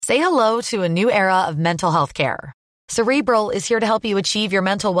Say hello to a new era of mental health care. Cerebral is here to help you achieve your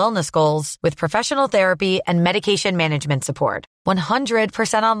mental wellness goals with professional therapy and medication management support.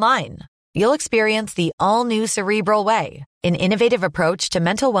 100% online. You'll experience the all-new Cerebral Way, an innovative approach to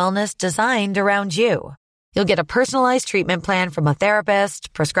mental wellness designed around you. You'll get a personalized treatment plan from a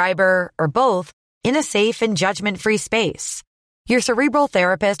therapist, prescriber, or both in a safe and judgment-free space. Your Cerebral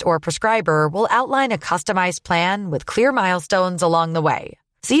therapist or prescriber will outline a customized plan with clear milestones along the way,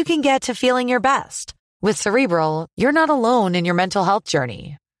 so you can get to feeling your best. With Cerebral, you're not alone in your mental health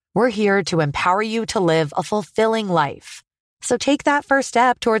journey. We're here to empower you to live a fulfilling life. So take that first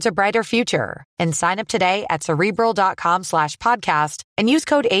step towards a brighter future and sign up today at Cerebral.com/podcast and use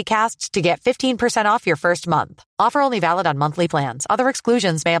code ACAST to get 15% off your first month. Offer only valid on monthly plans. Other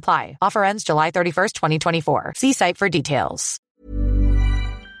exclusions may apply. Offer ends July 31st, 2024. See site for details.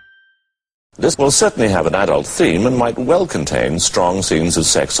 This will certainly have an adult theme and might well contain strong scenes of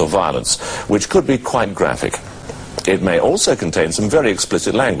sex or violence, which could be quite graphic. It may also contain some very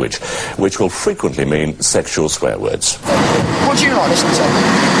explicit language, which will frequently mean sexual swear words. What do you like listening to?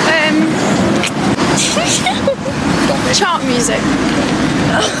 Chart music.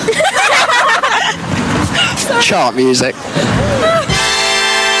 Chart music.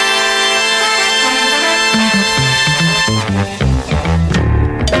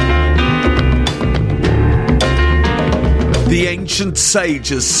 The ancient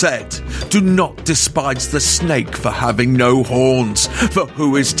sages said, "Do not despise the snake for having no horns, for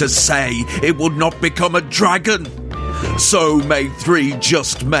who is to say it would not become a dragon?" So may three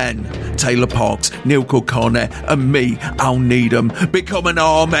just men, Taylor Parks, Neil Kulkarni and me, Al Needham, become an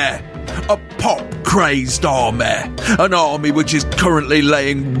army. A pop-crazed army. An army which is currently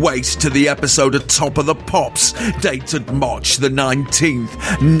laying waste to the episode of Top of the Pops, dated March the 19th,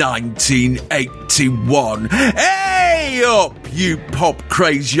 1981. Hey up, you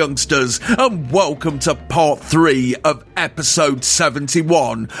pop-crazed youngsters, and welcome to part 3 of episode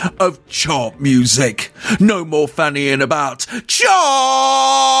 71 of Chart Music. No more fannying about.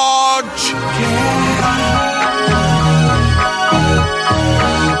 Charge!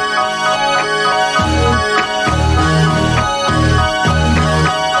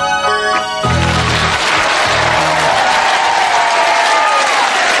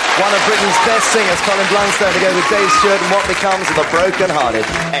 One of Britain's best singers, Colin Blunstone, to go with Dave Stewart and What Becomes of the Broken Hearted.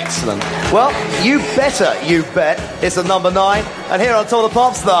 Excellent. Well, you better, you bet. It's at number 9. And here on Top of the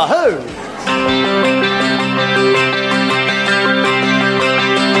Pops, The Who.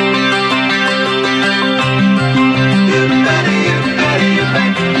 You better, you better, you better.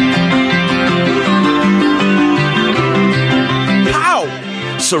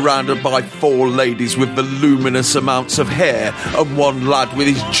 Surrounded by 4 ladies with voluminous amounts of hair and one lad with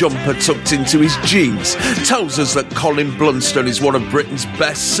his jumper tucked into his jeans, tells us that Colin Blunstone is one of Britain's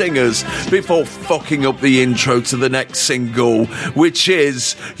best singers before fucking up the intro to the next single, which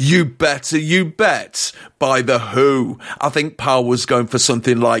is You Better You Bet by The Who. I think Powell was going for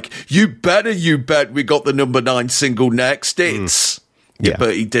something like, You better you bet we got the number 9 single next. Yeah.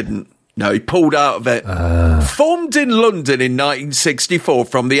 But he didn't. No, he pulled out of it. Formed in London in 1964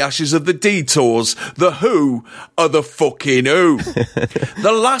 from the ashes of the Detours, The Who are the fucking Who.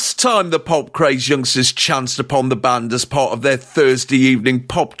 The last time the pop-crazed youngsters chanced upon the band as part of their Thursday evening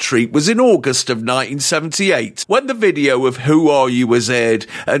pop treat was in August of 1978, when the video of Who Are You was aired,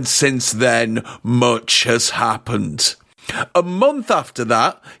 and since then, much has happened. A month after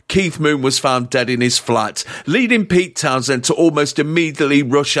that, Keith Moon was found dead in his flat, leading Pete Townsend to almost immediately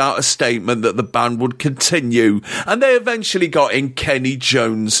rush out a statement that the band would continue, and they eventually got in Kenny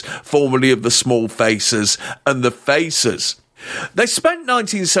Jones, formerly of the Small Faces, and the Faces. They spent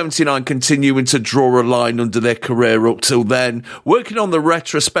 1979 continuing to draw a line under their career up till then, working on the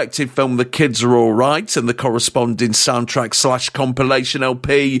retrospective film The Kids Are Alright and the corresponding soundtrack/compilation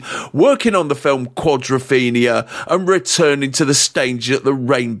LP, working on the film Quadrophenia, and returning to the stage at the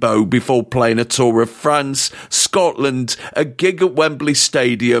Rainbow before playing a tour of France, Scotland, a gig at Wembley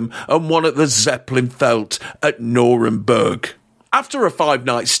Stadium, and one at the Zeppelin Felt at Nuremberg. After a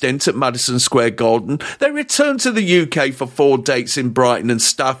 5-night stint at Madison Square Garden, they returned to the UK for 4 dates in Brighton and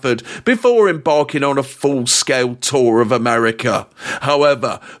Stafford before embarking on a full-scale tour of America.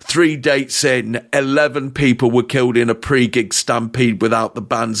 However, 3 dates in, 11 people were killed in a pre-gig stampede without the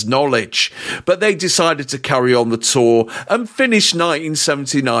band's knowledge. But they decided to carry on the tour and finished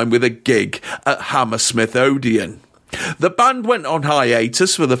 1979 with a gig at Hammersmith Odeon. The band went on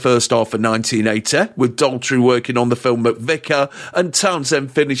hiatus for the first half of 1980, with Daltrey working on the film McVicar and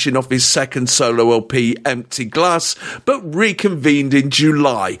Townsend finishing off his second solo LP, Empty Glass, but reconvened in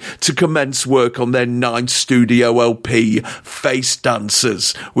July to commence work on their 9th studio LP, Face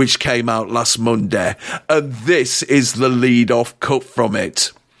Dancers, which came out last Monday. And this is the lead-off cut from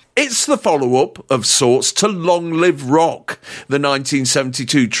it. It's the follow-up, of sorts, to Long Live Rock, the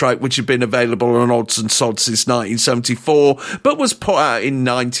 1972 track which had been available on Odds and Sods since 1974, but was put out in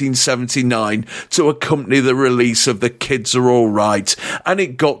 1979 to accompany the release of The Kids Are All Right, and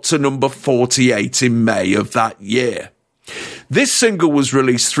it got to number 48 in May of that year. This single was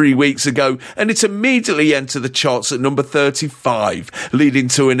released 3 weeks ago, and it immediately entered the charts at number 35, leading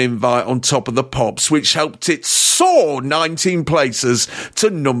to an invite on Top of the Pops, which helped it soar 19 places to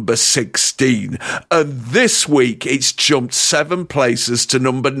number 16. And this week, it's jumped 7 places to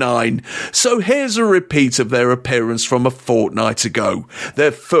number 9. So here's a repeat of their appearance from a fortnight ago.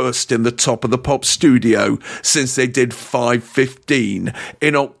 They're first in the Top of the Pops studio since they did 515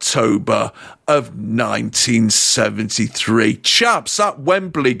 in October of 1973. Chaps, that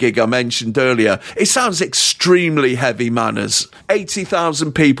Wembley gig I mentioned earlier, it sounds extremely heavy manners.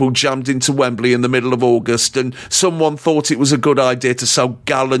 80,000 people jammed into Wembley in the middle of August, and someone thought it was a good idea to sell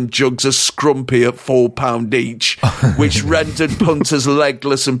gallon jugs of scrumpy at £4 each, which rendered punters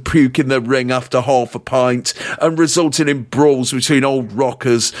legless and puking their ring after half a pint, and resulting in brawls between old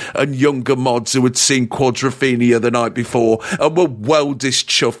rockers and younger mods who had seen Quadrophenia the night before and were well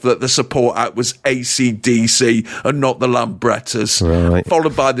dischuffed that the support act was AC/DC and not the Lambrettas, right.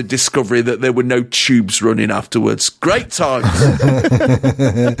 Followed by the discovery that there were no tubes running afterwards. Great times.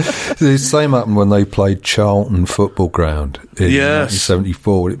 The same happened when they played Charlton Football Ground in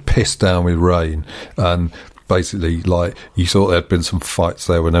 1974. It pissed down with rain, and basically, like, you thought there'd been some fights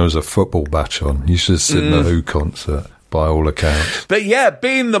there when there was a football match on. You should have seen the Who concert, by all accounts. But yeah,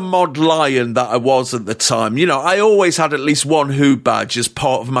 being the mod lion that I was at the time, you know, I always had at least one Who badge as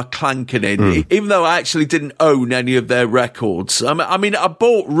part of my clanking in, even though I actually didn't own any of their records. I mean, I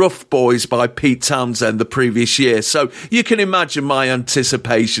bought Rough Boys by Pete Townsend the previous year, so you can imagine my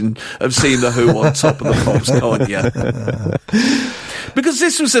anticipation of seeing the Who on Top of the Pops, can't you? Because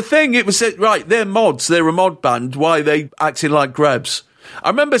this was the thing, it was, right, they're mods, they're a mod band, why are they acting like Grebs? I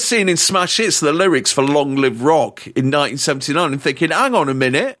remember seeing in Smash Hits the lyrics for Long Live Rock in 1979 and thinking, hang on a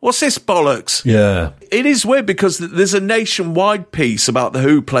minute, what's this bollocks? Yeah. It is weird because there's a nationwide piece about the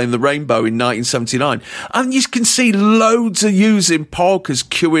Who playing the Rainbow in 1979, and you can see loads of yous in parkas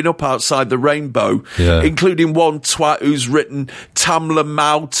queuing up outside the Rainbow, including one twat who's written Tamla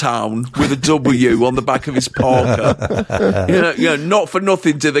Mowtown with a W on the back of his parka. you know, not for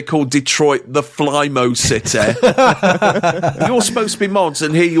nothing do they call Detroit the Flymo City. You're supposed to be mods,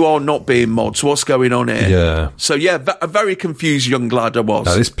 and here you are not being mods. What's going on here? Yeah. So yeah, a very confused young lad I was.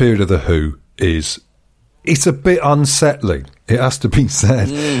 Now, this period of the Who it's a bit unsettling. It has to be said.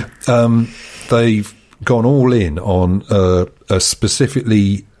 They've gone all in on a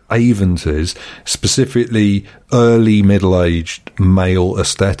specifically Avenses, specifically early middle-aged male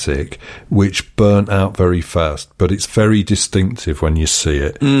aesthetic, which burnt out very fast, but it's very distinctive when you see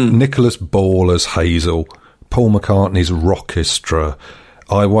it. Nicholas Ball as Hazel, Paul McCartney's Rockestra,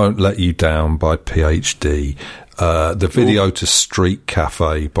 I Won't Let You Down by PhD, the video to Street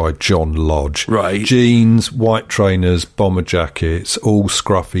Cafe by John Lodge. Right. Jeans, white trainers, bomber jackets, all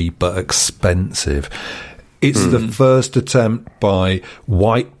scruffy but expensive. It's the first attempt by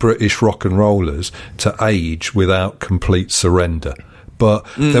white British rock and rollers to age without complete surrender. But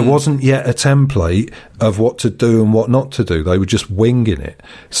there wasn't yet a template of what to do and what not to do. They were just winging it.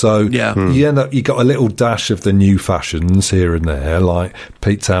 So you end up, you got a little dash of the new fashions here and there, like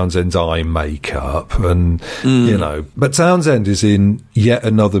Pete Townsend's eye makeup and, you know. But Townsend is in yet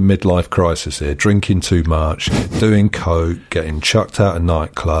another midlife crisis here, drinking too much, doing coke, getting chucked out of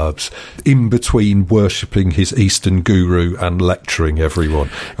nightclubs, in between worshipping his Eastern guru and lecturing everyone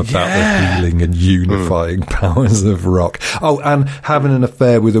about the healing and unifying powers of rock. Oh, and having an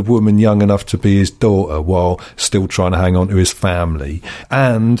affair with a woman young enough to be his daughter while still trying to hang on to his family,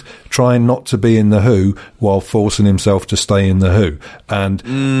 and trying not to be in the Who while forcing himself to stay in the Who.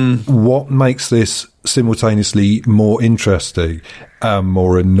 And what makes this simultaneously more interesting and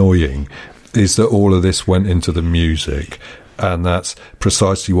more annoying is that all of this went into the music. And that's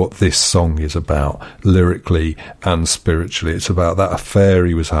precisely what this song is about, lyrically and spiritually. It's about that affair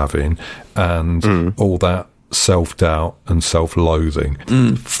he was having and all that self-doubt and self-loathing,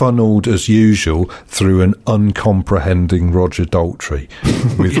 funneled as usual through an uncomprehending Roger Daltrey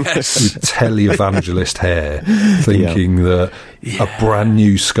with televangelist hair, thinking that a brand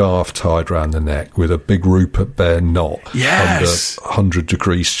new scarf tied around the neck with a big Rupert Bear knot Yes. under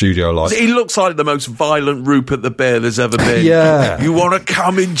 100-degree studio lights. He looks like the most violent Rupert the Bear there's ever been. Yeah. You want to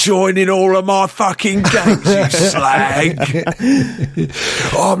come and join in all of my fucking games, you slag?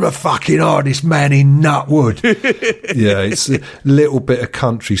 I'm the fucking hardest man in Nutwood. Yeah, it's a little bit of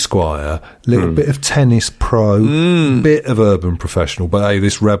country squire, little bit of tennis pro, bit of urban professional, but hey,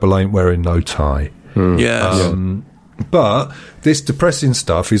 this rebel ain't wearing no tie. Yes. But this depressing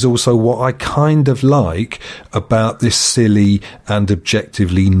stuff is also what I kind of like about this silly and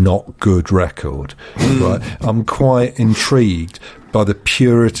objectively not good record. Right? I'm quite intrigued by the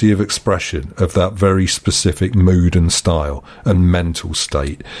purity of expression of that very specific mood and style and mental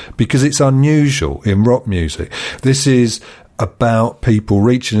state, because it's unusual in rock music. This is about people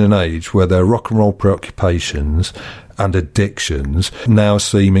reaching an age where their rock and roll preoccupations and addictions now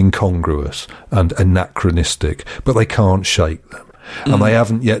seem incongruous and anachronistic, but they can't shake them. And they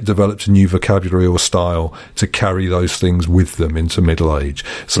haven't yet developed a new vocabulary or style to carry those things with them into middle age.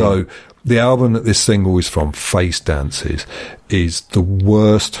 So the album that this single is from, Face Dances, is the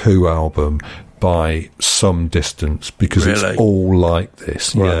worst Who album by some distance, because it's all like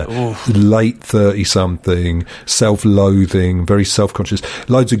this. Right. Yeah, late 30-something, self-loathing, very self-conscious,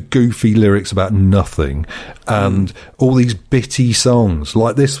 loads of goofy lyrics about nothing, and all these bitty songs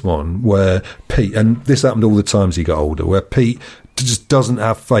like this one where Pete, and this happened all the times he got older, where Pete just doesn't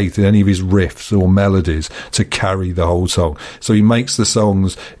have faith in any of his riffs or melodies to carry the whole song. So he makes the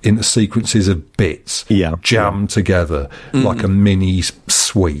songs into sequences of bits jammed together like a mini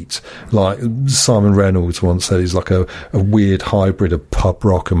suite. Like Simon Reynolds once said, he's like a weird hybrid of pub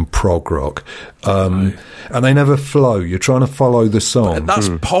rock and prog rock. And they never flow. You're trying to follow the song. That's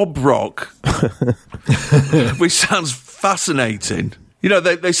pub rock, which sounds fascinating. You know,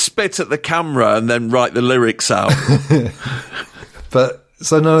 they spit at the camera and then write the lyrics out. But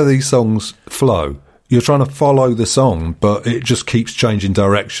so none of these songs flow. You're trying to follow the song, but it just keeps changing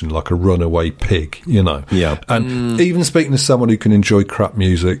direction like a runaway pig, you know. Yeah. And even speaking to someone who can enjoy crap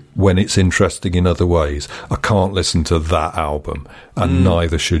music when it's interesting in other ways, I can't listen to that album, and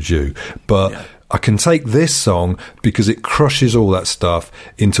neither should you. But I can take this song because it crushes all that stuff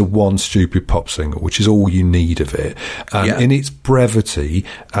into one stupid pop single, which is all you need of it. And in its brevity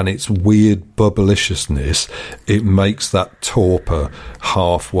and its weird bubbleiciousness, it makes that torpor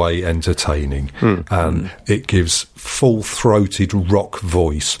halfway entertaining. And it gives full-throated rock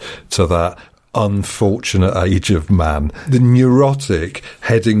voice to that unfortunate age of man. The neurotic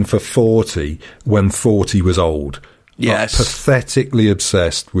heading for 40 when 40 was old. Yes. Like, pathetically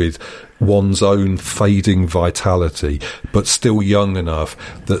obsessed with one's own fading vitality, but still young enough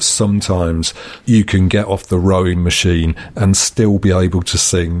that sometimes you can get off the rowing machine and still be able to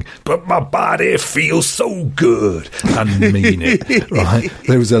sing, but my body feels so good, and mean it, right?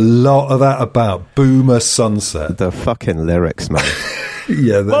 There was a lot of that about Boomer Sunset. The fucking lyrics, man.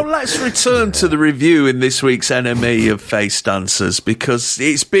 Well, let's return to the review in this week's Enemy of Face Dancers, because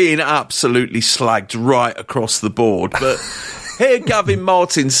it's being absolutely slagged right across the board. But here Gavin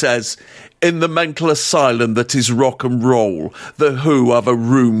Martin says, in the mental asylum that is rock and roll, the Who have a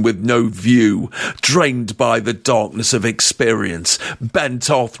room with no view, drained by the darkness of experience, bent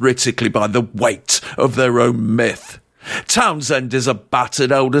arthritically by the weight of their own myth. Townsend is a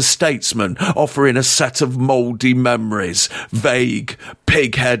battered elder statesman offering a set of mouldy memories, vague,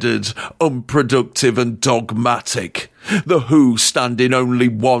 pig-headed, unproductive and dogmatic. The Who stand in only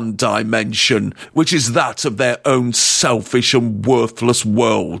one dimension, which is that of their own selfish and worthless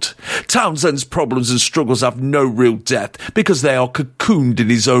world. Townsend's problems and struggles have no real depth because they are cocooned in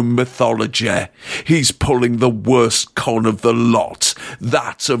his own mythology. He's pulling the worst con of the lot,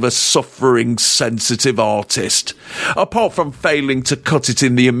 that of a suffering, sensitive artist. Apart from failing to cut it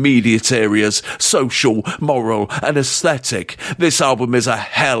in the immediate areas, social, moral and aesthetic, this album is a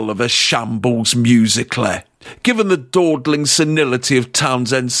hell of a shambles musically. Given the dawdling senility of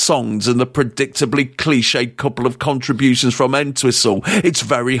Townsend's songs and the predictably cliched couple of contributions from Entwistle, it's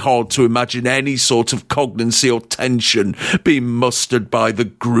very hard to imagine any sort of cognancy or tension being mustered by the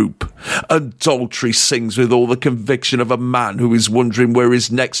group. And Daltrey sings with all the conviction of a man who is wondering where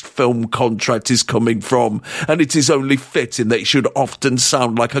his next film contract is coming from, and it is only fitting that he should often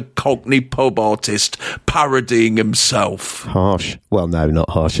sound like a Cockney pub artist parodying himself. Harsh. Well, no,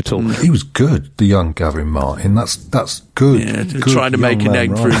 not harsh at all. He was good, the young Gavin Martin. That's good. Yeah, good trying to make a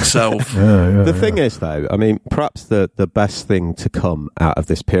name for himself. The thing is, though, I mean, perhaps the best thing to come out of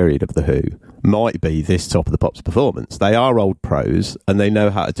this period of The Who might be this Top of the Pops performance. They are old pros, and they know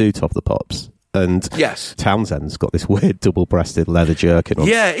how to do Top of the Pops. And yes, Townsend's got this weird double-breasted leather jerkin on.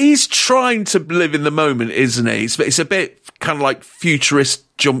 Yeah, he's trying to live in the moment, isn't he? It's a bit kind of like futurist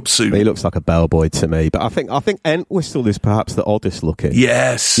jumpsuit. He looks like a bellboy to me, but I think Entwistle is perhaps the oddest looking.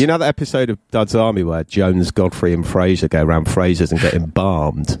 Yes. You know that episode of Dad's Army where Jones, Godfrey and Fraser go around Fraser's and get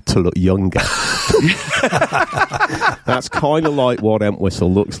embalmed to look younger? That's kind of like what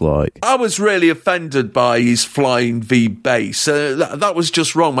Entwistle looks like. I was really offended by his Flying V bass. That was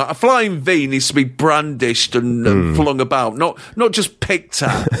just wrong. A Flying V needs to be brandished and flung about, not just picked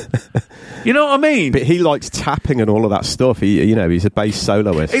at. You know what I mean? But he likes tapping and all of that stuff. He's a bass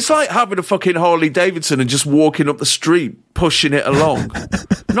soloist. It's like having a fucking Harley Davidson and just walking up the street, pushing it along.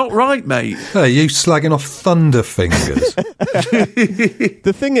 Not right, mate. Hey, you slagging off Thunder Fingers?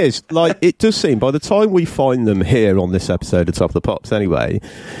 The thing is, like, it does seem, by the time we find them here on this episode of Top of the Pops anyway,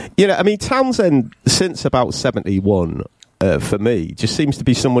 Townsend, since about 71... for me, just seems to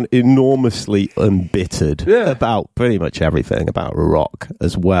be someone enormously embittered about pretty much everything, about rock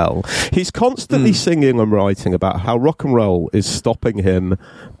as well. He's constantly singing and writing about how rock and roll is stopping him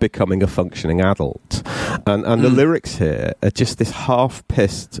becoming a functioning adult. And the lyrics here are just this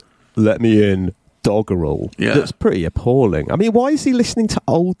half-pissed, let me in, doggerel that's pretty appalling. I mean, why is he listening to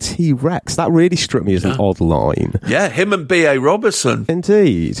old T-Rex? That really struck me as an odd line. Yeah, him and B.A. Robertson.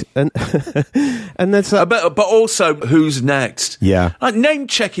 Indeed. And there's but also, who's next? Yeah. Like,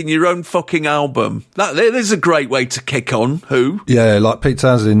 name-checking your own fucking album. There's a great way to kick on. Who? Yeah, like Pete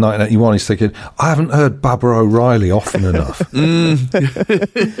Townsend in 1981, he's thinking, I haven't heard Barbara O'Reilly often enough.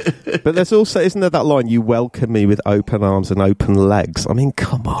 But there's also, isn't there that line, you welcome me with open arms and open legs? I mean,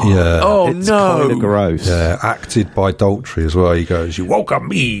 come on. Yeah. Oh, it's no. Kind of gross. Yeah, acted by Daltrey as well. He goes, you welcome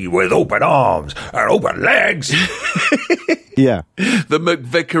me with open arms and open legs. Yeah. The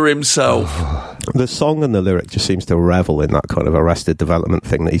McVicar himself. The song and the lyric just seems to revel in that kind of Arrested Development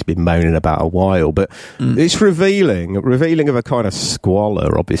thing that he's been moaning about a while. But it's revealing of a kind of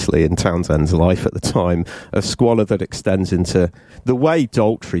squalor, obviously, in Townsend's life at the time. A squalor that extends into the way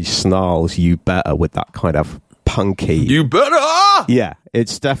Daltrey snarls "you better" with that kind of punky. You better! Yeah,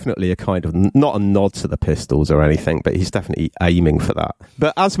 it's definitely a kind of, not a nod to the Pistols or anything, but he's definitely aiming for that.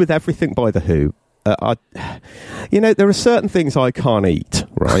 But as with everything by The Who, there are certain things I can't eat,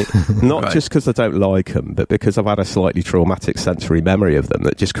 right? Not right. just because I don't like them, but because I've had a slightly traumatic sensory memory of them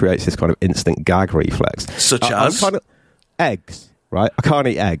that just creates this kind of instant gag reflex. Such as? Eggs, right? I can't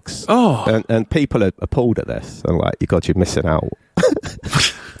eat eggs. Oh. And people are appalled at this. And like, God, you're missing out.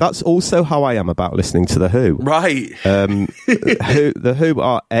 That's also how I am about listening to The Who. Right. The Who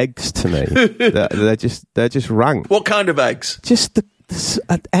are eggs to me. They're just rank. What kind of eggs? Just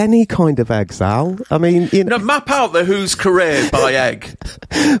any kind of eggs, Al. I mean, map out The Who's career by egg.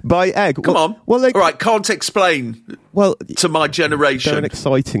 By egg. Come on. Well, all right, can't explain. Well, to my generation. They're an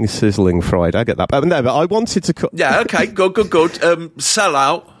exciting, sizzling fried egg at that. But no, but I wanted to. Yeah. Okay. Good. Sell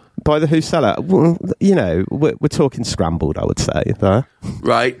out. By The Who sellout. Well, we're talking scrambled, I would say. There.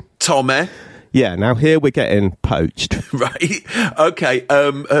 Right. Tommy. Yeah, now here we're getting poached. Right. Okay.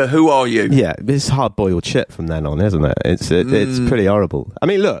 Who are you? Yeah, it's hard-boiled shit from then on, isn't it? It's pretty horrible. I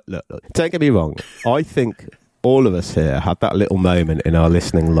mean, look. Don't get me wrong. I think all of us here had that little moment in our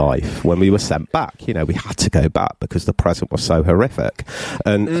listening life when we were sent back. We had to go back because the present was so horrific.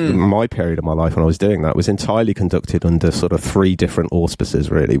 And my period of my life when I was doing that was entirely conducted under sort of three different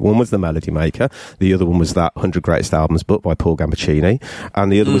auspices, really. One was The Melody Maker. The other one was that 100 Greatest Albums book by Paul Gambaccini.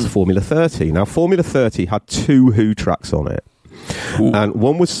 And the other was Formula 30. Now, Formula 30 had 2 Who tracks on it. Ooh. And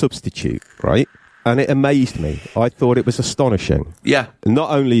one was Substitute, right? And it amazed me. I thought it was astonishing. Yeah. Not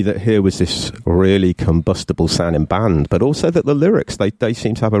only that here was this really combustible sounding band, but also that the lyrics, they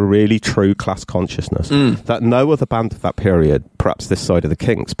seem to have a really true class consciousness that no other band of that period, perhaps this side of the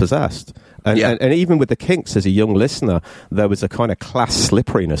Kinks, possessed. And even with the Kinks, as a young listener, there was a kind of class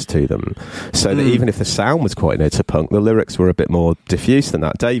slipperiness to them. So that even if the sound was quite near to punk, the lyrics were a bit more diffuse than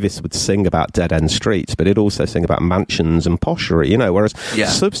that. Davis would sing about dead-end streets, but he'd also sing about mansions and poshery, whereas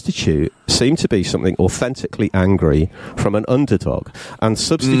Substitute seemed to be something authentically angry from an underdog. And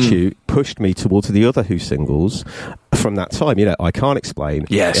Substitute pushed me towards the other Who singles from that time. I Can't Explain,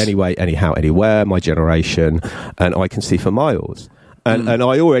 Anyway, Anyhow, Anywhere, My Generation, and I Can See for Miles. And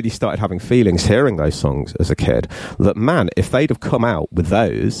I already started having feelings hearing those songs as a kid that, man, if they'd have come out with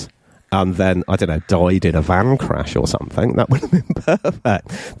those and then, I don't know, died in a van crash or something, that would have been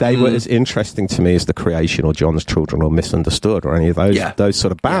perfect. They were as interesting to me as The Creation or John's Children or Misunderstood or any of those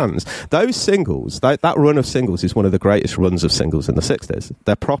sort of bands. Those singles, that run of singles is one of the greatest runs of singles in the 60s.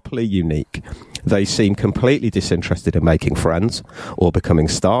 They're properly unique. They seem completely disinterested in making friends or becoming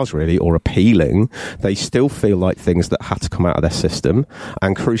stars, really, or appealing. They still feel like things that had to come out of their system.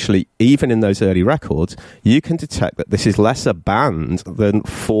 And crucially, even in those early records, you can detect that this is less a band than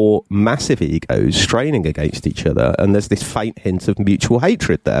 4 massive egos straining against each other, and there's this faint hint of mutual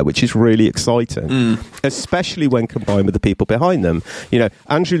hatred there, which is really exciting, especially when combined with the people behind them. You know,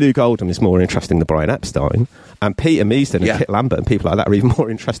 Andrew Loog Oldham is more interesting than Brian Epstein, and Peter Measden and Kit Lambert and people like that are even more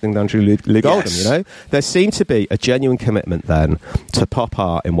interesting than Andrew Loog Oldham, you know? There seemed to be a genuine commitment then to pop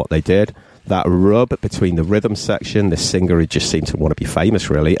art in what they did. That rub between the rhythm section, this singer who just seemed to want to be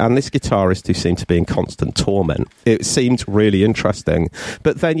famous, really, and this guitarist who seemed to be in constant torment. It seemed really interesting.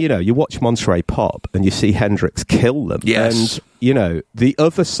 But then, you know, you watch Monterey Pop and you see Hendrix kill them. Yes. And, you know, the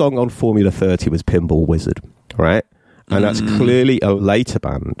other song on Formula 30 was Pinball Wizard, right? And that's clearly a later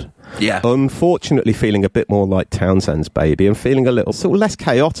band. Yeah. Unfortunately, feeling a bit more like Townsend's Baby and feeling a little sort of less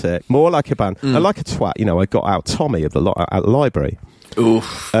chaotic, more like a band. And like a twat, you know, I got out Tommy at the library.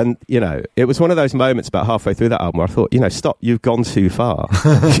 Oof. And, you know, it was one of those moments about halfway through that album where I thought, you know, stop, you've gone too far.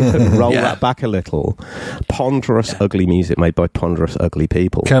 Roll that back a little. Ponderous, ugly music made by ponderous, ugly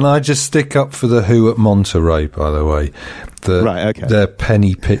people. Can I just stick up for the Who at Monterey, by the way? Right, okay.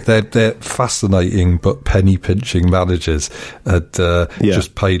 They're fascinating but penny pinching managers had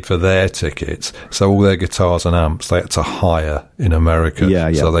just paid for their tickets, so all their guitars and amps they had to hire in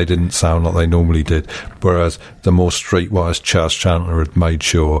America, so they didn't sound like they normally did. Whereas the more streetwise Chas Chandler had made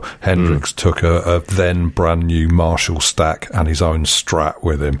sure Hendrix took a then brand new Marshall stack and his own Strat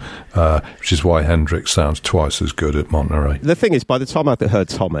with him, which is why Hendrix sounds twice as good at Monterey. The thing is, by the time I'd heard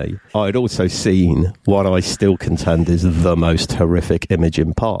Tommy, I'd also seen what I still contend is the most horrific image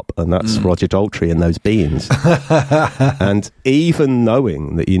in pop, and that's Roger Daltrey and those beans. And even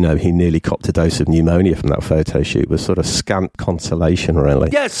knowing that, you know, he nearly copped a dose of pneumonia from that photo shoot was sort of scant consolation, really.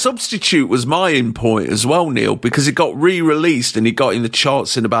 Yeah, Substitute was my in point as well, Neil, because it got re-released and it got in the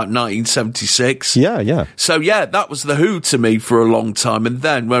charts in about 1976. Yeah. So, yeah, that was the Who to me for a long time. And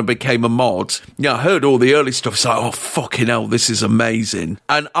then when I became a mod, I heard all the early stuff. It's like, oh, fucking hell, this is amazing.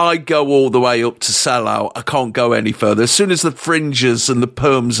 And I go all the way up to Sellout. I can't go any further. As soon as the fringes and the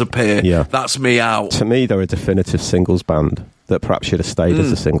perms appear, that's me out. To me, they're a definitive singles band that perhaps should have stayed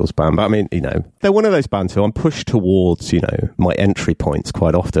as a singles band. But I mean, you know, they're one of those bands who I'm pushed towards, you know, my entry points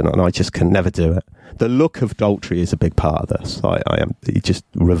quite often, and I just can never do it. The look of Daltrey is a big part of this. It just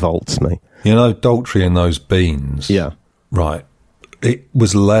revolts me. You know, Daltrey and those beans. Yeah. Right. It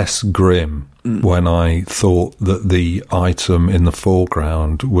was less grim when I thought that the item in the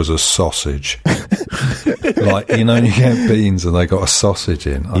foreground was a sausage. Like, you know, you get beans and they got a sausage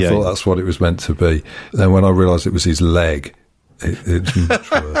in. I thought that's what it was meant to be. Then when I realised it was his leg, it's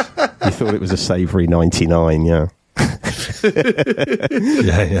much worse. You thought it was a savoury 99, yeah.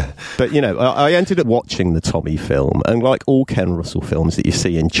 Yeah. But, you know, I ended up watching the Tommy film, and like all Ken Russell films that you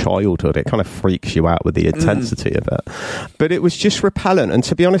see in childhood, it kind of freaks you out with the intensity of it. But it was just repellent, and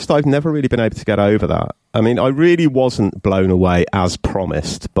to be honest, I've never really been able to get over that. I mean, I really wasn't blown away as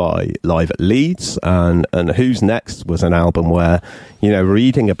promised by Live at Leeds, and Who's Next was an album where, you know,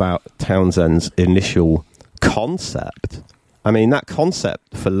 reading about Townsend's initial concept, I mean, that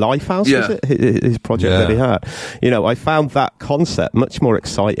concept for Lifehouse, was it? His project that he had. You know, I found that concept much more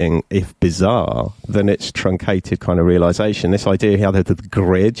exciting, if bizarre, than its truncated kind of realisation. This idea he had of the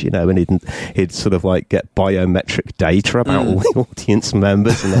grid, you know, and he'd sort of like get biometric data about all the audience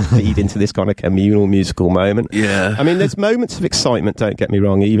members and then feed into this kind of communal musical moment. Yeah. I mean, there's moments of excitement, don't get me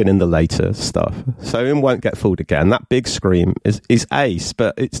wrong, even in the later stuff. So it won't get fooled again. That big scream is ace,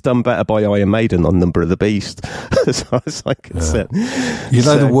 but it's done better by Iron Maiden on Number of the Beast, as far as I can see. You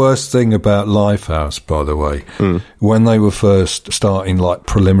know, the worst thing about Lifehouse, by the way, when they were first starting like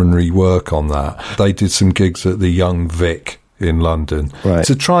preliminary work on that, they did some gigs at the Young Vic in London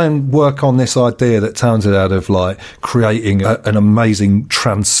to try and work on this idea that Townsend had of like creating an amazing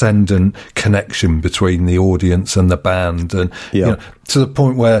transcendent connection between the audience and the band, and you know, to the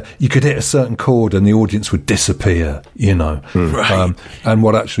point where you could hit a certain chord and the audience would disappear, you know. And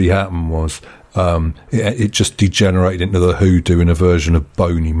what actually happened was it just degenerated into the Who doing a version of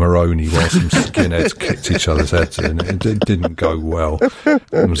Boney Maroney while some skinheads kicked each other's heads in. It didn't go well.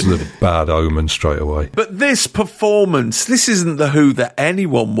 It was a bad omen straight away. But this performance, this isn't the Who that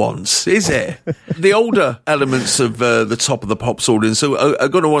anyone wants, is it? The older elements of the Top of the Pops audience are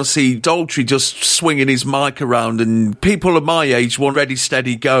going to want to see Daltrey just swinging his mic around, and people of my age want Ready,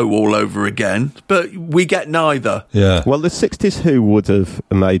 Steady, Go all over again. But we get neither. Yeah. Well, the 60s Who would have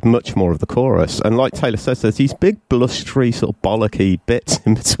made much more of the chorus. And like Taylor says, there's these big blustery sort of bollocky bits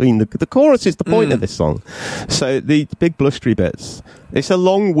in between. The chorus is the point of this song. So the big blustery bits It's a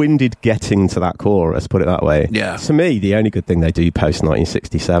long-winded getting to that chorus, put it that way. Yeah. To me, the only good thing they do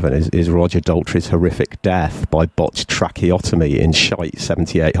post-1967 is Roger Daltrey's horrific death by botched tracheotomy in shite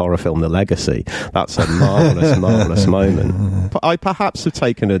 78 horror film The Legacy. That's a marvellous, marvellous moment. But I perhaps have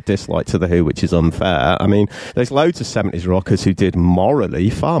taken a dislike to The Who, which is unfair. I mean, there's loads of 70s rockers who did morally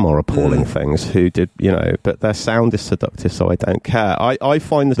far more appalling things, who did, but their sound is seductive, so I don't care. I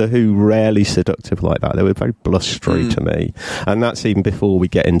find The Who rarely seductive like that. They were very blustery to me. And that's even before we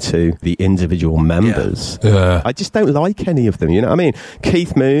get into the individual members. Yeah. I just don't like any of them, I mean,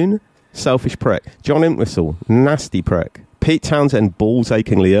 Keith Moon, selfish prick. John Entwistle, nasty prick. Pete Townsend,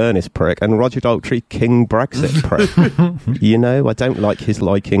 balls-achingly earnest prick. And Roger Daltrey, king Brexit prick. I don't like his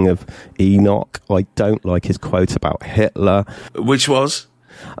liking of Enoch. I don't like his quote about Hitler. Which was?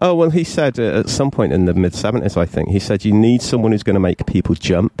 Oh, well, he said at some point in the mid-70s, I think, he said, you need someone who's going to make people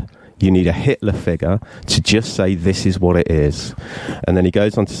jump. You need a Hitler figure to just say this is what it is. And then he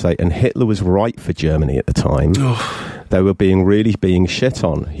goes on to say, and Hitler was right for Germany at the time. They were really being shit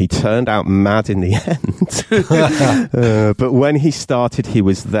on. He turned out mad in the end. But when he started, he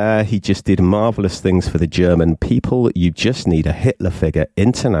was there. He just did marvellous things for the German people. You just need a Hitler figure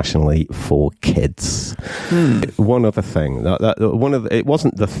internationally for kids. One other thing. It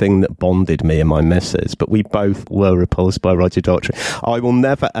wasn't the thing that bonded me and my missus, but we both were repulsed by Roger Daltrey. I will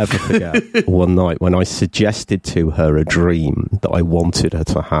never, ever forget one night when I suggested to her a dream that I wanted her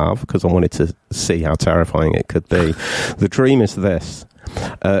to have, because I wanted to see how terrifying it could be. The dream is this,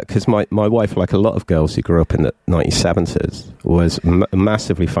 because my wife, like a lot of girls who grew up in the 1970s, was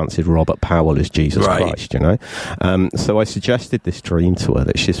massively fancied Robert Powell as Jesus Christ, So I suggested this dream to her,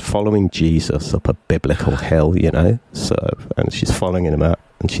 that she's following Jesus up a biblical hill, and she's following him up.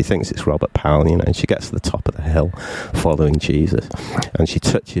 And she thinks it's Robert Powell, and she gets to the top of the hill following Jesus. And she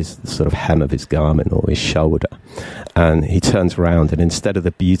touches the sort of hem of his garment or his shoulder. And he turns around, and instead of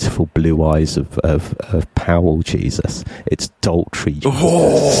the beautiful blue eyes of Powell Jesus, it's Daltrey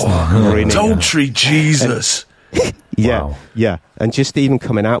Jesus. Daltrey Jesus. Wow. Yeah. And just even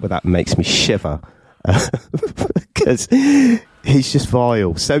coming out with that makes me shiver. Because he's just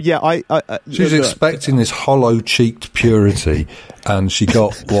vile. So yeah, she was expecting this hollow-cheeked purity, and she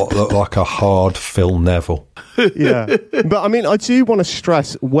got what looked like a hard Phil Neville. Yeah, but I mean, I do want to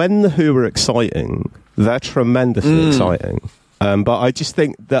stress, when the Who are exciting, they're tremendously exciting. But I just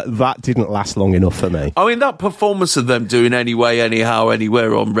think that didn't last long enough for me. I mean, that performance of them doing Anyway, Anyhow,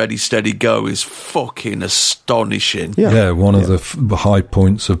 Anywhere on Ready, Steady, Go is fucking astonishing. Yeah, one of the high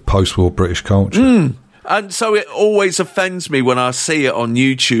points of post-war British culture. And so it always offends me when I see it on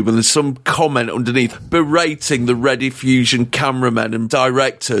YouTube and there's some comment underneath berating the Rediffusion cameramen and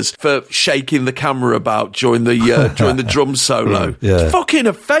directors for shaking the camera about during the drum solo. It's fucking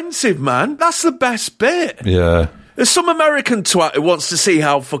offensive, man. That's the best bit. Yeah. There's some American twat who wants to see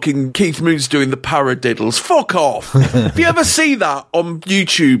how fucking Keith Moon's doing the paradiddles. Fuck off. If you ever see that on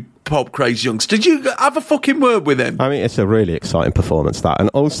YouTube, Pop Crazy Youngster, did you have a fucking word with him? I mean, it's a really exciting performance, that. And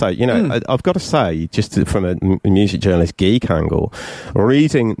also, I've got to say, just from a music journalist geek angle,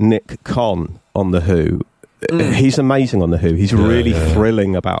 reading Nick Conn on The Who, he's amazing on The Who. He's really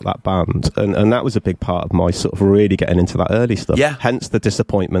thrilling about that band. And that was a big part of my sort of really getting into that early stuff. Yeah. Hence the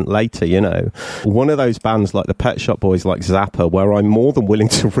disappointment later, One of those bands like the Pet Shop Boys, like Zappa, where I'm more than willing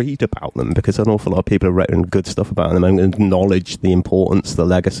to read about them, because an awful lot of people have written good stuff about them and acknowledge the importance, the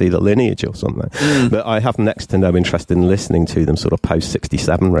legacy, the lineage or something. But I have next to no interest in listening to them sort of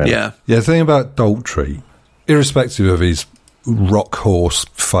post-67, really. Yeah. Yeah, the thing about Daltrey, irrespective of his rock horse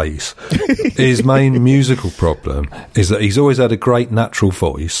face, his main musical problem is that he's always had a great natural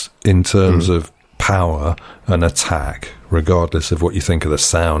voice in terms of power and attack, regardless of what you think of the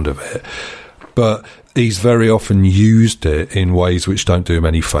sound of it. But he's very often used it in ways which don't do him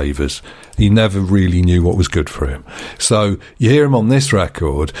any favours. He never really knew what was good for him. So you hear him on this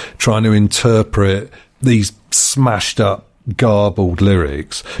record trying to interpret these smashed up, garbled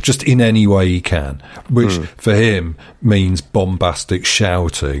lyrics just in any way he can, which for him means bombastic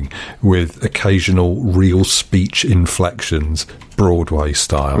shouting with occasional real speech inflections, Broadway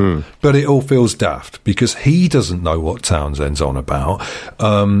style. But it all feels daft because he doesn't know what Townsend's on about.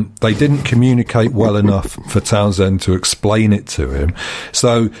 They didn't communicate well enough for Townsend to explain it to him,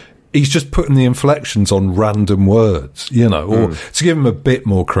 so he's just putting the inflections on random words, or to give him a bit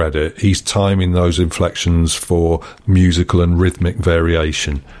more credit, he's timing those inflections for musical and rhythmic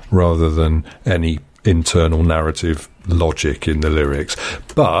variation rather than any internal narrative logic in the lyrics.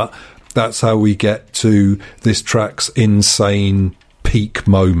 But that's how we get to this track's insane peak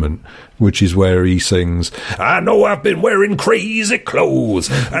moment, which is where he sings, I know I've been wearing crazy clothes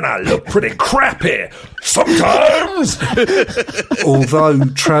and I look pretty crappy sometimes. Although,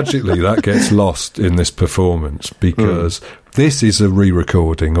 tragically, that gets lost in this performance because this is a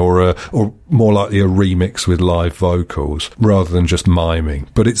re-recording or more likely a remix with live vocals rather than just miming.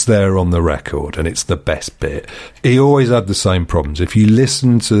 But it's there on the record and it's the best bit. He always had the same problems. If you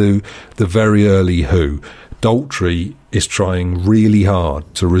listen to the very early Who, Daltrey is trying really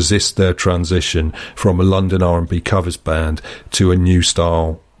hard to resist their transition from a London R&B covers band to a new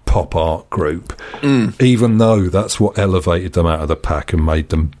style pop art group, even though that's what elevated them out of the pack and made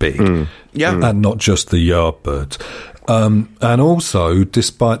them big. And not just the Yardbirds. And also,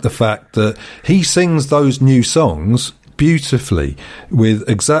 despite the fact that he sings those new songs beautifully with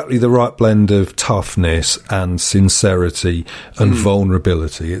exactly the right blend of toughness and sincerity and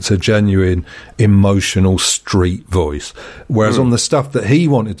vulnerability. It's a genuine emotional street voice. Whereas on the stuff that he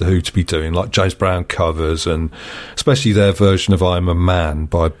wanted the Who to be doing, like James Brown covers and especially their version of I'm a Man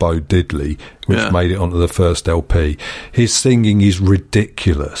by Bo Diddley, which made it onto the first LP, his singing is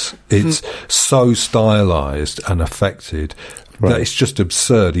ridiculous. It's so stylised and affected that it's just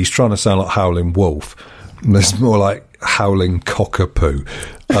absurd. He's trying to sound like Howlin' Wolf. It's more like howling cockapoo,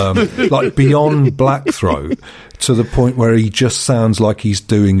 like beyond Blackthroat, to the point where he just sounds like he's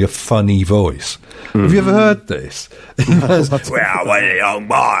doing a funny voice. Have you ever heard this? Well, when a young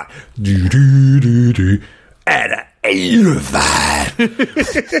boy, do at a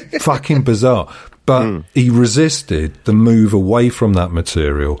fucking bizarre. But he resisted the move away from that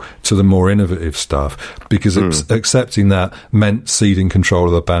material to the more innovative stuff because accepting that meant ceding control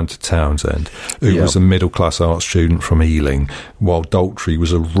of the band to Townsend, who was a middle-class art student from Ealing, while Daltrey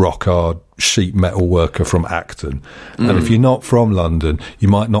was a rock-hard sheet metal worker from Acton. And if you're not from London, you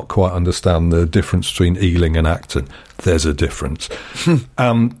might not quite understand the difference between Ealing and Acton. There's a difference.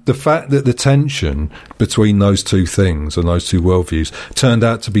 The fact that the tension between those two things and those two worldviews turned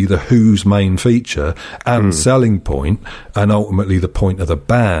out to be the Who's main feature and selling point, and ultimately the point of the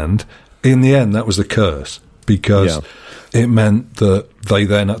band, in the end, that was a curse because it meant that they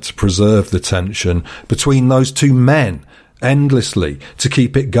then had to preserve the tension between those two men endlessly to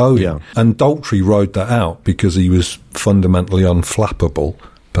keep it going. And Daltrey rode that out because he was fundamentally unflappable,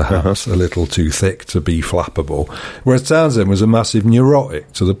 perhaps a little too thick to be flappable, whereas Townsend was a massive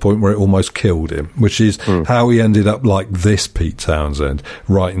neurotic to the point where it almost killed him, which is how he ended up like this Pete Townsend,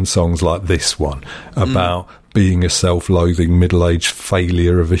 writing songs like this one about being a self-loathing middle-aged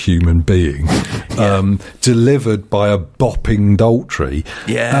failure of a human being, delivered by a bopping Daltrey,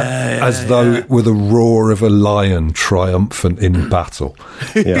 as though it were the roar of a lion triumphant in battle.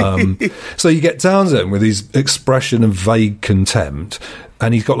 So you get Townsend with his expression of vague contempt,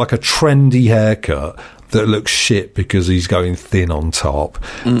 and he's got like a trendy haircut that looks shit because he's going thin on top,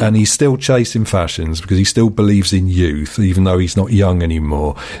 and he's still chasing fashions because he still believes in youth, even though he's not young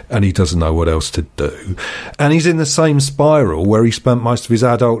anymore, and he doesn't know what else to do. And he's in the same spiral where he spent most of his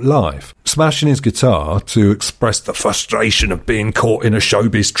adult life, smashing his guitar to express the frustration of being caught in a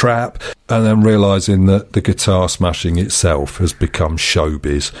showbiz trap, and then realising that the guitar smashing itself has become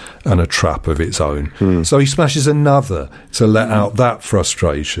showbiz and a trap of its own. So he smashes another to let out that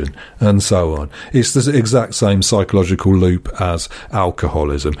frustration, and so on. It's the exact same psychological loop as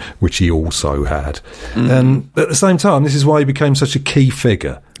alcoholism, which he also had. And at the same time, this is why he became such a key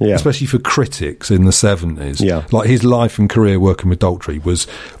figure, especially for critics in the 70s. Like his life and career working with Daltrey was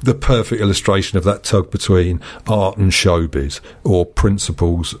the perfect illustration of that tug between art and showbiz, or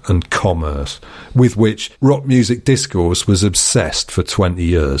principles and commerce, with which rock music discourse was obsessed for 20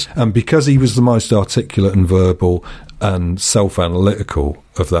 years. And because he was the most articulate and verbal and self-analytical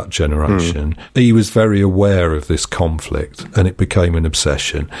of that generation, he was very aware of this conflict, and it became an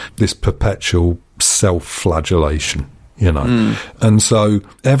obsession, this perpetual self-flagellation, you know. And so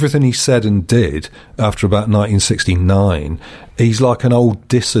everything he said and did after about 1969, he's like an old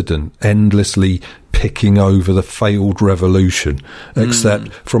dissident, endlessly picking over the failed revolution,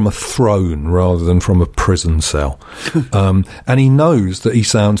 except from a throne rather than from a prison cell. And he knows that he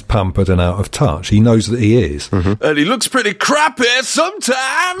sounds pampered and out of touch. He knows that he is. And he looks pretty crappy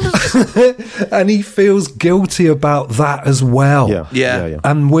sometimes. And he feels guilty about that as well.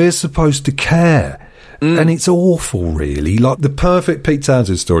 And we're supposed to care. And it's awful, really. Like, the perfect Pete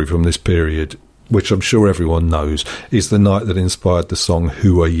Townsend story from this period which I'm sure everyone knows, is the night that inspired the song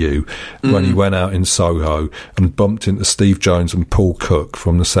Who Are You, when he went out in Soho and bumped into Steve Jones and Paul Cook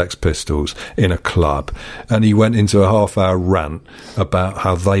from the Sex Pistols in a club, and he went into a half-hour rant about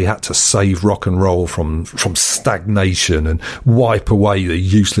how they had to save rock and roll from stagnation and wipe away the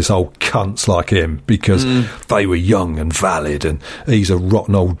useless old cunts like him because they were young and valid, and he's a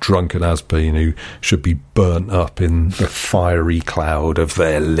rotten old drunken has-been who should be burnt up in the fiery cloud of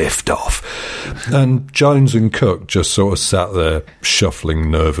their lift-off. And Jones and Cook just sort of sat there shuffling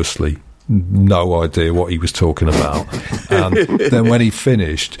nervously, no idea what he was talking about. And then when he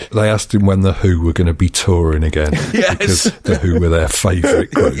finished, they asked him when The Who were going to be touring again. Yes. Because The Who were their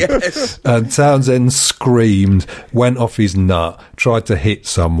favourite group. Yes. And Townsend screamed, went off his nut, tried to hit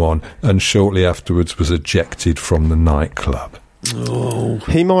someone, and shortly afterwards was ejected from the nightclub. Oh.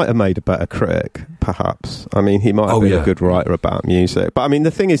 He might have made a better critic, perhaps. I mean, he might have been a good writer about music. But I mean,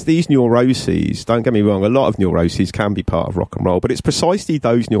 the thing is, these neuroses, don't get me wrong, a lot of neuroses can be part of rock and roll, but it's precisely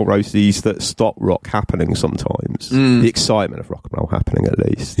those neuroses that stop rock happening sometimes. The excitement of rock and roll happening, at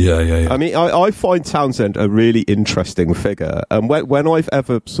least. Yeah. I mean, I find Townsend a really interesting figure. And when I've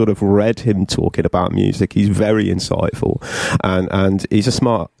ever sort of read him talking about music, he's very insightful. And he's a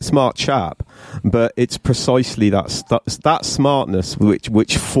smart chap. But it's precisely that smartness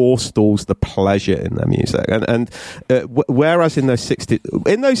which forestalls the pleasure in their music, and whereas in those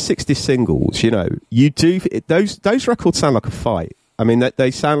 60 singles, you know, those records sound like a fight. I mean,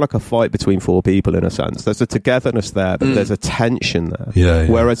 they sound like a fight between four people in a sense. There's a togetherness there, but there's a tension there. Yeah.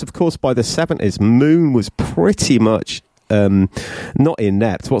 Whereas, of course, by the 70s, Moon was pretty much not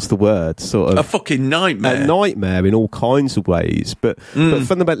inept, what's the word? Sort of a fucking nightmare. A nightmare in all kinds of ways, but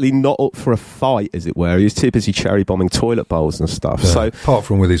fundamentally not up for a fight, as it were. He was too busy cherry bombing toilet bowls and stuff. Yeah, so apart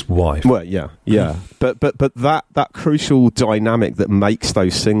from with his wife. Well, yeah. But that crucial dynamic that makes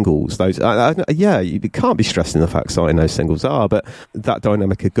those singles, you can't be stressing the fact exciting those singles are, but that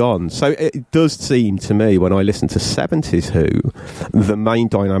dynamic had gone. So it does seem to me, when I listen to 70s Who, the main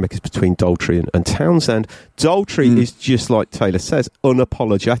dynamic is between Daltrey and Townsend. Daltrey is just, like Taylor says,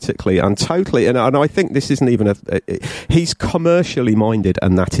 unapologetically and totally, and I think this isn't even he's commercially minded,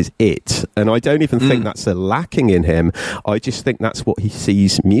 and that is it. And I don't even think that's a lacking in him. I just think that's what he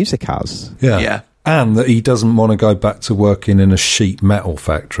sees music as. Yeah. And that he doesn't want to go back to working in a sheet metal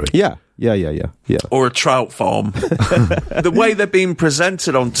factory. Yeah. Or a trout farm. The way they're being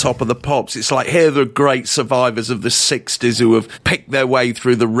presented on Top of the Pops, it's like, here are the great survivors of the 60s who have picked their way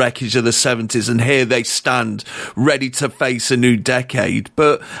through the wreckage of the 70s, and here they stand ready to face a new decade.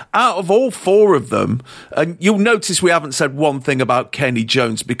 But out of all four of them, and you'll notice we haven't said one thing about Kenny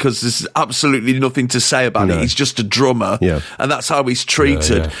Jones, because there's absolutely nothing to say about it. He's just a drummer, and that's how he's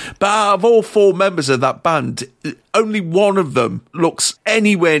treated. Yeah. But out of all four members of that band, only one of them looks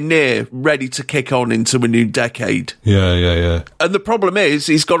anywhere near ready to kick on into a new decade. Yeah. And the problem is,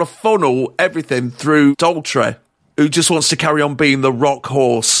 he's got to funnel everything through Daltrey, who just wants to carry on being the rock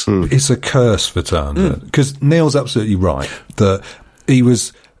horse. It's a curse for Townsend, because Neil's absolutely right that he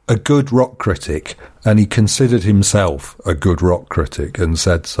was a good rock critic, and he considered himself a good rock critic and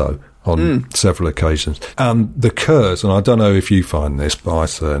said so on several occasions. And the curse, and I don't know if you find this, but I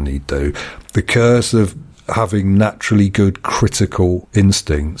certainly do, the curse of having naturally good critical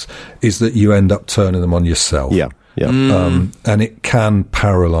instincts is that you end up turning them on yourself. And it can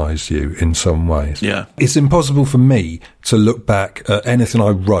paralyse you in some ways. Yeah. It's impossible for me to look back at anything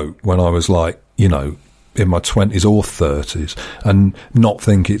I wrote when I was like, you know, in my 20s or 30s and not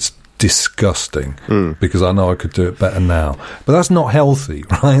think it's disgusting, because I know I could do it better now. But that's not healthy,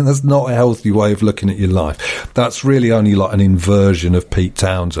 right? That's not a healthy way of looking at your life. That's really only like an inversion of Pete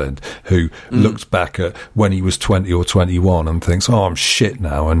Townsend, who looks back at when he was 20 or 21 and thinks, oh, I'm shit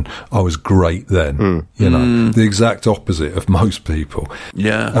now and I was great then. You know, the exact opposite of most people.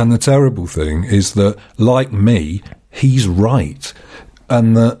 Yeah. And the terrible thing is that, like me, he's right.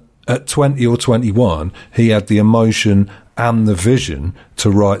 And that at 20 or 21, he had the emotion and the vision to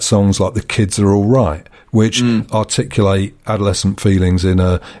write songs like The Kids Are All Right, which articulate adolescent feelings in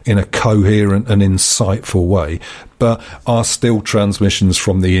a coherent and insightful way, but are still transmissions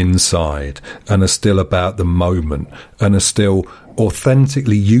from the inside and are still about the moment and are still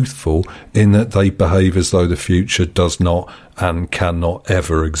authentically youthful in that they behave as though the future does not and cannot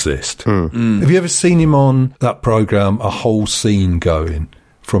ever exist. Have you ever seen him on that programme, A Whole Scene Going?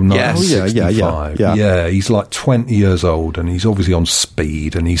 From 1965. Yeah, he's like 20 years old and he's obviously on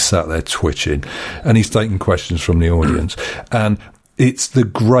speed and he's sat there twitching and he's taking questions from the audience. And it's the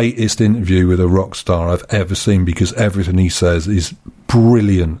greatest interview with a rock star I've ever seen, because everything he says is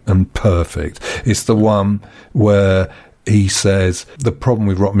brilliant and perfect. It's the one where he says the problem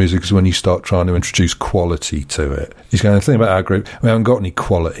with rock music is when you start trying to introduce quality to it. He's going, the thing about our group, we haven't got any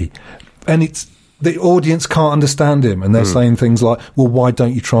quality. And it's the audience can't understand him, and they're saying things like, well, why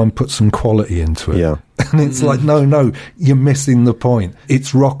don't you try and put some quality into it? Yeah. And it's like, no, you're missing the point.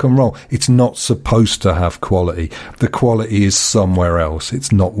 It's rock and roll. It's not supposed to have quality. The quality is somewhere else.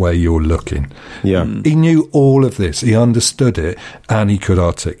 It's not where you're looking. Yeah. He knew all of this. He understood it, and he could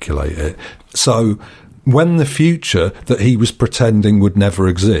articulate it. So when the future that he was pretending would never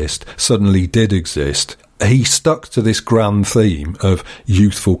exist suddenly did exist, he stuck to this grand theme of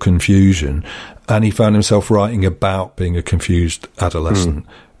youthful confusion, and he found himself writing about being a confused adolescent,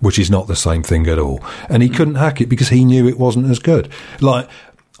 which is not the same thing at all. And he couldn't hack it because he knew it wasn't as good. Like,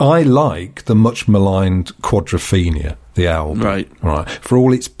 I like the much maligned Quadrophenia, the album. Right. For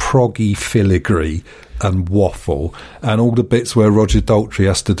all its proggy filigree and waffle, and all the bits where Roger Daltrey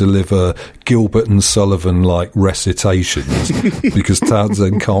has to deliver Gilbert and Sullivan like recitations because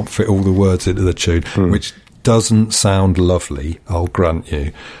Townsend can't fit all the words into the tune, which doesn't sound lovely, I'll grant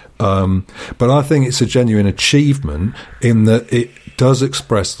you. But I think it's a genuine achievement in that it does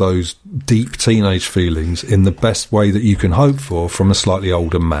express those deep teenage feelings in the best way that you can hope for from a slightly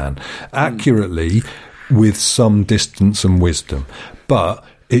older man, accurately, with some distance and wisdom. But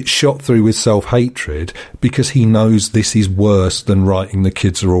it's shot through with self-hatred because he knows this is worse than writing The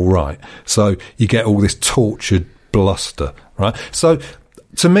Kids Are All Right. So you get all this tortured bluster, right? So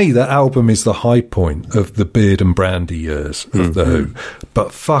to me, that album is the high point of the Beard and Brandy years of The Who.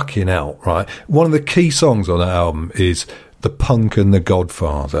 But fucking hell, right? One of the key songs on that album is The Punk and the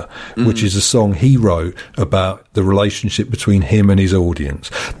Godfather, which is a song he wrote about the relationship between him and his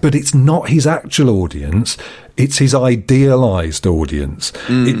audience. But it's not his actual audience. It's his idealised audience.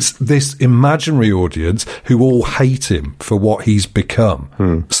 It's this imaginary audience who all hate him for what he's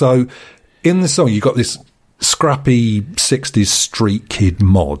become. So in the song, you've got this scrappy 60s street kid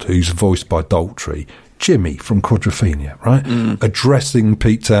mod who's voiced by Daltrey, Jimmy from Quadrophenia, right? Addressing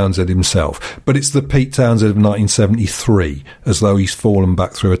Pete Townsend himself. But it's the Pete Townsend of 1973, as though he's fallen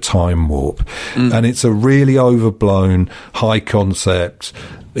back through a time warp. And it's a really overblown, high concept,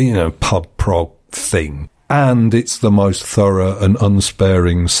 pub prog thing. And it's the most thorough and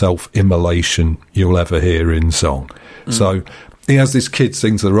unsparing self-immolation you'll ever hear in song. So he has this kid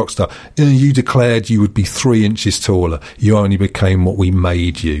sing to the rock star, you declared you would be 3 inches taller. You only became what we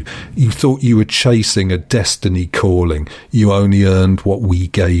made you. You thought you were chasing a destiny calling. You only earned what we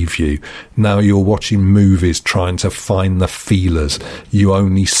gave you. Now you're watching movies trying to find the feelers. You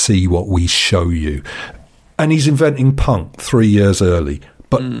only see what we show you. And he's inventing punk 3 years early,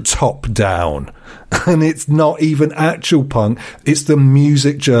 but top down. And it's not even actual punk, it's the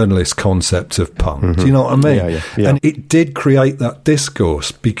music journalist concept of punk. Do you know what I mean? Yeah. And it did create that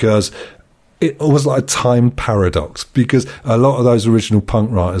discourse because it was like a time paradox, because a lot of those original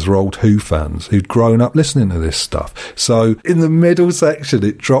punk writers were old Who fans who'd grown up listening to this stuff. So in the middle section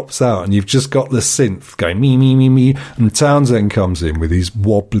it drops out and you've just got the synth going me, me, me, me, and Townsend comes in with his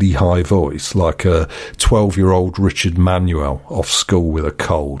wobbly high voice like a 12-year-old Richard Manuel off school with a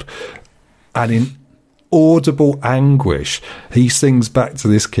cold. And in audible anguish, he sings back to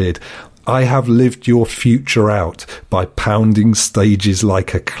this kid, I have lived your future out by pounding stages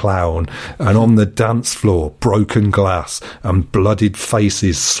like a clown, and on the dance floor broken glass and bloodied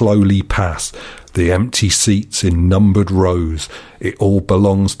faces slowly pass, the empty seats in numbered rows, it all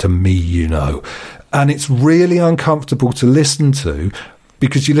belongs to me, you know. And it's really uncomfortable to listen to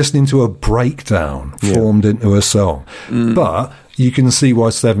because you're listening to a breakdown formed into a song. But you can see why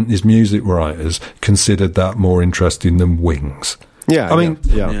 70s music writers considered that more interesting than Wings. I mean,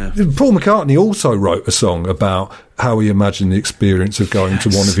 Paul McCartney also wrote a song about how he imagined the experience of going to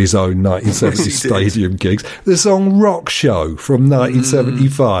one of his own 1970 stadium gigs. The song Rock Show from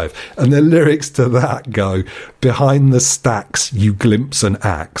 1975. And the lyrics to that go, behind the stacks you glimpse an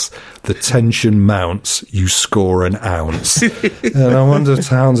axe, the tension mounts, you score an ounce. And I wonder if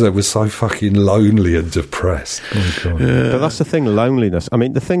Townsend was so fucking lonely and depressed. Oh, God. But that's the thing, loneliness. I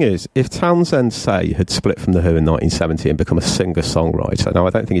mean, the thing is, if Townsend, say, had split from The Who in 1970 and become a singer-songwriter, now I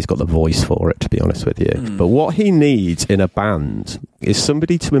don't think he's got the voice for it, to be honest with you, but what he needs in a band is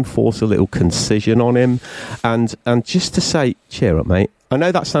somebody to enforce a little concision on him and just to say, cheer up, mate. I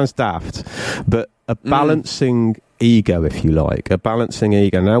know that sounds daft, but a balancing ego, if you like, a balancing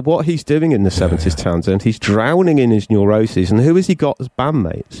ego. Now, what he's doing in the 70s, Townsend, he's drowning in his neuroses. And who has he got as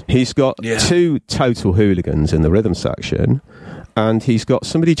bandmates? He's got two total hooligans in the rhythm section, and he's got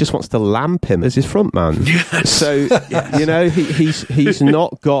somebody who just wants to lamp him as his front man. So, you know, he's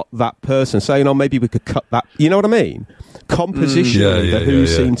not got that person saying, oh, maybe we could cut that. You know what I mean? Compositionally, the Who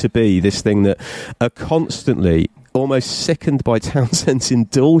seem to be this thing that are constantly almost sickened by Townsend's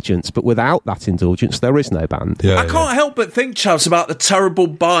indulgence, but without that indulgence, there is no band. I can't help but think, Chavs, about the terrible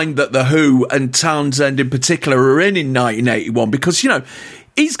bind that The Who and Townsend in particular are in 1981, because,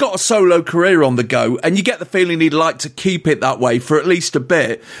 he's got a solo career on the go, and you get the feeling he'd like to keep it that way for at least a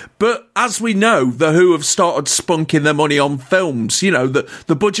bit. But as we know, The Who have started spunking their money on films.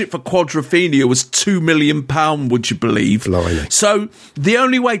 The budget for Quadrophenia was £2 million, would you believe? Blimey. So the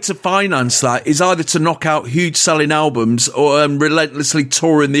only way to finance that is either to knock out huge selling albums or relentlessly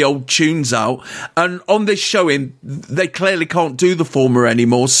touring the old tunes out. And on this showing, they clearly can't do the former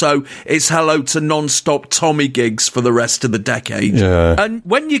anymore. So it's hello to non-stop Tommy gigs for the rest of the decade. Yeah. And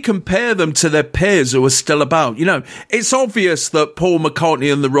when you compare them to their peers who are still about, it's obvious that Paul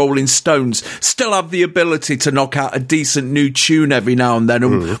McCartney and the Rolling Stones still have the ability to knock out a decent new tune every now and then,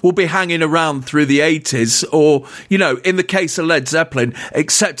 and will be hanging around through the 80s, or, in the case of Led Zeppelin,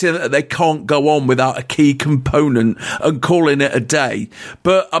 accepting that they can't go on without a key component and calling it a day.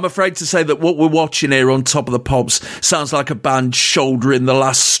 But I'm afraid to say that what we're watching here on Top of the Pops sounds like a band shouldering the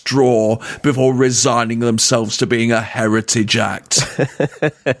last straw before resigning themselves to being a heritage act.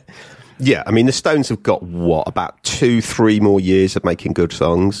 Yeah, I mean, the Stones have got, about 2-3 more years of making good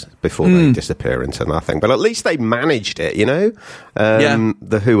songs before they disappear into nothing. But at least they managed it,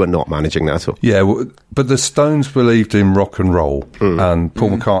 The Who are not managing that at all. Yeah, but the Stones believed in rock and roll, and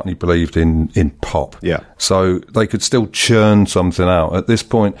Paul McCartney believed in pop. Yeah. So they could still churn something out. At this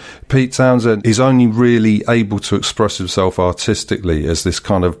point, Pete Townsend is only really able to express himself artistically as this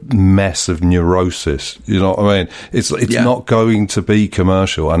kind of mess of neurosis. You know what I mean? It's not going to be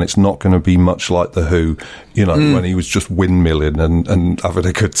commercial, and it's not going to be much like The Who, when he was just windmilling and having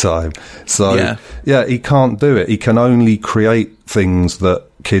a good time. So, he can't do it. He can only create things that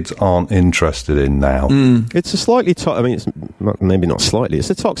kids aren't interested in now. It's a slightly it's maybe not slightly, it's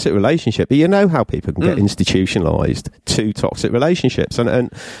a toxic relationship, but you know how people can get institutionalised to toxic relationships,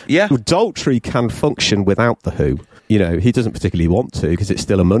 and Daltrey can function without The Who. He doesn't particularly want to because it's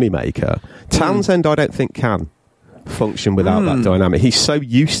still a moneymaker. Townsend, I don't think, can function without that dynamic. He's so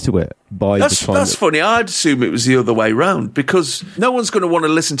used to it by the time. That's funny. I'd assume it was the other way round, because no one's going to want to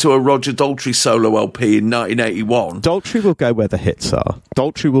listen to a Roger Daltrey solo LP in 1981. Daltrey will go where the hits are.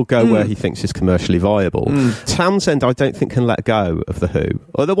 Daltrey will go where he thinks is commercially viable. Townsend, I don't think, can let go of The Who.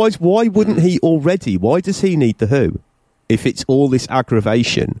 Otherwise, why wouldn't he already? Why does he need The Who if it's all this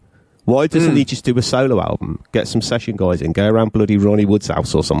aggravation? Why doesn't he just do a solo album, get some session guys in, go around bloody Ronnie Wood's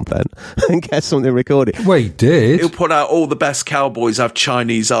house or something, and get something recorded? Well, he did. He'll put out All the Best Cowboys Have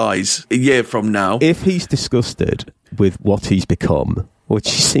Chinese Eyes a year from now. If he's disgusted with what he's become, which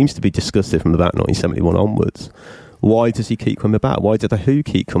he seems to be disgusted from about 1971 onwards, why does he keep coming back? Why do The Who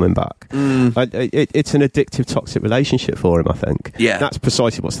keep coming back? It's an addictive, toxic relationship for him, I think. Yeah. That's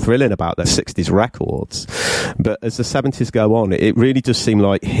precisely what's thrilling about their 60s records. But as the 70s go on, it really does seem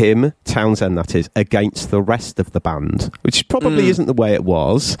like him, Townsend that is, against the rest of the band, which probably isn't the way it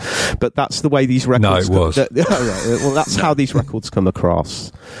was, but that's the way these records... No, it was. Well, that's how these records come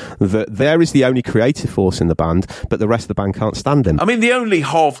across. That there is the only creative force in the band, but the rest of the band can't stand him. I mean, the only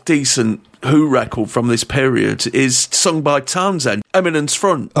half-decent Who record from this period is sung by Townsend, Eminence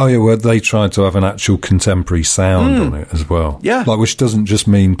Front. Oh, yeah, well, they tried to have an actual contemporary sound on it as well. Yeah. Which doesn't just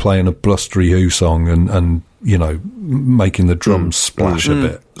mean playing a blustery Who song and making the drums splash a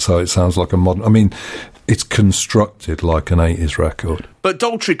bit. So it sounds like a modern... I mean, it's constructed like an 80s record. But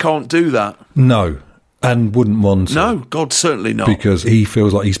Daltrey can't do that. No. And wouldn't want to. No, God, certainly not. Because he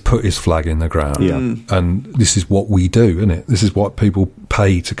feels like he's put his flag in the ground. Yeah. And this is what we do, isn't it? This is what people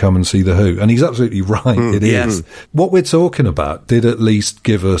pay to come and see The Who. And he's absolutely right, it is. What we're talking about did at least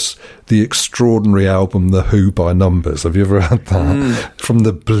give us the extraordinary album The Who by Numbers. Have you ever had that? From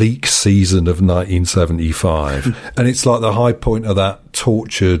the bleak season of 1975. And it's like the high point of that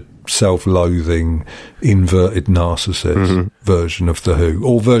tortured, self-loathing, inverted narcissist version of The Who,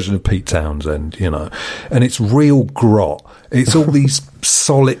 or version of Pete Townsend, and it's real grot. It's all these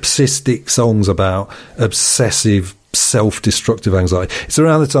solipsistic songs about obsessive, self-destructive anxiety. It's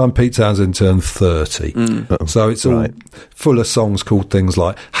around the time Pete Townsend turned 30, so it's all full of songs called things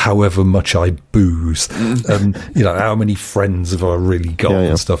like However Much I Booze, and how many friends have I really got,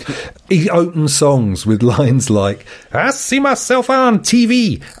 and stuff. He opens songs with lines like, I see myself on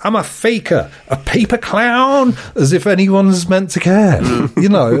TV, I'm a faker, a paper clown, as if anyone's meant to care.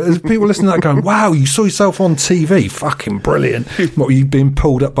 As people listening to that going, wow, you saw yourself on TV, fucking brilliant. What, were you being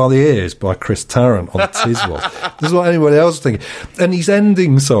pulled up by the ears by Chris Tarrant on Tiswas? This is what anybody else is thinking. And he's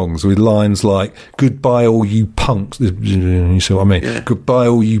ending songs with lines like, goodbye all you punks, you see what I mean? Yeah. Goodbye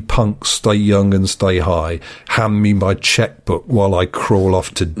all you punks, stay young and stay high, hand me my checkbook while I crawl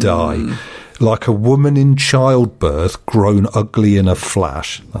off to die. like a woman in childbirth grown ugly in a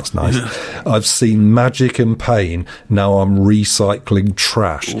flash. That's nice. I've seen magic and pain. Now I'm recycling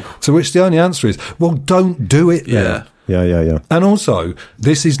trash. Ooh. To which the only answer is, well, don't do it then. Yeah. And also,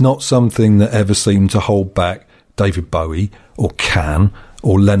 this is not something that ever seemed to hold back David Bowie or Can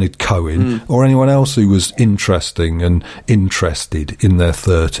or Leonard Cohen or anyone else who was interesting and interested in their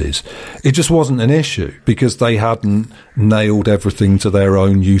 30s. It just wasn't an issue because they hadn't nailed everything to their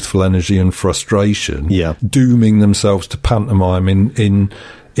own youthful energy and frustration, dooming themselves to pantomime in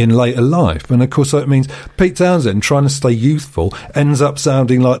later life. And of course that means Pete Townsend, trying to stay youthful, ends up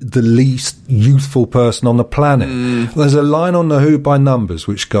sounding like the least youthful person on the planet. There's a line on The Who by Numbers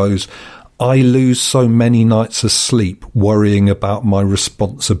which goes, I lose so many nights of sleep worrying about my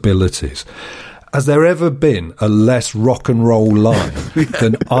responsibilities. Has there ever been a less rock and roll line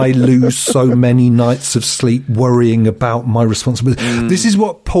than I lose so many nights of sleep worrying about my responsibilities? This is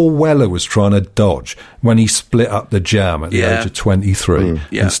what Paul Weller was trying to dodge when he split up the Jam at the age of 23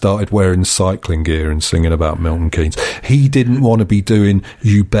 and started wearing cycling gear and singing about Milton Keynes. He didn't want to be doing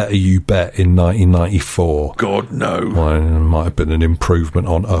You Better You Bet in 1994. God, no. Well, it might have been an improvement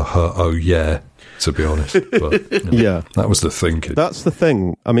on Oh Yeah, to be honest. But, that was the thinking. That's the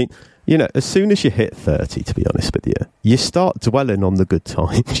thing. I mean, you know, as soon as you hit 30, to be honest with you, you start dwelling on the good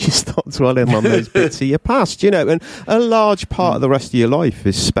times. You start dwelling on those bits of your past, you know, and a large part of the rest of your life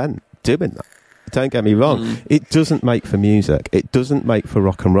is spent doing that. Don't get me wrong. It doesn't make for music. It doesn't make for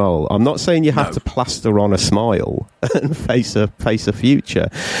rock and roll. I'm not saying you have to plaster on a smile and face a future,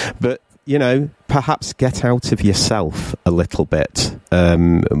 but, you know, perhaps get out of yourself a little bit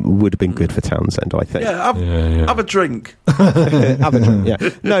would have been good for Townsend, I think. Have a drink. Have a drink, yeah.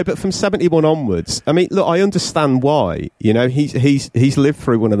 No, but from 71 onwards, I mean, look, I understand why. You know, he's lived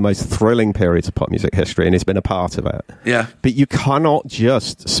through one of the most thrilling periods of pop music history and he's been a part of it. Yeah. But you cannot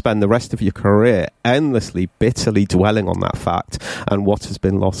just spend the rest of your career endlessly, bitterly dwelling on that fact and what has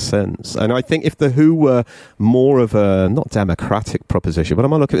been lost since. And I think if The Who were more of a, not democratic proposition, but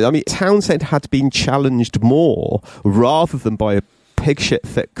I mean, Townsend had been challenged more rather than by a pig shit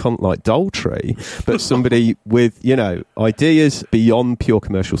thick cunt like Daltrey, but somebody with, you know, ideas beyond pure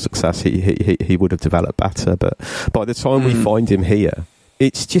commercial success. He would have developed better, but by the time we find him here,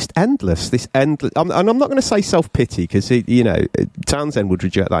 it's just endless. And I'm not going to say self-pity because, you know, Townsend would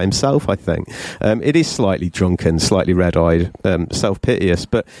reject that himself, I think. It is slightly drunken, slightly red-eyed, self-piteous,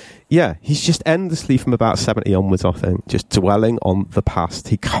 but yeah, he's just endlessly from about 70 onwards, I think, just dwelling on the past.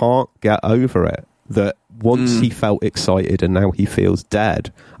 He can't get over it. That once he felt excited and now he feels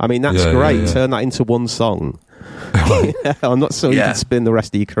dead. I mean, that's great. Turn that into one song. I'm not sure you can spin the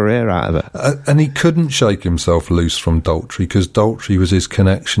rest of your career out of it. And he couldn't shake himself loose from Daltrey because Daltrey was his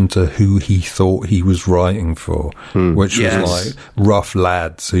connection to who he thought he was writing for, which was like rough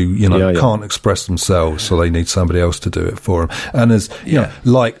lads who, you know, can't express themselves, so they need somebody else to do it for them. And as you know,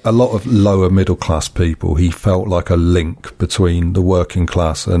 like a lot of lower middle class people, he felt like a link between the working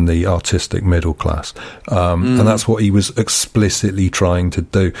class and the artistic middle class, and that's what he was explicitly trying to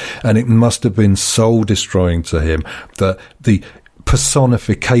do. And it must have been soul destroying to him that the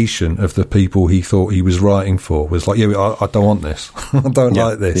personification of the people he thought he was writing for was like, I don't want this. I don't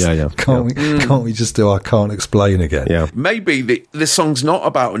like this. Can't we just do I can't explain again? Maybe the song's not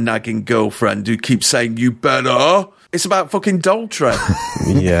about a nagging girlfriend who keeps saying you better. It's about fucking Daltrey.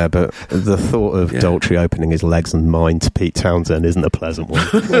 Yeah, but the thought of Daltrey opening his legs and mine to Pete Townsend isn't a pleasant one.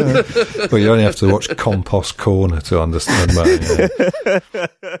 Well, you only have to watch Compost Corner to understand that.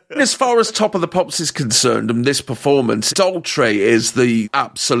 As far as Top of the Pops is concerned, and this performance, Daltrey is the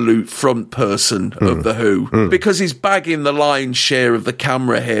absolute front person of The Who, because he's bagging the lion's share of the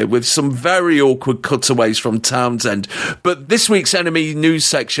camera here with some very awkward cutaways from Townsend. But this week's Enemy News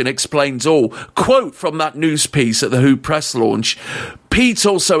section explains all. Quote from that news piece at the Who press launch, Pete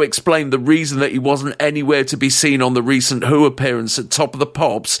also explained the reason that he wasn't anywhere to be seen on the recent Who appearance at Top of the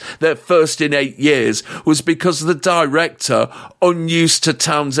Pops, their first in 8 years, was because the director, unused to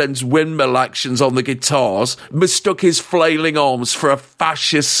Townsend's windmill actions on the guitars, mistook his flailing arms for a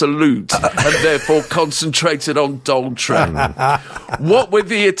fascist salute and therefore concentrated on Daltrey. What with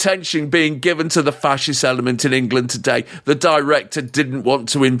the attention being given to the fascist element in England today, the director didn't want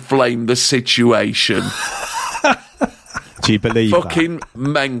to inflame the situation. Do you believe Fucking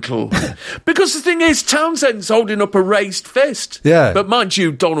mental. Because the thing is, Townsend's holding up a raised fist. Yeah. But mind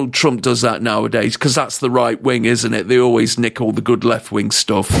you, Donald Trump does that nowadays, because that's the right wing, isn't it? They always nick all the good left-wing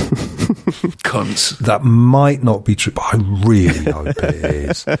stuff. Cunts. That might not be true, but I really hope it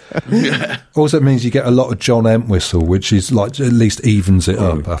is. Yeah. Also, it means you get a lot of John Entwistle, which is like at least evens it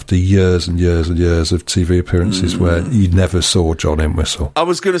up after years and years and years of TV appearances where you never saw John Entwistle. I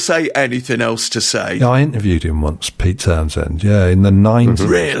was going to say anything else to say. Yeah, I interviewed him once, Pete Townsend, in the 90s.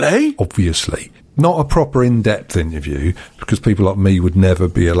 Really? Obviously. Not a proper in-depth interview, because people like me would never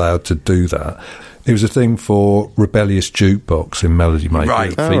be allowed to do that. It was a thing for Rebellious Jukebox in Melody Maker,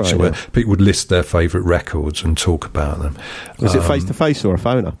 Right. feature where people would list their favourite records and talk about them. Was it face-to-face or a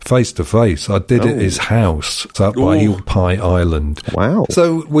phoner? Face-to-face. I did it at his house. It's up by Eel Pie Island. Wow.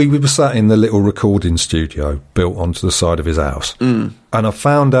 So we were sat in the little recording studio built onto the side of his house. And I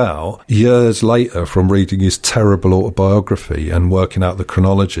found out years later from reading his terrible autobiography and working out the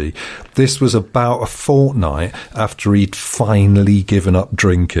chronology, this was about a fortnight after he'd finally given up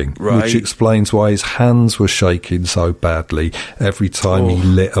drinking, which explains why his hands were shaking so badly every time he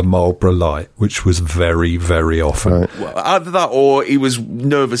lit a Marlboro Light, which was very, very often. Right. Well, either that or he was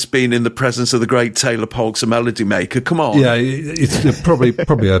nervous being in the presence of the great Taylor Poggs, a Melody Maker. Come on. Yeah, it's probably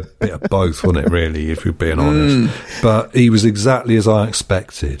a bit of both, wasn't it, really, if you're being honest. But he was exactly as I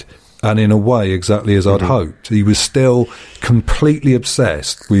expected, and in a way exactly as I'd hoped. He was still completely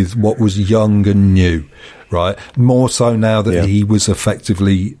obsessed with what was young and new, right? More so now that he was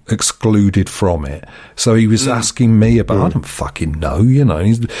effectively excluded from it. So he was asking me about, I don't fucking know,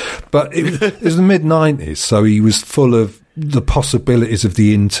 but it was the mid-90s, so he was full of the possibilities of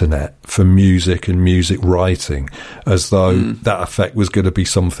the internet for music and music writing, as though that effect was going to be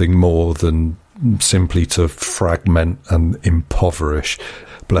something more than simply to fragment and impoverish.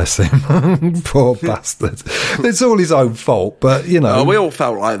 Bless him. Poor bastard. It's all his own fault, but, we all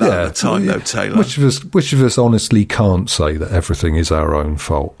felt like that at the time, though, Taylor. Which of us honestly can't say that everything is our own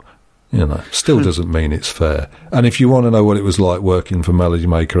fault? Still doesn't mean it's fair. And if you want to know what it was like working for Melody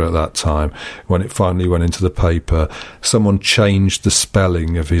Maker at that time, when it finally went into the paper, someone changed the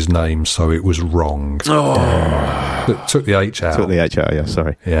spelling of his name so it was wrong. Took the H out. Took the H out,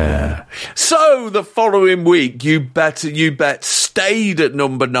 sorry. Yeah. So the following week, You Bet stayed at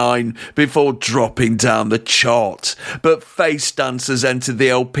number 9 before dropping down the chart. But Face Dancers entered the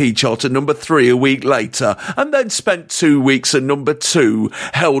LP chart at number 3 a week later, and then spent 2 weeks at number 2,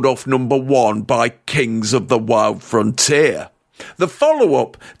 held off number 1 by Kings of the Wild Frontier. The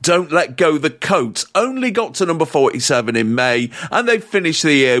follow-up, Don't Let Go the Coat, only got to number 47 in May, and they finished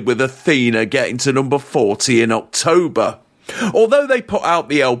the year with Athena getting to number 40 in October. Although they put out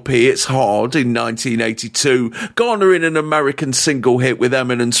the LP It's Hard in 1982, garnering an American single hit with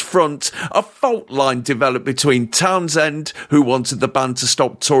Eminem's Front, a fault line developed between Townsend, who wanted the band to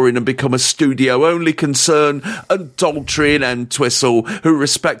stop touring and become a studio-only concern, and Daltrey and Entwistle, who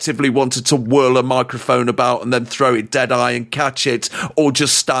respectively wanted to whirl a microphone about and then throw it dead-eye and catch it, or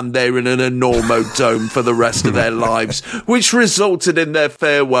just stand there in an enormo dome for the rest of their lives, which resulted in their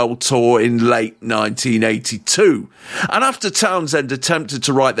farewell tour in late 1982. And after Townsend attempted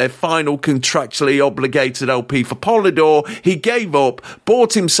to write their final contractually obligated LP for Polydor, he gave up,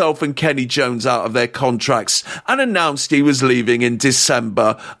 bought himself and Kenny Jones out of their contracts, and announced he was leaving in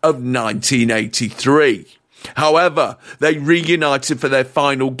December of 1983. However, they reunited for their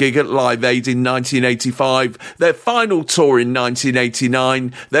final gig at Live Aid in 1985, their final tour in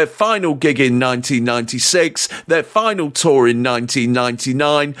 1989, their final gig in 1996, their final tour in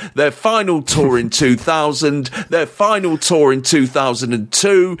 1999, their final tour in 2000, their final tour in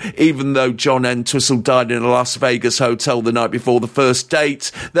 2002, even though John Entwistle died in a Las Vegas hotel the night before the first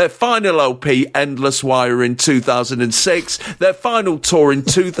date, their final LP, Endless Wire, in 2006, their final tour in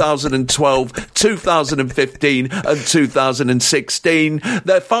 2012, 2015, and 2016,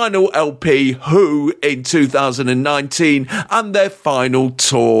 their final LP, Who, in 2019, and their final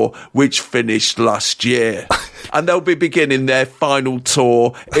tour, which finished last year. And they'll be beginning their final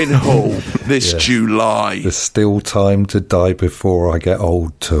tour in Hull this July. There's still time to die before I get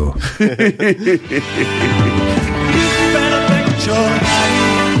old tour.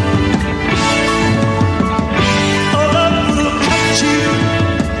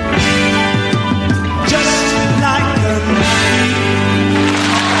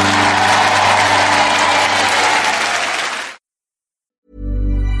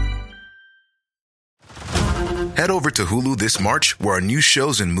 Head over to Hulu this March, where our new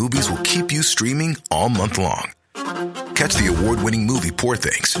shows and movies will keep you streaming all month long. Catch the award-winning movie Poor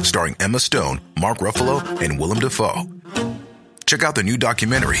Things, starring Emma Stone, Mark Ruffalo, and Willem Dafoe. Check out the new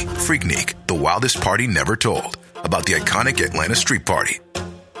documentary, Freaknik, The Wildest Party Never Told, about the iconic Atlanta Street Party.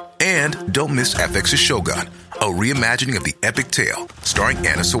 And don't miss FX's Shogun, a reimagining of the epic tale starring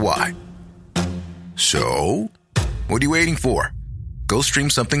Anna Sawai. So, what are you waiting for? Go stream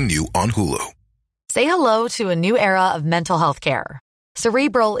something new on Hulu. Say hello to a new era of mental health care.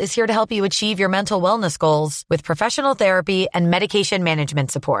 Cerebral is here to help you achieve your mental wellness goals with professional therapy and medication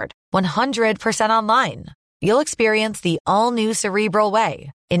management support. 100% online. You'll experience the all-new Cerebral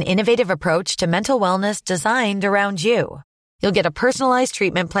Way, an innovative approach to mental wellness designed around you. You'll get a personalized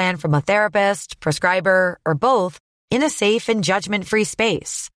treatment plan from a therapist, prescriber, or both in a safe and judgment-free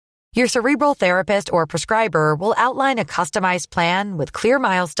space. Your Cerebral therapist or prescriber will outline a customized plan with clear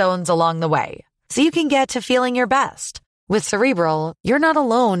milestones along the way, so you can get to feeling your best. With Cerebral, you're not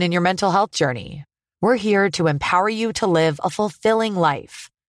alone in your mental health journey. We're here to empower you to live a fulfilling life.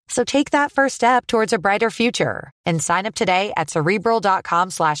 So take that first step towards a brighter future and sign up today at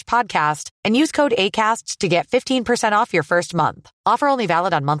Cerebral.com/podcast and use code ACAST to get 15% off your first month. Offer only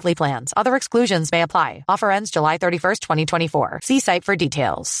valid on monthly plans. Other exclusions may apply. Offer ends July 31st, 2024. See site for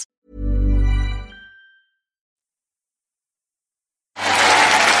details.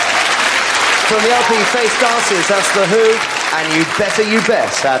 From the LP Face Dances, that's The Who, and You Better You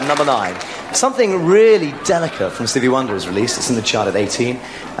Bet at number 9. Something really delicate from Stevie Wonder is released. It's in the chart at 18,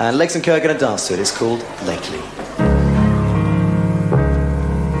 and Legs and Co are going to dance to it. It's called Lately.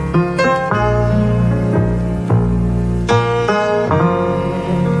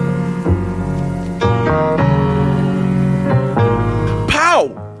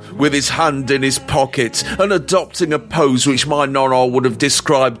 With his hand in his pocket and adopting a pose which my nonna would have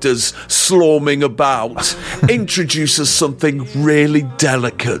described as slorming about, introduces something really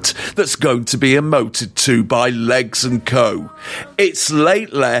delicate that's going to be emoted to by Legs and Co. It's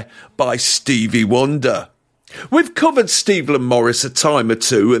Lately by Stevie Wonder. We've covered Stevland Morris a time or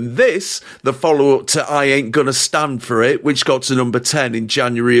two, and this, the follow-up to I Ain't Gonna Stand For It, which got to number 10 in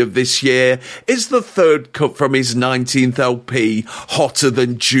January of this year, is the third cut from his 19th LP, Hotter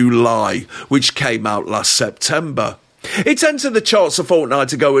Than July, which came out last September. It entered the charts a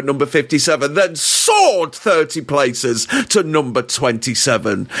fortnight ago at number 57, then soared 30 places to number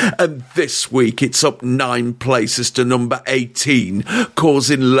 27. And this week it's up 9 places to number 18,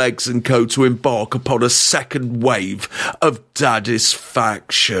 causing Legs and Co to embark upon a second wave of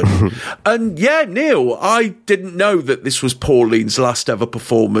Daddisfaction. And yeah, Neil, I didn't know that this was Pauline's last ever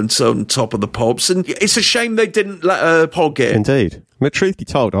performance on Top of the Pops, and it's a shame they didn't let her pog it. Indeed. But truth be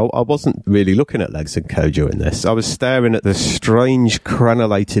told, I wasn't really looking at Legs and Co during this. I was staring at the strange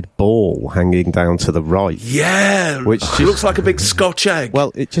crenellated ball hanging down to the right. Yeah, which looks like a big Scotch egg.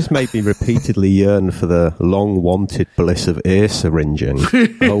 Well, it just made me repeatedly yearn for the long-wanted bliss of ear syringing.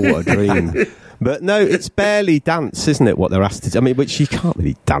 Oh, what a dream. But no, it's barely dance, isn't it, what they're asked to do? I mean, which you can't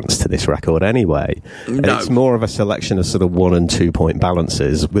really dance to this record anyway. No. It's more of a selection of sort of 1 and 2 point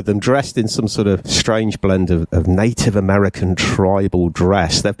balances, with them dressed in some sort of strange blend of Native American tribal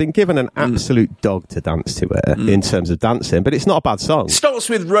dress. They've been given an absolute dog to dance to it in terms of dancing, but it's not a bad song. It starts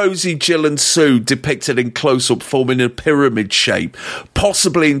with Rosie, Jill and Sue depicted in close-up forming a pyramid shape,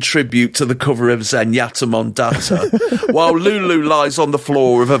 possibly in tribute to the cover of Zenyatta Mondata, while Lulu lies on the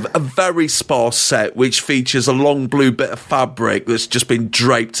floor of a very sparse set which features a long blue bit of fabric that's just been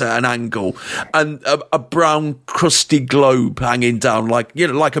draped at an angle and a brown crusty globe hanging down like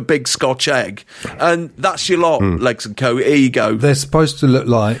a big Scotch egg, and that's your lot. Legs and Co. Here you go. They're supposed to look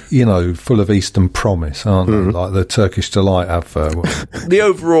like, full of Eastern promise, aren't they? Like the Turkish Delight advert. The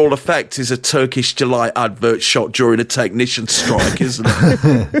overall effect is a Turkish Delight advert shot during a technician strike, isn't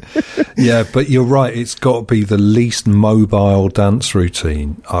it? Yeah, but you're right, it's got to be the least mobile dance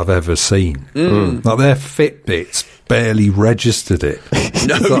routine I've ever seen. Like their Fitbits barely registered it.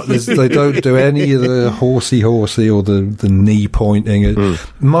 No. They don't do any of the horsey or the knee pointing.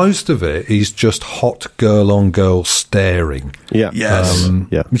 Most of it is just hot girl on girl staring. Yeah. Yes.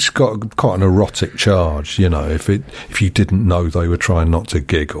 Which has got quite an erotic charge, if you didn't know they were trying not to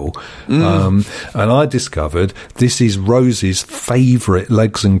giggle. And I discovered this is Rosie's favourite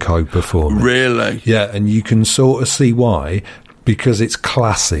Legs and Co performance. Really? Yeah, and you can sort of see why. Because it's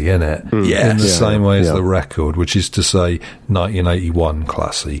classy, innit? Yes. In the same way as the record, which is to say 1981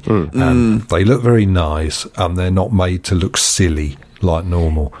 classy. And they look very nice, and they're not made to look silly like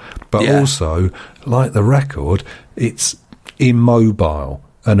normal. But also, like the record, it's immobile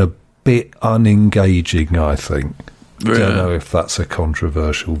and a bit unengaging, I think. I don't know if that's a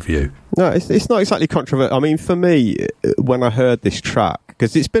controversial view. No, it's not exactly controversial. I mean, for me, when I heard this track,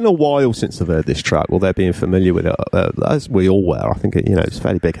 because it's been a while since I've heard this track, well, they're being familiar with it, as we all were. I think, it's a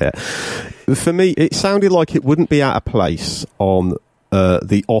fairly big hit. For me, it sounded like it wouldn't be out of place on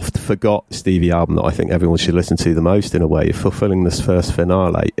the oft-forgot Stevie album that I think everyone should listen to the most, in a way, Fulfilling This First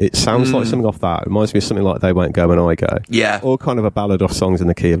Finale. It sounds like something off that. It reminds me of something like They Won't Go When I Go. Yeah. Or kind of a ballad off Songs in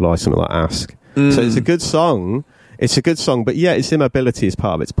the Key of Life, something like Ask. So it's a good song. It's a good song, but yeah, its immobility is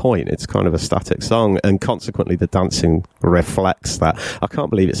part of its point. It's kind of a static song, and consequently the dancing reflects that. I can't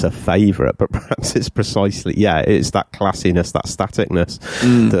believe it's a favourite, but perhaps it's precisely, it's that classiness, that staticness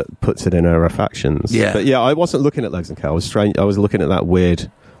that puts it in her affections. Yeah. But yeah, I wasn't looking at Legs and Care. I was looking at that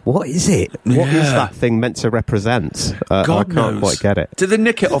weird... What is it? What is that thing meant to represent? I can't quite get it. Did they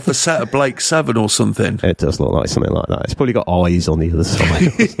nick it off a set of Blake 7 or something? It does look like something like that. It's probably got eyes on the other side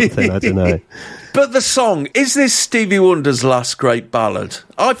or something, I don't know. But the song, is this Stevie Wonder's last great ballad?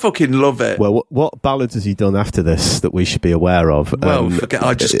 I fucking love it. Well, what ballads has he done after this that we should be aware of? Well, forget,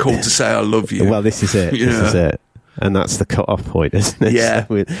 I just called to say I love you. Well, this is it. Yeah. This is it. And that's the cut-off point, isn't it? Yeah.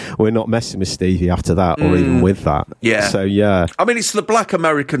 So we're not messing with Stevie after that, or even with that. Yeah. So, yeah. I mean, it's the Black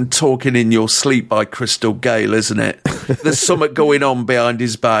American Talking in Your Sleep by Crystal Gale, isn't it? There's something going on behind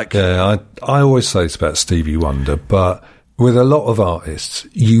his back. Yeah, I always say it's about Stevie Wonder, but with a lot of artists,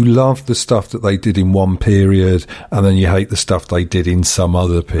 you love the stuff that they did in one period, and then you hate the stuff they did in some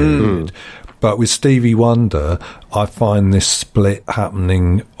other period. But with Stevie Wonder, I find this split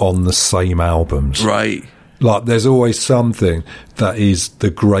happening on the same albums. Right. Like, there's always something that is the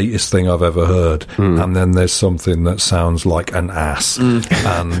greatest thing I've ever heard, and then there's something that sounds like an ass.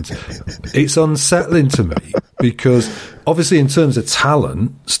 And it's unsettling to me, because obviously in terms of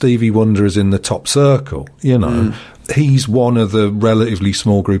talent, Stevie Wonder is in the top circle, you know. He's one of the relatively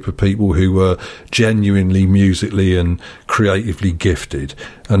small group of people who were genuinely musically and creatively gifted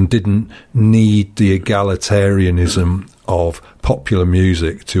and didn't need the egalitarianism of popular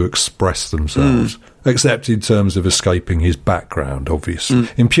music to express themselves. Except in terms of escaping his background, obviously.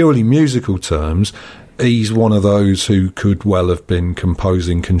 In purely musical terms, he's one of those who could well have been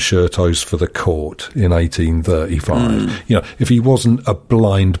composing concertos for the court in 1835. You know, if he wasn't a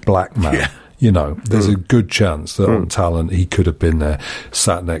blind black man, you know, there's a good chance that on talent he could have been there,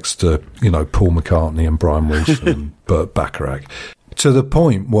 sat next to, you know, Paul McCartney and Brian Wilson and Burt Bacharach, to the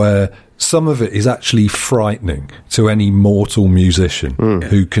point where some of it is actually frightening to any mortal musician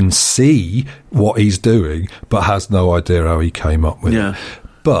who can see what he's doing but has no idea how he came up with it.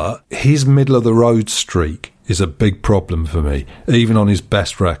 But his middle-of-the-road streak is a big problem for me, even on his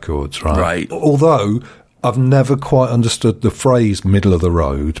best records, right? Although I've never quite understood the phrase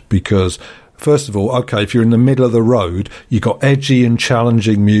middle-of-the-road, because... First of all, okay, if you're in the middle of the road, you've got edgy and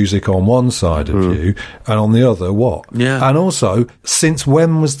challenging music on one side of you, and on the other, what? Yeah. And also, since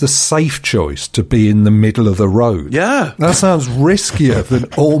when was the safe choice to be in the middle of the road? Yeah. That sounds riskier than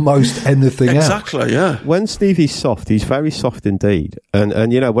almost anything else. Exactly, yeah. When Stevie's soft, he's very soft indeed.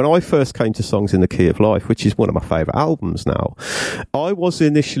 And you know, when I first came to Songs in the Key of Life, which is one of my favourite albums now, I was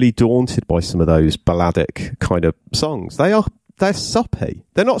initially daunted by some of those balladic kind of songs. They're soppy.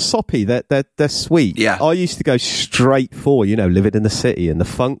 They're not soppy. They're sweet. Yeah. I used to go straight for, you know, Living in the City and the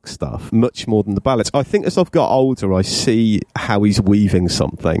funk stuff, much more than the ballads. I think as I've got older, I see how he's weaving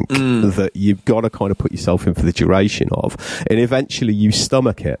something that you've got to kind of put yourself in for the duration of, and eventually you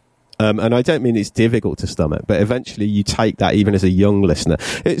stomach it. And I don't mean it's difficult to stomach, but eventually you take that even as a young listener.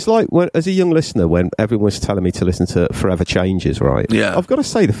 It's like as a young listener, when everyone was telling me to listen to Forever Changes, right? Yeah. I've got to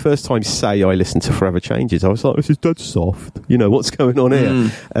say, the first time, I listened to Forever Changes, I was like, this is dead soft. You know, what's going on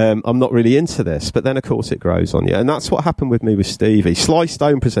here? I'm not really into this. But then, of course, it grows on you. And that's what happened with me with Stevie. Sly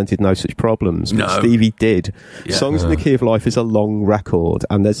Stone presented no such problems, but Stevie did. Yeah. Songs in the Key of Life is a long record,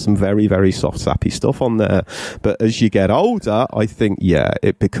 and there's some very, very soft, sappy stuff on there. But as you get older, I think,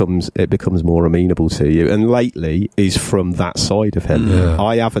 it becomes more amenable to you, and lately is from that side of him.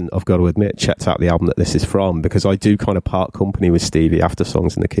 I haven't, I've got to admit, checked out the album that this is from, because I do kind of part company with Stevie after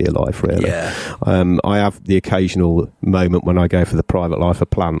Songs in the Key of Life, really. I have the occasional moment when I go for The Private Life of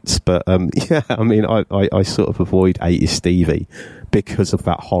Plants, but I mean, I sort of avoid 80s Stevie because of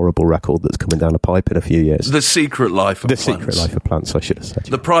that horrible record that's coming down the pipe in a few years. The Secret Life of Plants. The Secret Life of Plants, I should have said.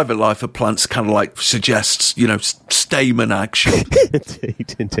 The Private Life of Plants kind of like suggests, you know, stamen action.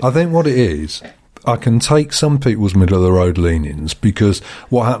 Indeed. I think what it is, I can take some people's middle-of-the-road leanings, because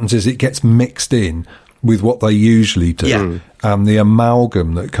what happens is it gets mixed in with what they usually do, and the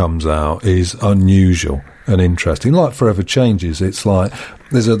amalgam that comes out is unusual and interesting. Like Forever Changes, it's like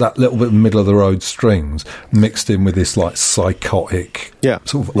there's that little bit of middle-of-the-road strings mixed in with this like psychotic,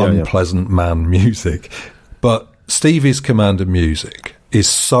 sort of unpleasant man music. But Stevie's command of music is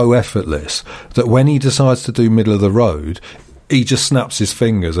so effortless that when he decides to do middle of the road, he just snaps his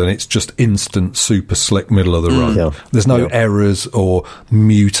fingers and it's just instant, super slick middle of the road. There's no errors or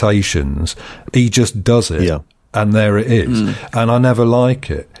mutations. He just does it. and there it is. And I never like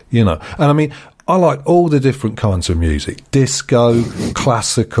it, you know. And I mean, I like all the different kinds of music. Disco,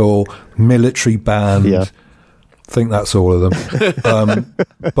 classical, military band. Yeah. I think that's all of them.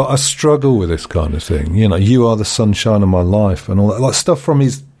 But I struggle with this kind of thing. You know, You Are the Sunshine of My Life and all that. Like stuff from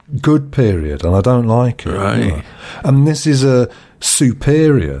his good period, and I don't like it. Right. You know? And this is a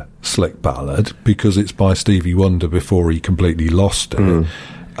superior slick ballad because it's by Stevie Wonder before he completely lost it. And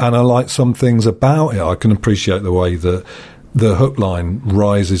I like some things about it. I can appreciate the way that the hook line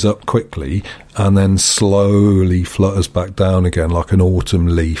rises up quickly and then slowly flutters back down again like an autumn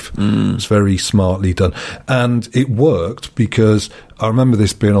leaf. It's very smartly done. And it worked because I remember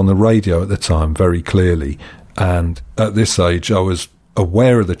this being on the radio at the time very clearly. And at this age, I was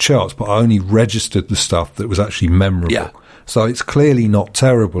aware of the charts, but I only registered the stuff that was actually memorable. Yeah. So it's clearly not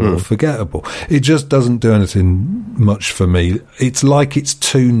terrible or forgettable. It just doesn't do anything much for me. It's like it's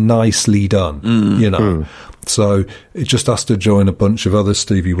too nicely done, you know. So it just has to join a bunch of other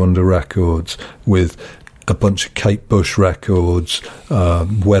Stevie Wonder records with a bunch of Kate Bush records,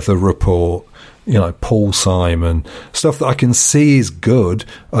 Weather Report, you know, Paul Simon, stuff that I can see is good.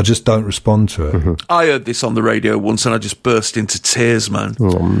 I just don't respond to it. I heard this on the radio once and I just burst into tears, man.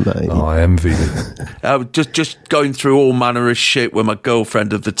 Oh, mate. Oh, I envy you. I was just going through all manner of shit with my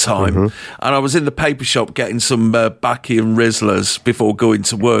girlfriend at the time. And I was in the paper shop getting some Backy and Rizzlers before going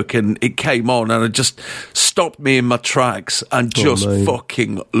to work, and it came on and it just stopped me in my tracks and just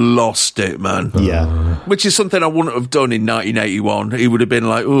fucking lost it, man. Yeah. Which is something I wouldn't have done in 1981. He would have been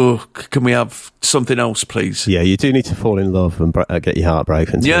like, oh, can we have something else, please? Yeah, you do need to fall in love and get your heart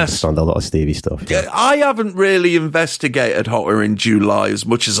broken to understand a lot of Stevie stuff. Yeah, I haven't really investigated Hotter in July as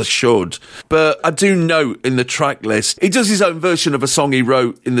much as I should, but I do note in the track list, he does his own version of a song he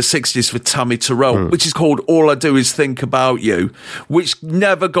wrote in the 60s for Tammy Terrell, which is called All I Do Is Think About You, which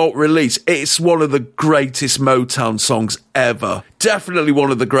never got released. It's one of the greatest Motown songs ever. Definitely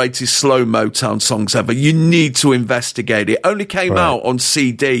one of the greatest slow Motown songs ever. You need to investigate it. Only came out on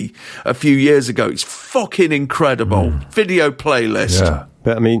CD a few years ago. It's fucking incredible. Video playlist. Yeah.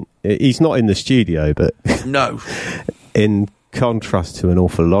 But I mean, he's not in the studio, but No. in contrast to an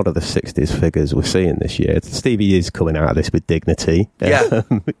awful lot of the 60s figures we're seeing this year, Stevie is coming out of this with dignity. Yeah.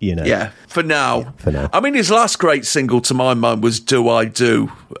 You know. Yeah, for now. For now. I mean, his last great single, to my mind, was Do I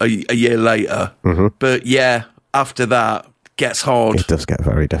Do, a year later. But yeah, after that, gets hard. It does get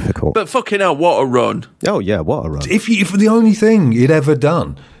very difficult. But fucking hell, what a run. Oh, yeah, what a run. If the only thing he'd ever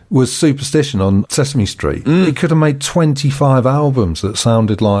done was Superstition on Sesame Street, he could have made 25 albums that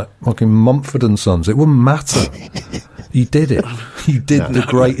sounded like fucking Mumford and Sons. It wouldn't matter. He did it. He did the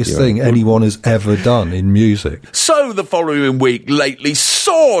greatest thing anyone has ever done in music. So the following week, Lately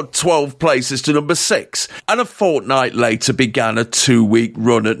soared 12 places to number 6, and a fortnight later began a 2-week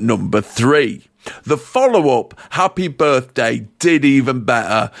run at number 3. The follow-up, Happy Birthday, did even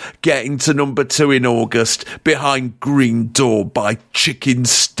better, getting to number 2 in August, behind Green Door by Chicken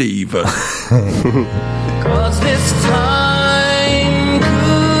Steven. 'Cause this time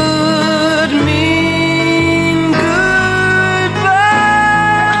could mean goodbye.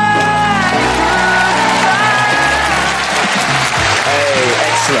 Hey,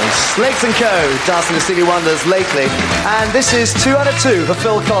 excellent. Legs & Co. dancing with Stevie Wonders lately. And this is 2 out of 2 for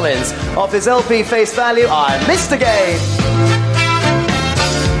Phil Collins. Off his LP Face Value, I Missed Again.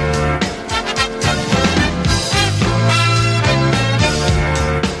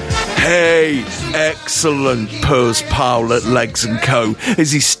 Hey, excellent, purrs Powell at Legs & Co.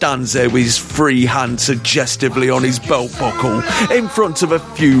 as he stands there with his free hand suggestively on his belt buckle in front of a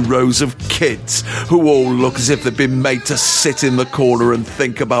few rows of kids who all look as if they've been made to sit in the corner and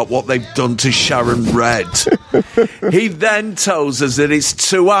think about what they've done to Sharon Red. He then tells us that it's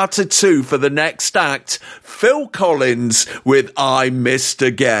 2 out of 2 for the next act, Phil Collins with I Missed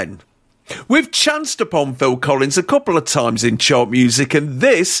Again. We've chanced upon Phil Collins a couple of times in chart music, and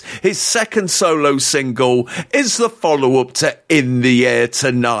this, his second solo single, is the follow-up to In the Air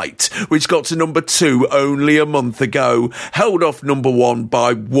Tonight, which got to number 2 only a month ago, held off number 1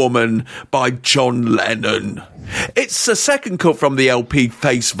 by Woman by John Lennon. It's the second cut from the LP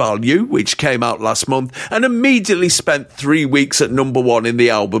Face Value, which came out last month, and immediately spent 3 weeks at number 1 in the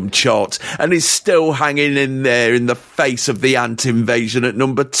album chart, and is still hanging in there in the face of the Ant Invasion at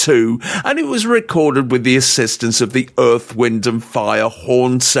number 2, and it was recorded with the assistance of the Earth, Wind and Fire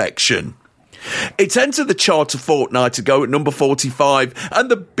horn section. It entered the chart a fortnight ago at number 45, and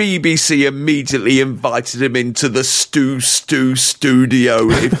the BBC immediately invited him into the Stu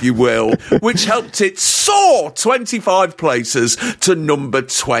studio, if you will, which helped it soar 25 places to number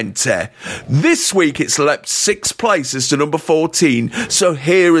 20. This week it's leapt 6 places to number 14, so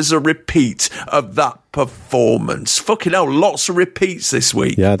here is a repeat of that performance. Fucking hell, lots of repeats this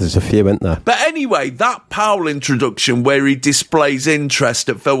week. Yeah, there's a few, isn't there? But anyway, that Powell introduction where he displays interest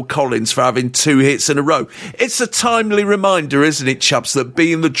at Phil Collins for having 2 hits in a row, it's a timely reminder, isn't it, chaps, that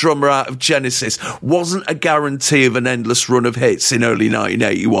being the drummer out of Genesis wasn't a guarantee of an endless run of hits in early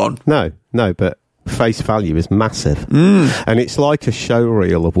 1981. No, but face value is massive. And it's like a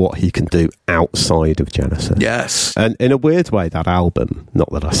showreel of what he can do outside of Genesis. Yes. And in a weird way, that album, not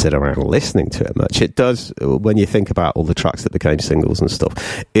that I sit around listening to it much, it does, when you think about all the tracks that became singles and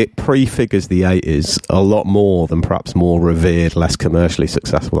stuff, it prefigures the 80s a lot more than perhaps more revered, less commercially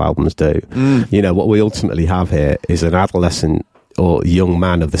successful albums do. You know, what we ultimately have here is an adolescent or young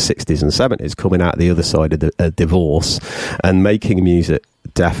man of the 60s and 70s coming out the other side of a divorce and making music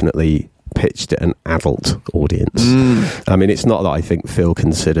definitely pitched at an adult audience. I mean, it's not that I think Phil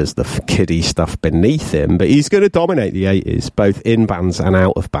considers the kiddie stuff beneath him, but he's going to dominate the 80s, both in bands and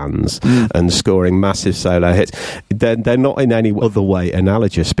out of bands, and scoring massive solo hits. They're not in any other way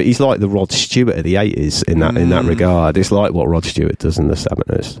analogous, but he's like the Rod Stewart of the 80s in that regard. It's like what Rod Stewart does in the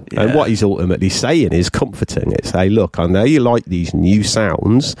 70s. Yeah. And what he's ultimately saying is comforting. It's, hey, look, I know you like these new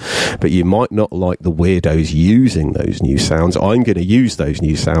sounds, but you might not like the weirdos using those new sounds. I'm going to use those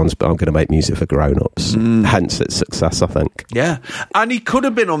new sounds, but I'm going to make music for grown-ups. Hence its success, I think. Yeah. And he could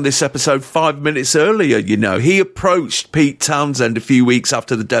have been on this episode 5 minutes earlier, you know. He approached Pete Townsend a few weeks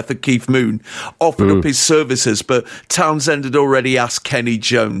after the death of Keith Moon, offered up his services, but Townsend had already asked Kenny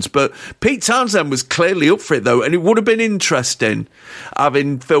Jones. But Pete Townsend was clearly up for it, though, and it would have been interesting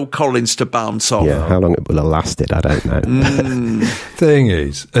having Phil Collins to bounce off. Yeah, how long it would have lasted, I don't know. Thing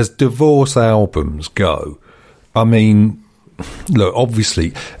is, as divorce albums go, I mean, look,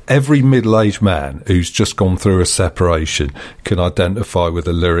 obviously, every middle-aged man who's just gone through a separation can identify with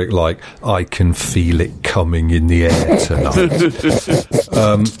a lyric like, I can feel it coming in the air tonight.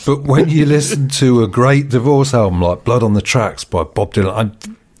 But when you listen to a great divorce album like Blood on the Tracks by Bob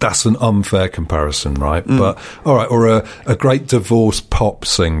Dylan, that's an unfair comparison, right? But, all right, or a great divorce pop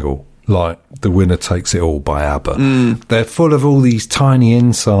single like The Winner Takes It All by ABBA. They're full of all these tiny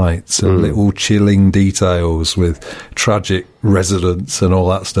insights and little chilling details with tragic resonance and all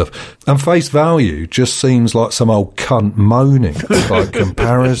that stuff. And face value just seems like some old cunt moaning by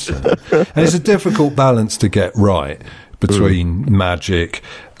comparison. And it's a difficult balance to get right between magic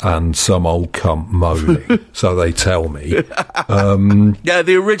and some old cunt moaning, so they tell me. Yeah,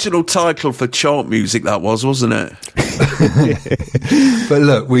 the original title for chart music that was, wasn't it? But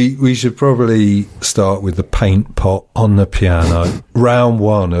look, we should probably start with the paint pot on the piano. Round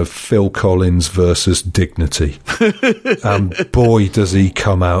one of Phil Collins versus Dignity. And boy, does he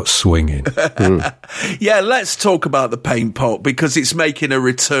come out swinging. Yeah, let's talk about the paint pot, because it's making a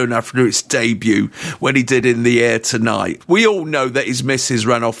return after its debut when he did In the Air Tonight. We all know that his missus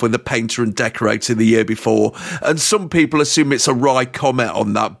ran off with a painter and decorator the year before, and some people assume it's a wry comment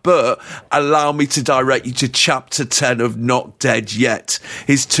on that, but allow me to direct you to chapter 10 of Not Dead Yet,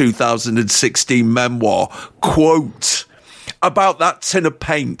 his 2016 memoir. Quote about that tin of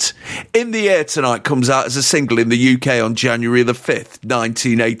paint. In the Air Tonight comes out as a single in the UK on January the 5th,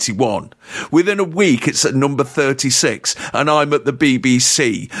 1981. Within a week, it's at number 36, and I'm at the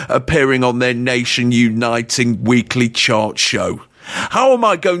BBC, appearing on their nation uniting weekly chart show. How am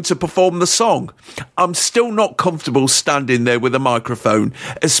I going to perform the song? I'm still not comfortable standing there with a microphone,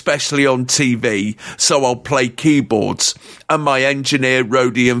 especially on TV, so I'll play keyboards. And my engineer,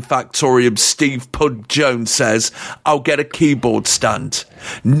 roadie and factorium Steve Pud Jones says, I'll get a keyboard stand.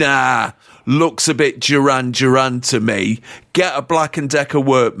 Nah, looks a bit Duran Duran to me. Get a Black & Decker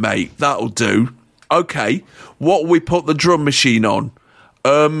workmate, that'll do. Okay, what will we put the drum machine on?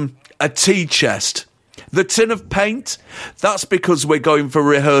 A tea chest. The tin of paint? That's because we're going for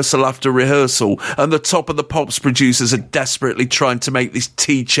rehearsal after rehearsal, and the Top of the Pops producers are desperately trying to make this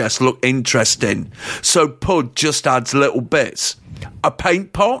tea chest look interesting. So Pud just adds little bits. A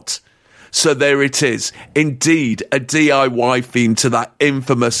paint pot? So there it is. Indeed, a DIY theme to that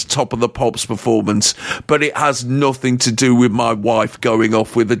infamous Top of the Pops performance, but it has nothing to do with my wife going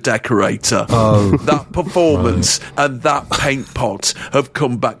off with a decorator. Oh. That performance and that paint pot have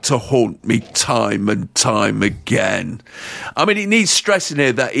come back to haunt me time and time again. I mean, it needs stressing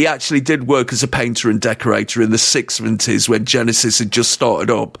here that he actually did work as a painter and decorator in the 60s when Genesis had just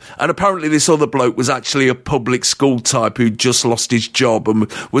started up. And apparently this other bloke was actually a public school type who'd just lost his job and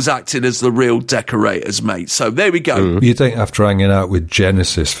was acting as the real decorator's mate. So there we go. You think after hanging out with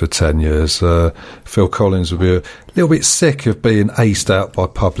Genesis for 10 years, Phil Collins would be a little bit sick of being aced out by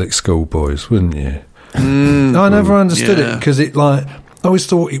public school boys, wouldn't you? I never understood it, because I always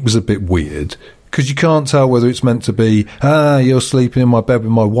thought it was a bit weird, Because you can't tell whether it's meant to be, you're sleeping in my bed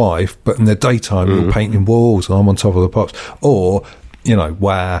with my wife, but in the daytime you're painting walls and I'm on top of the pops. Or,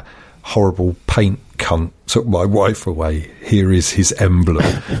 where horrible paint cunt took my wife away. Here is his emblem.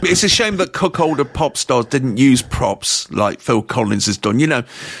 It's a shame that cuckolder pop stars didn't use props like Phil Collins has done.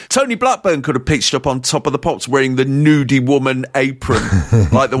 Tony Blackburn could have pitched up on top of the pops wearing the nudie woman apron,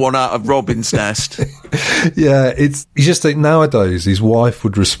 like the one out of Robin's Nest. Yeah, you just think nowadays his wife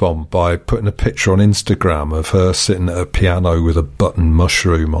would respond by putting a picture on Instagram of her sitting at a piano with a button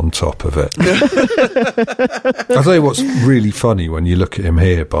mushroom on top of it. I'll tell you what's really funny when you look at him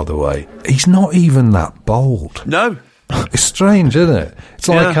here, by the way. He's not even that bold. No. It's strange, isn't it? It's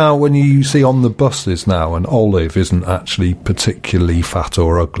like how when you see on the buses now an Olive isn't actually particularly fat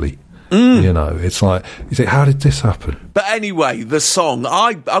or ugly. It's like, you think, how did this happen? But anyway, the song,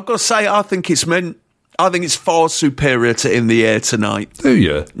 I've got to say, I think it's far superior to In the Air Tonight. Do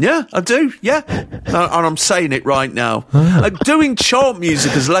you? Yeah, I do, yeah. And I'm saying it right now. Doing chart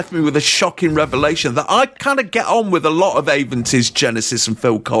music has left me with a shocking revelation that I kind of get on with a lot of Aventis, Genesis and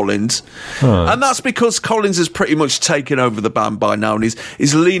Phil Collins. And that's because Collins has pretty much taken over the band by now and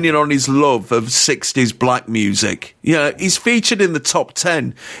he's leaning on his love of 60s black music. He's featured in the top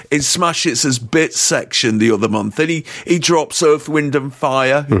 10 in Smash Hits' Bits section the other month. And he drops Earth, Wind and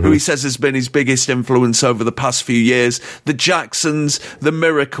Fire, who he says has been his biggest influence over the past few years, the Jacksons, the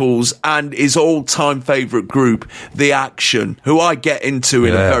Miracles, and his all-time favourite group, The Action, who I get into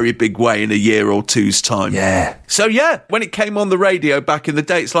in a very big way in a year or two's time. Yeah. So when it came on the radio back in the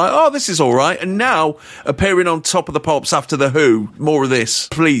day, it's like, oh, this is all right. And now, appearing on Top of the Pops after The Who, more of this,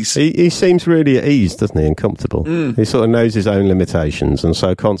 please. He seems really at ease, doesn't he, and comfortable. He sort of knows his own limitations, and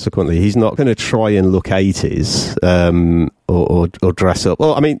so consequently, he's not going to try and look 80s, or dress up.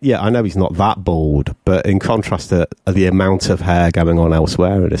 Well, I mean, I know he's not that bald, but in contrast to the amount of hair going on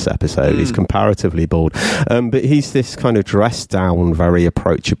elsewhere in this episode, he's comparatively bald. But he's this kind of dressed down, very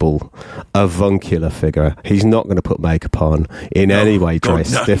approachable, avuncular figure. He's not going to put makeup on in any way,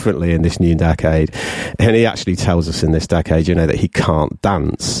 dressed differently in this new decade. And he actually tells us in this decade, that he can't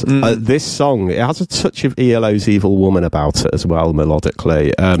dance. This song, it has a touch of ELO's Evil Woman about it as well,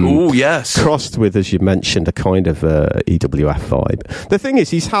 melodically. Oh, yes. Crossed with, as you mentioned, a kind of EWF vibe. The thing is,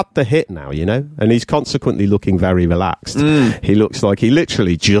 he's had the hit now, and he's consequently looking very relaxed. He looks like he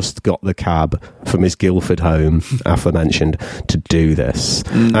literally just got the cab from his Guildford home, aforementioned, to do this.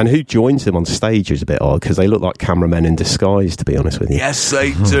 And who joins him on stage is a bit odd, because they look like cameramen in disguise, to be honest with you. Yes,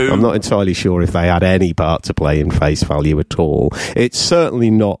 they do. I'm not entirely sure if they had any part to play in face value at all. It's certainly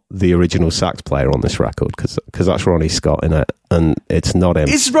not the original sax player on this record, because that's Ronnie Scott in it, and it's not him.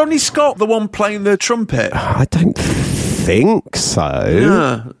 Is Ronnie Scott the one playing the trumpet? I don't think so.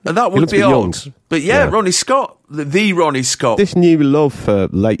 Yeah, that would be odd. But Ronnie Scott, the Ronnie Scott. This new love for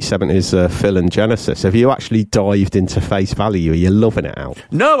late 70s Phil and Genesis, have you actually dived into face value? Are you loving it out?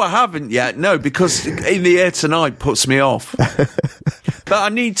 No, I haven't yet, because In the Air Tonight puts me off. But I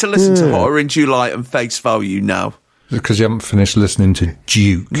need to listen to Hotter in July and Face Value now. Because you haven't finished listening to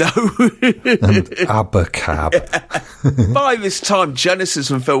Duke. No. And Abacab. Yeah. By this time, Genesis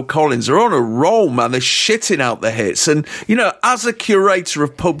and Phil Collins are on a roll, man. They're shitting out the hits. And, as a curator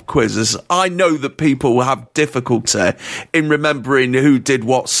of pub quizzes, I know that people will have difficulty in remembering who did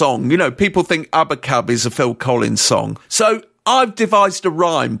what song. People think Abacab is a Phil Collins song. So I've devised a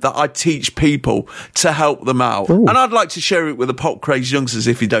rhyme that I teach people to help them out. Ooh. And I'd like to share it with the pop crazed youngsters,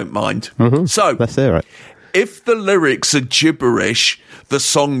 if you don't mind. So, let's hear it. If the lyrics are gibberish, the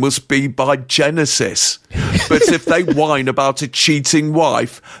song must be by Genesis. But if they whine about a cheating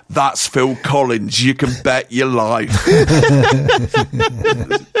wife, that's Phil Collins. You can bet your life.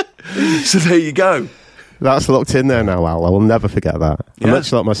 So there you go. That's locked in there now, Al. I will never forget that. Yeah.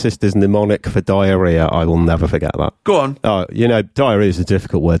 Much like my sister's mnemonic for diarrhea, I will never forget that. Go on. Diarrhea is a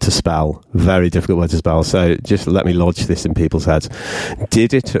difficult word to spell. Very difficult word to spell. So just let me lodge this in people's heads.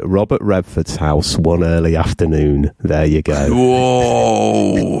 Did it at Robert Redford's house one early afternoon. There you go.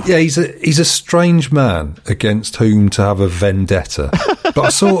 Whoa. Yeah, he's a strange man against whom to have a vendetta. But I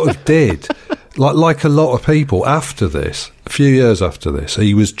sort of did. Like a lot of people after this, a few years after this,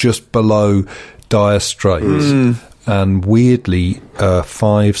 he was just below Dire Straits and weirdly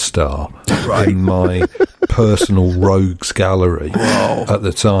 5-star in my personal rogues gallery at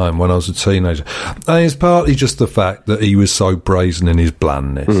the time when I was a teenager. And it's partly just the fact that he was so brazen in his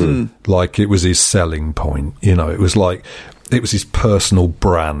blandness. Like it was his selling point. It was like it was his personal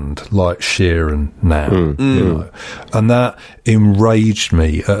brand, like Sheeran now, and that enraged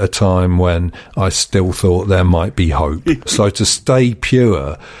me at a time when I still thought there might be hope. So to stay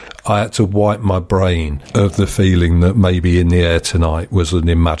pure, I had to wipe my brain of the feeling that maybe In the Air Tonight was an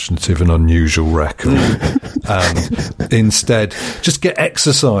imaginative and unusual record. And instead, just get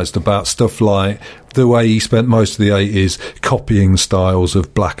exercised about stuff like the way he spent most of the 80s copying styles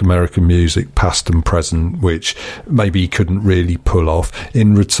of black American music, past and present, which maybe he couldn't really pull off,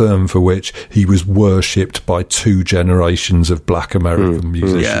 in return for which he was worshipped by 2 generations of black American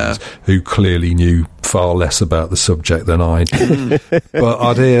musicians who clearly knew far less about the subject than I did. But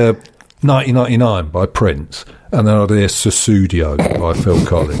I'd hear 1999 by Prince, and then I'd hear Susudio by Phil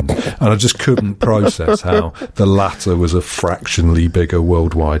Collins, and I just couldn't process how the latter was a fractionally bigger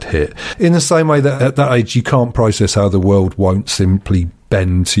worldwide hit. In the same way that at that age you can't process how the world won't simply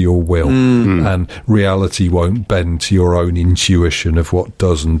bend to your will, and reality won't bend to your own intuition of what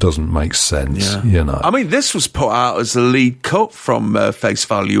does and doesn't make sense. You know, I mean, this was put out as the lead cut from Face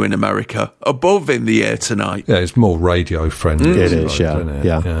Value in America, above In the Air Tonight. Yeah, it's more radio friendly. It is,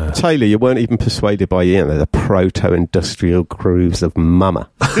 yeah. Taylor, you weren't even persuaded by the proto-industrial grooves of Mama.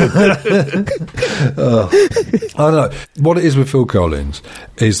 I don't know. What it is with Phil Collins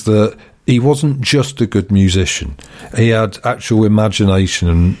is that he wasn't just a good musician. He had actual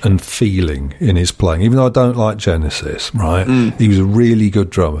imagination and feeling in his playing. Even though I don't like Genesis, right? He was a really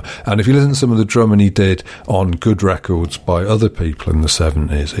good drummer. And if you listen to some of the drumming he did on good records by other people in the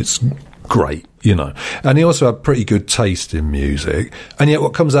 70s, it's great, you know. And he also had pretty good taste in music. And yet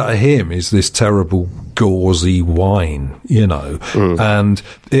what comes out of him is this terrible gauzy whine, you know. And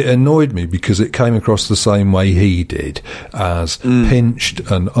it annoyed me because it came across the same way he did, as pinched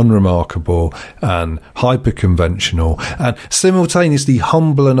and unremarkable and hyper-conventional and simultaneously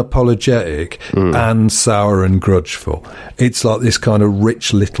humble and apologetic and sour and grudgeful. It's like this kind of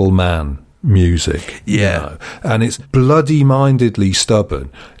rich little man music, you know? And it's bloody-mindedly stubborn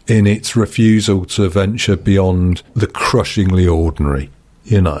in its refusal to venture beyond the crushingly ordinary,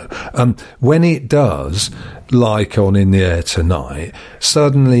 you know. When it does, like on In the Air Tonight,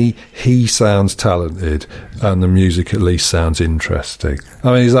 suddenly he sounds talented and the music at least sounds interesting.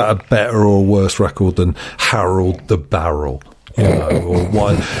 I mean, is that a better or worse record than Harold the Barrel? You know, or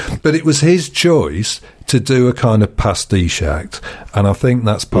why? But it was his choice to do a kind of pastiche act, and I think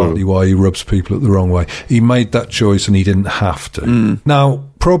that's partly why he rubs people up the wrong way. He made that choice and he didn't have to. Now,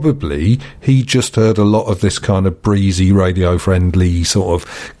 probably he just heard a lot of this kind of breezy, radio-friendly sort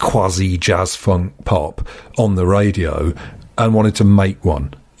of quasi-jazz funk pop on the radio and wanted to make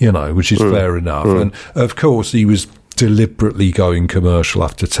one, you know, which is fair enough. And, of course, he was deliberately going commercial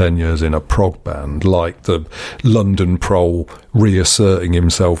after 10 years in a prog band, like the London Prole reasserting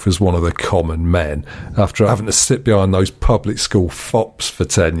himself as one of the common men after having to sit behind those public school fops for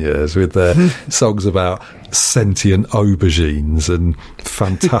 10 years with their songs about sentient aubergines and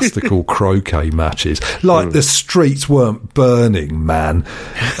fantastical croquet matches. Like the streets weren't burning, man.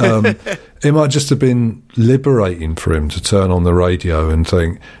 It might just have been liberating for him to turn on the radio and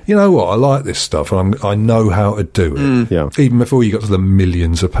think, you know what, I like this stuff and I know how to do it. Even before you got to the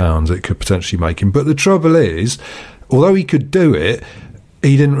millions of pounds it could potentially make him. But the trouble is, although he could do it,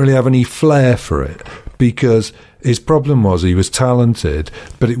 he didn't really have any flair for it, because his problem was he was talented,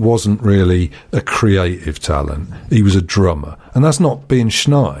 but it wasn't really a creative talent. He was a drummer. And that's not being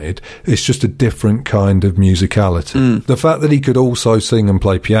schneid, it's just a different kind of musicality. The fact that he could also sing and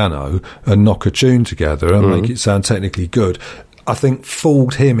play piano and knock a tune together and make it sound technically good, I think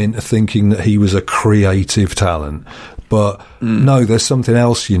fooled him into thinking that he was a creative talent. But no, there's something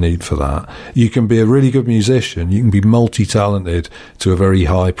else you need for that. You can be a really good musician, you can be multi-talented to a very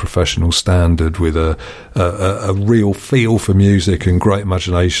high professional standard with a real feel for music and great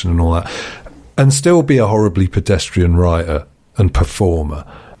imagination and all that, and still be a horribly pedestrian writer and performer.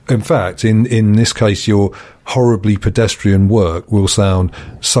 In fact, in this case, your horribly pedestrian work will sound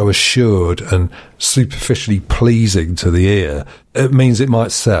so assured and superficially pleasing to the ear, it means it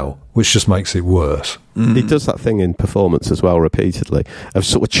might sell, which just makes it worse. He does that thing in performance as well, repeatedly, of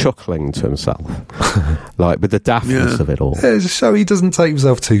sort of chuckling to himself, like with the daftness of it all. Yeah, so he doesn't take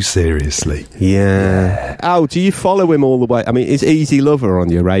himself too seriously. Al, do you follow him all the way? I mean, is Easy Lover on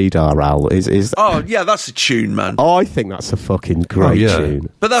your radar, Al? Oh, yeah, that's a tune, man. I think that's a fucking great tune.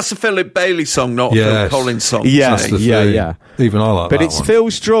 But that's a Philip Bailey song, not a Phil Collins song. Yeah. Even I like that. But it's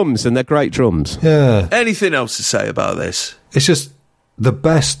Phil's drums, and they're great drums. Yeah. Anything else to say about this? It's just the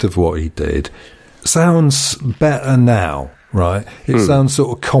best of what he did sounds better now right? It sounds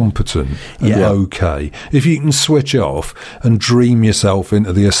sort of competent and okay. If you can switch off and dream yourself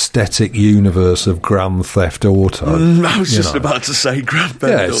into the aesthetic universe of Grand Theft Auto. I was just about to say Grand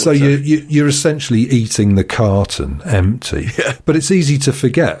Theft Auto. So you're essentially eating the carton empty. Yeah. But it's easy to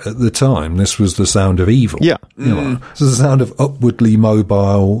forget at the time this was the sound of evil. Yeah. You know, it's the sound of upwardly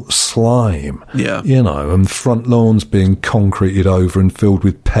mobile slime. Yeah. You know, and front lawns being concreted over and filled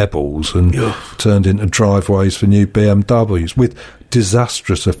with pebbles and turned into driveways for new BMWs with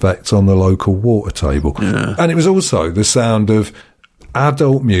disastrous effects on the local water table. Yeah. And it was also the sound of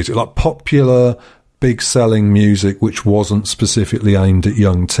adult music, like popular, big selling music, which wasn't specifically aimed at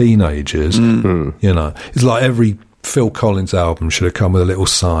young teenagers. You know, it's like every Phil Collins album should have come with a little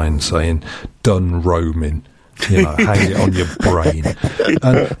sign saying, "Done roaming." You know, hang it on your brain.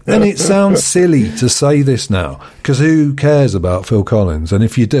 And it sounds silly to say this now, because who cares about Phil Collins? And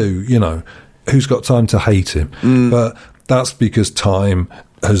if you do, you know, who's got time to hate him? But that's because time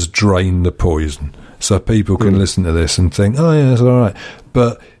has drained the poison. So people can listen to this and think, oh, yeah, it's all right.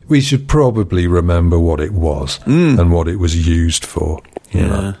 But we should probably remember what it was and what it was used for, you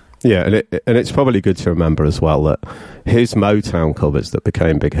know. Yeah, and it's probably good to remember as well that his Motown covers that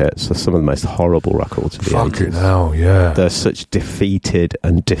became big hits are some of the most horrible records of the 80s. Fucking hell, yeah. They're such defeated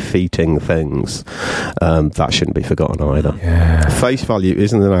and defeating things. That shouldn't be forgotten either. Yeah. Face Value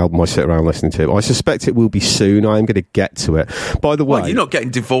isn't an album I sit around listening to. I suspect it will be soon. I am going to get to it. By the way... You're not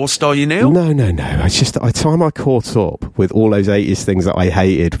getting divorced, are you, Neil? No. It's just that by the time I caught up with all those 80s things that I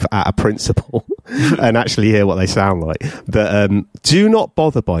hated out of principle and actually hear what they sound like. But do not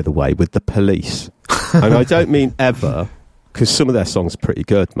bother, by the way, with The Police. And I don't mean ever, because some of their songs are pretty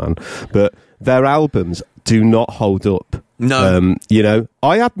good, man. But their albums do not hold up. No. You know,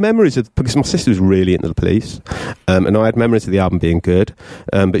 I had memories of, because my sister was really into The Police, and I had memories of the album being good,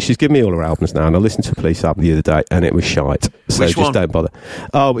 but she's given me all her albums now, and I listened to a Police album the other day, and it was shite. So Which just one? don't bother.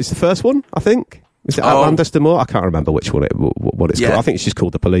 Oh, it's the first one, I think. Is it Outlanders D'Amour? I can't remember which one what it's called. I think it's just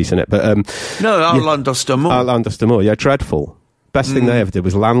called The Police, isn't it? But no, Outlanders D'Amour. Outlanders D'Amour, yeah, dreadful. Best thing they ever did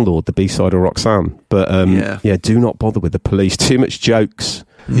was Landlord, the B-side of Roxanne. But, do not bother with The Police. Too much jokes.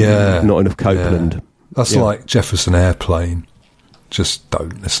 Yeah. Not enough Copeland. Yeah. That's like Jefferson Airplane. Just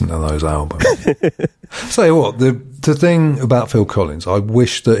don't listen to those albums. Say what, the thing about Phil Collins, I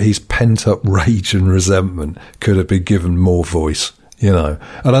wish that his pent-up rage and resentment could have been given more voice, you know.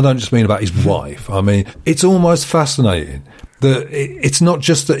 And I don't just mean about his wife. I mean, it's almost fascinating. It's not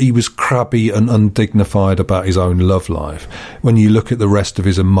just that he was crabby and undignified about his own love life. When you look at the rest of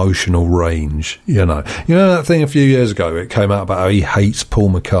his emotional range, you know that thing a few years ago, it came out about how he hates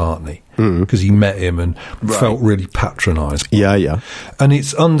Paul McCartney because he met him and felt really patronised. Yeah. And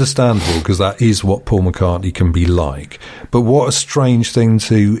it's understandable because that is what Paul McCartney can be like. But what a strange thing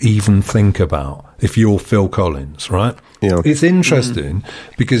to even think about if you're Phil Collins, right? Yeah. It's interesting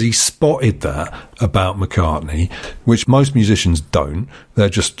because he spotted that about McCartney, which most musicians don't. They're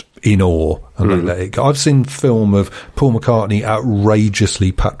just in awe and they let it go. I've seen film of Paul McCartney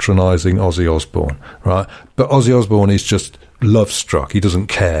outrageously patronising Ozzy Osbourne, right? But Ozzy Osbourne is just love struck. He doesn't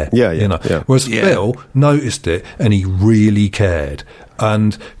care. Yeah. Whereas Phil noticed it and he really cared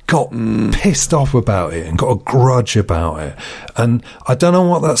and got pissed off about it and got a grudge about it. And I don't know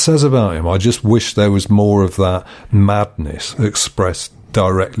what that says about him. I just wish there was more of that madness expressed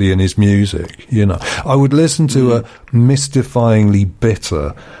directly in his music. You know, I would listen to a mystifyingly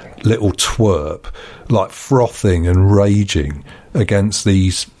bitter little twerp like frothing and raging against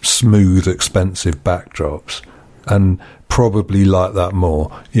these smooth, expensive backdrops and probably like that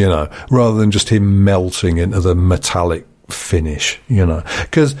more, you know, rather than just him melting into the metallic finish, you know.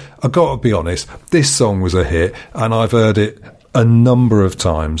 Because I've got to be honest, this song was a hit and I've heard it a number of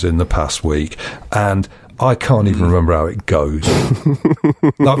times in the past week and I can't even remember how it goes.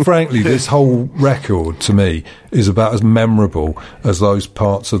 Like, frankly, this whole record to me is about as memorable as those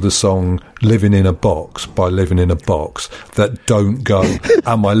parts of the song Living in a Box by Living in a Box that don't go,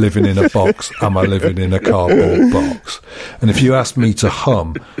 am I living in a box? Am I living in a cardboard box? And if you asked me to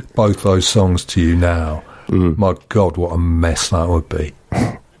hum both those songs to you now, my God, what a mess that would be.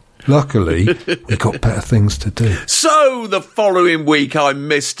 Luckily, we got better things to do. So, the following week, I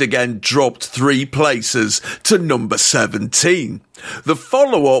missed again, dropped 3 places to number 17. The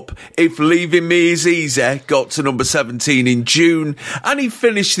follow-up, If Leaving Me Is Easy, got to number 17 in June, and he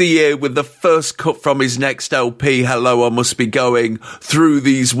finished the year with the first cut from his next LP, Hello, I Must Be Going, Through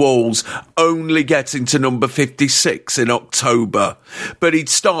These Walls, only getting to number 56 in October. But he'd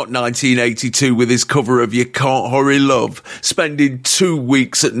start 1982 with his cover of You Can't Hurry Love, spending 2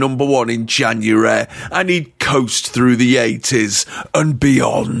 weeks at number 1 in January, and he'd coast through the 80s and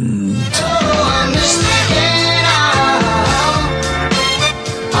beyond. Oh, I'm just thinking out.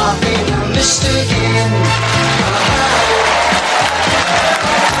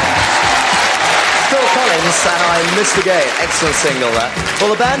 and I Missed Again. Excellent single, that.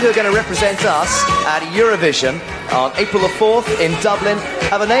 Well, the band who are going to represent us at Eurovision on April the 4th in Dublin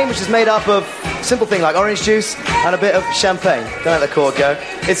have a name which is made up of a simple thing like orange juice and a bit of champagne. Don't let the chord go.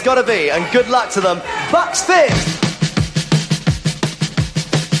 It's got to be, and good luck to them, Bucks Fizz!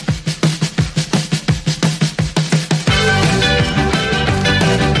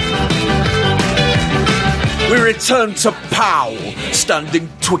 We return to Pow, standing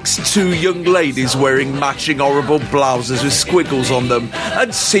twixt two young ladies wearing matching horrible blouses with squiggles on them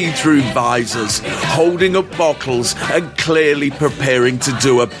and see-through visors, holding up bottles and clearly preparing to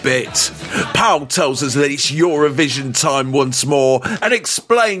do a bit. Pow tells us that it's Eurovision time once more and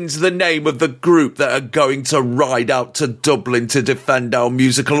explains the name of the group that are going to ride out to Dublin to defend our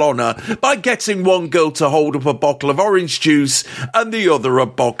musical honour by getting one girl to hold up a bottle of orange juice and the other a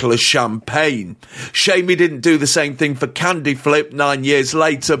bottle of champagne. Shame he didn't do the same thing for Candy Flip 9 years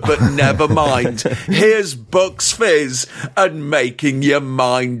later, but never mind. Here's Bucks Fizz and Making Your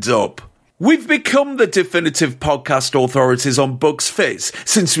Mind Up. We've become the definitive podcast authorities on Bucks Fizz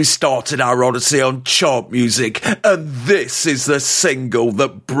since we started our odyssey on chart music, and this is the single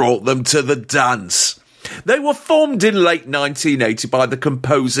that brought them to the dance. They were formed in late 1980 by the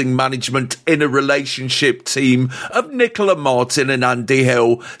composing management in a relationship team of Nicola Martin and Andy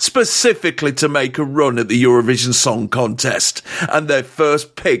Hill, specifically to make a run at the Eurovision Song Contest. And their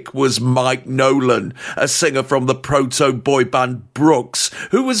first pick was Mike Nolan, a singer from the proto-boy band Brooks,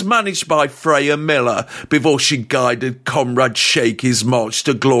 who was managed by Freya Miller before she guided Comrade Shaky's March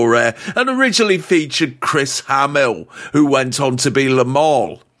to Glory and originally featured Chris Hamill, who went on to be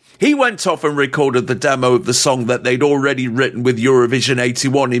Lamal. He went off and recorded the demo of the song that they'd already written with Eurovision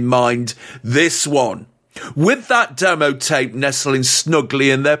 81 in mind, this one. With that demo tape nestling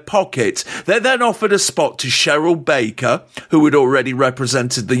snugly in their pocket, they then offered a spot to Cheryl Baker, who had already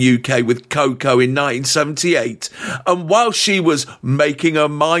represented the UK with Coco in 1978, and while she was making her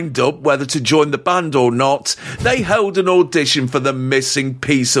mind up whether to join the band or not, they held an audition for the missing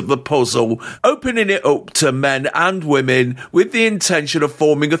piece of the puzzle, opening it up to men and women with the intention of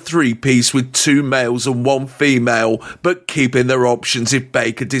forming a three-piece with 2 males and 1 female, but keeping their options if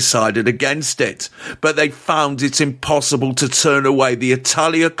Baker decided against it. But they found it impossible to turn away the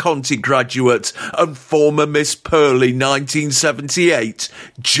Italia Conti graduate and former Miss Pearly 1978,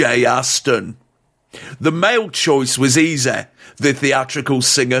 Jay Aston. The male choice was easy, the theatrical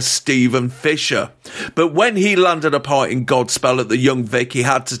singer Stephen Fisher. But when he landed a part in Godspell at the Young Vic, he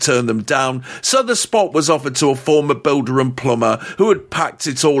had to turn them down, so the spot was offered to a former builder and plumber who had packed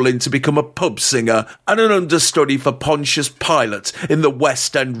it all in to become a pub singer and an understudy for Pontius Pilate in the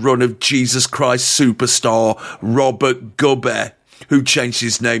West End run of Jesus Christ Superstar, Robert Gubbe, who changed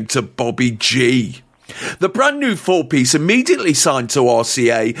his name to Bobby G. The brand new 4-piece immediately signed to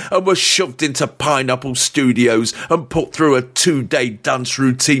RCA and was shoved into Pineapple Studios and put through a 2-day dance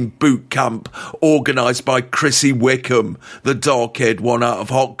routine boot camp organised by Chrissy Wickham, the dark-haired one out of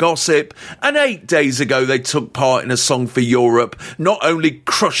Hot Gossip, and 8 days ago they took part in a Song for Europe, not only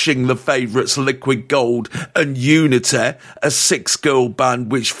crushing the favourites Liquid Gold and Unity, a 6-girl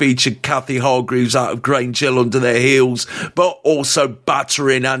band which featured Kathy Hargreaves out of Grange Hill under their heels, but also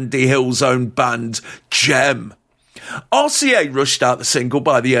battering Andy Hill's own band, Gem. RCA rushed out the single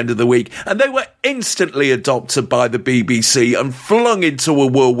by the end of the week, and they were instantly adopted by the BBC and flung into a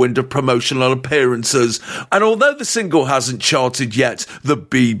whirlwind of promotional appearances. And although the single hasn't charted yet, the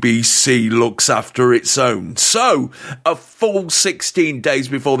BBC looks after its own. So, a full 16 days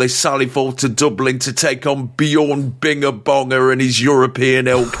before they sally forth to Dublin to take on Bjorn Bingerbonger and his European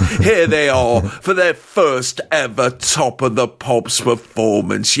ilk, here they are for their first ever Top of the Pops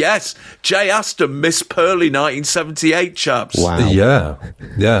performance. Yes, Jay Aston, Miss Pearly 1978, chaps. Wow.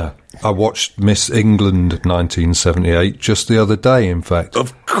 Yeah. I watched Miss England 1978 just the other day, in fact.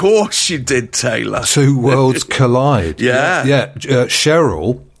 Of course you did, Taylor. Two worlds collide. Yeah.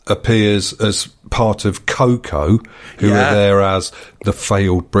 Cheryl appears as part of Coco, who were there as the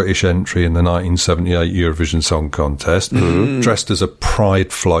failed British entry in the 1978 Eurovision Song Contest, dressed as a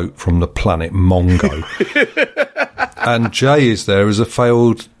pride float from the planet Mongo. And Jay is there as a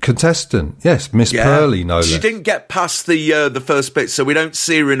failed contestant. Yes, Miss Pearly, no less. She didn't get past the first bit, so we don't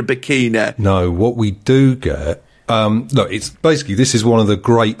see her in a bikini. No, what we do get... look, it's basically, this is one of the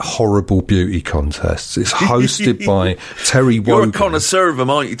great horrible beauty contests. It's hosted by Terry Wogan. You're a connoisseur of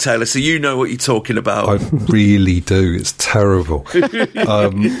them, aren't you, Taylor? So you know what you're talking about. I really do. It's terrible.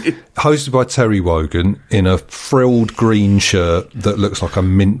 Hosted by Terry Wogan in a frilled green shirt that looks like a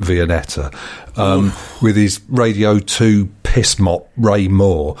mint Viennetta, with his Radio 2 piss mop Ray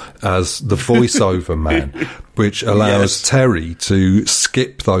Moore as the voiceover man, which allows Terry to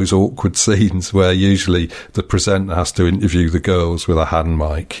skip those awkward scenes where usually the presenter has to interview the girls with a hand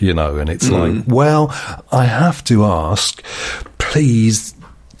mic, you know, and it's like, well, I have to ask, please,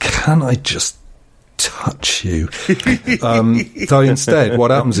 can I just touch you? So instead,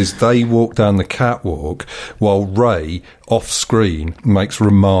 what happens is they walk down the catwalk while Ray, off screen, makes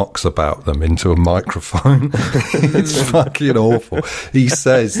remarks about them into a microphone. It's fucking awful. He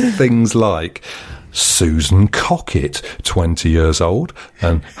says things like, Susan Cockett, 20 years old,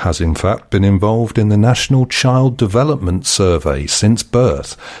 and has in fact been involved in the National Child Development Survey since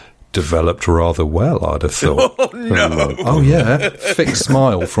birth. Developed rather well, I'd have thought. Oh, no. Oh, yeah. Thick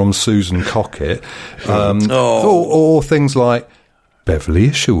smile from Susan Cockett. Or things like, Beverly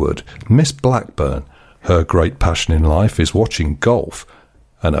Isherwood, Miss Blackburn. Her great passion in life is watching golf.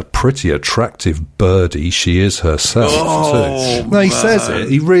 And a pretty attractive birdie she is herself, too. No, he says it.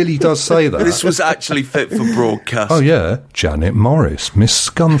 He really does say that. This was actually fit for broadcast. Oh, yeah. Janet Morris, Miss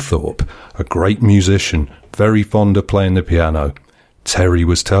Scunthorpe. A great musician. Very fond of playing the piano. Terry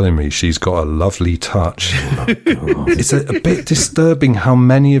was telling me she's got a lovely touch. It's a bit disturbing how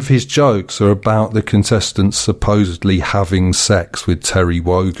many of his jokes are about the contestants supposedly having sex with Terry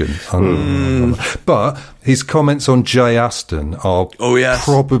Wogan. But his comments on Jay Aston are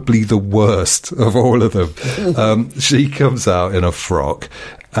probably the worst of all of them. She comes out in a frock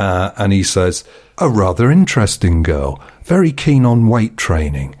and he says, a rather interesting girl, very keen on weight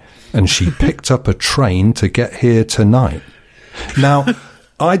training, and she picked up a train to get here tonight. Now,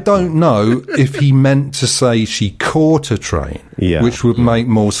 I don't know if he meant to say she caught a train, which would make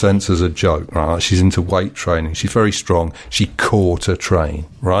more sense as a joke, right? She's into weight training. She's very strong. She caught a train,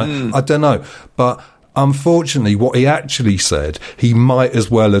 right? I don't know. But unfortunately, what he actually said, he might as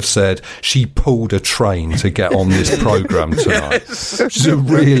well have said she pulled a train to get on this programme tonight. Which is a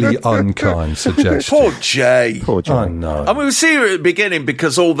really unkind suggestion. Poor Jay. I know. I mean, we see her at the beginning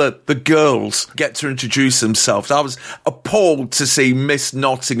because all the girls get to introduce themselves. I was appalled to see Miss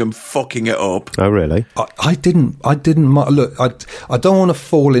Nottingham fucking it up. Oh, really? I didn't. Look, I don't want to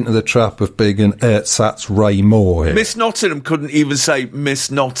fall into the trap of being an ersatz Ray Moore here. Miss Nottingham couldn't even say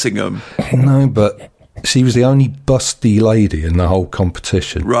Miss Nottingham. No, but she was the only busty lady in the whole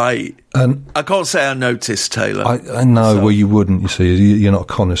competition. Right. And I can't say I noticed, Taylor. I know, well, you wouldn't, you see. You're not a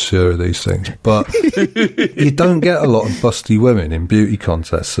connoisseur of these things. But you don't get a lot of busty women in beauty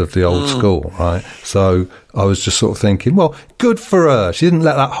contests of the old school, right? So I was just sort of thinking, well, good for her. She didn't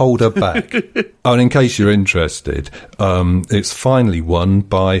let that hold her back. Oh, and in case you're interested, it's finally won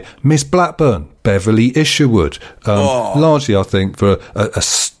by Miss Blackburn, Beverly Isherwood. Largely, I think, for a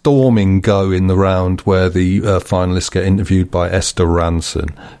storming go in the round where the finalists get interviewed by Esther Ranson.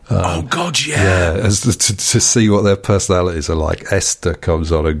 Oh, God, yeah. Yeah, as to see what their personalities are like. Esther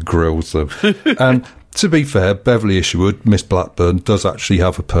comes on and grills them. And to be fair, Beverly Isherwood, Miss Blackburn, does actually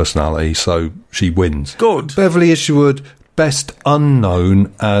have a personality, so she wins. Good. Beverly Isherwood, best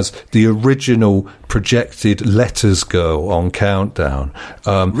unknown as the original projected letters girl on Countdown.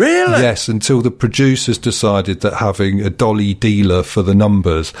 Really? Yes, until the producers decided that having a dolly dealer for the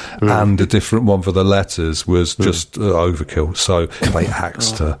numbers and a different one for the letters was just overkill. So they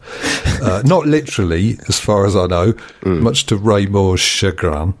axed her. Not literally, as far as I know, much to Ray Moore's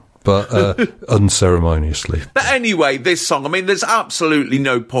chagrin. But unceremoniously. But anyway, this song, I mean, there's absolutely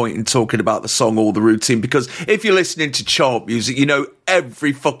no point in talking about the song or the routine, because if you're listening to chart music, you know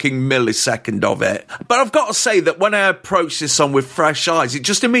every fucking millisecond of it. But I've got to say that when I approached this song with fresh eyes, it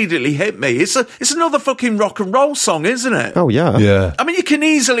just immediately hit me. It's another fucking rock and roll song, isn't it? Oh, yeah. Yeah. I mean, you can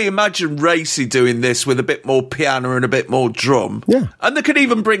easily imagine Racy doing this with a bit more piano and a bit more drum. Yeah. And they could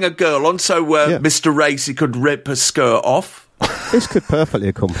even bring a girl on so Mr. Racy could rip her skirt off. This could perfectly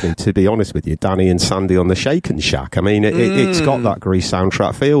accompany, to be honest with you, Danny and Sandy on the Shake and Shack. I mean, it's got that Grease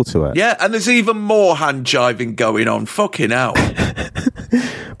soundtrack feel to it. Yeah, and there's even more hand jiving going on. Fucking hell.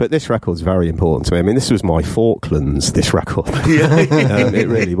 But this record's very important to me. I mean, this was my Falklands, this record. It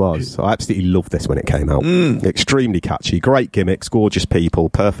really was. I absolutely loved this when it came out. Extremely catchy, great gimmicks, gorgeous people,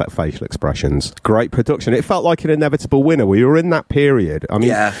 perfect facial expressions, great production. It felt like an inevitable winner. We were in that period. I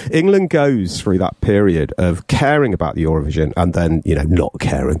mean, England goes through that period of caring about the Eurovision and then, you know, not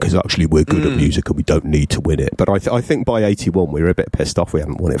caring because actually we're good at music and we don't need to win it. But I think by 81 we were a bit pissed off we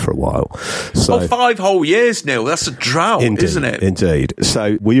hadn't won it for a while. So 5 whole years, Neil. That's a drought, isn't it? Indeed.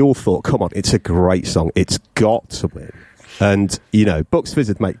 So we all thought, come on, it's a great song. It's got to win. And, you know, Bucks Fizz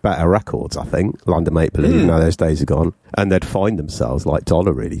would make better records, I think, Land of Make Believe, now those days are gone. And they'd find themselves, like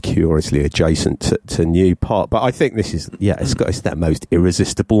Dollar, really curiously adjacent to New Pop. But I think this is, it's their most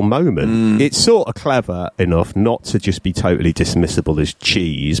irresistible moment. It's sort of clever enough not to just be totally dismissible as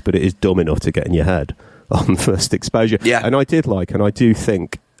cheese, but it is dumb enough to get in your head on first exposure. Yeah. And I do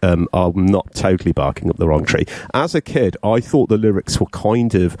think, I'm not totally barking up the wrong tree. As a kid, I thought the lyrics were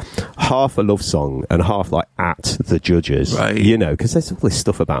kind of half a love song and half like at the judges, right. You know, because there's all this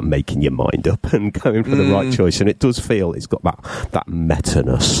stuff about making your mind up and going for the right choice, and it does feel it's got that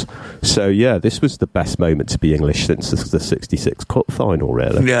meta-ness. So, yeah, this was the best moment to be English since the 66 Cup final,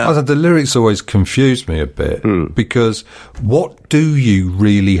 really. Yeah. I said the lyrics always confused me a bit because what do you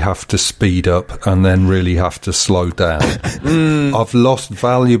really have to speed up and then really have to slow down? I've lost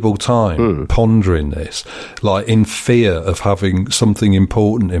valuable time pondering this, like in fear of having something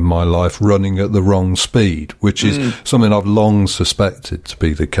important in my life running at the wrong speed, which is something I've long suspected to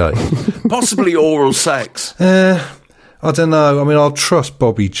be the case. Possibly oral sex. I don't know. I mean, I'll trust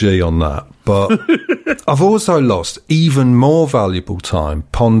Bobby G on that, but I've also lost even more valuable time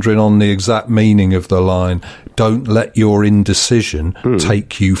pondering on the exact meaning of the line, "Don't let your indecision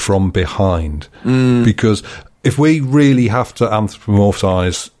take you from behind." Because if we really have to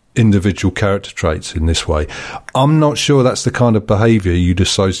anthropomorphise individual character traits in this way, I'm not sure that's the kind of behaviour you'd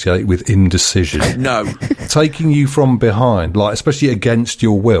associate with indecision. No. Taking you from behind, like especially against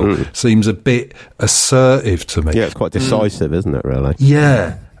your will, seems a bit assertive to me. Yeah, it's quite decisive, isn't it, really?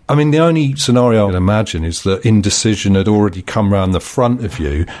 Yeah. I mean, the only scenario I can imagine is that indecision had already come round the front of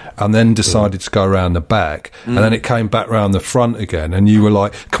you and then decided to go around the back, and then it came back round the front again, and you were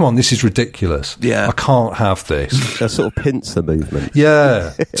like, come on, this is ridiculous. Yeah. I can't have this. A sort of pincer movement.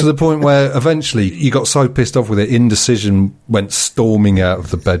 Yeah, to the point where eventually you got so pissed off with it, indecision went storming out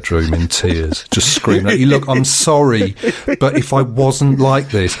of the bedroom in tears, just screaming at you, look, I'm sorry, but if I wasn't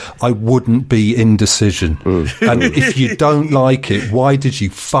like this, I wouldn't be indecision. And if you don't like it, why did you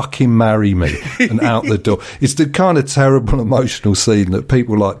fucking marry me? And out the door. It's the kind of terrible emotional scene that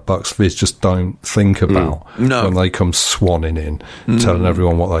people like Bucks Fizz just don't think about when they come swanning in, telling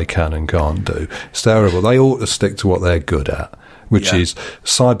everyone what they can and can't do. It's terrible. They ought to stick to what they're good at, which is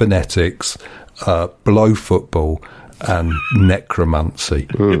cybernetics, below football, and necromancy.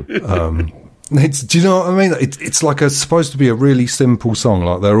 Do you know what I mean? It's like supposed to be a really simple song,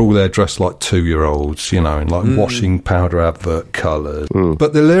 like they're all there dressed like 2-year-olds, you know, in like washing powder advert colours.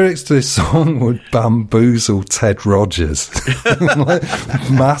 But the lyrics to this song would bamboozle Ted Rogers, like,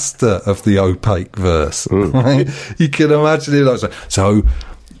 master of the opaque verse. Right? You can imagine it like so.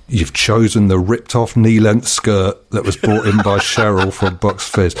 You've chosen the ripped-off knee-length skirt that was brought in by Cheryl from Bucks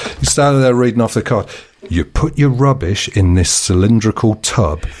Fizz. You're standing there reading off the card. You put your rubbish in this cylindrical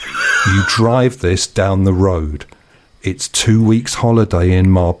tub. You drive this down the road. It's 2 weeks' holiday in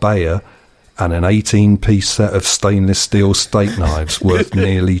Marbella and an 18-piece set of stainless steel steak knives worth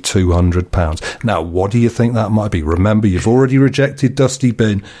nearly £200. Now, what do you think that might be? Remember, you've already rejected Dusty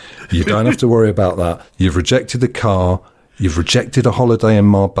Bin. You don't have to worry about that. You've rejected the car. You've rejected a holiday in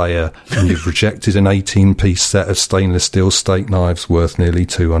Marbella, and you've rejected an 18-piece set of stainless steel steak knives worth nearly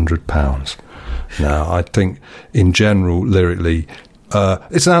 £200. Now, I think, in general, lyrically,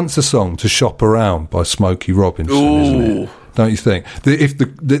 it's an answer song to Shop Around by Smokey Robinson, isn't it? Don't you think? If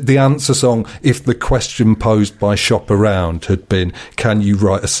the answer song, if the question posed by Shop Around had been, can you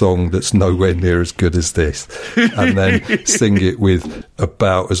write a song that's nowhere near as good as this? And then sing it with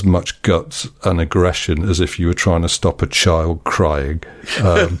about as much guts and aggression as if you were trying to stop a child crying.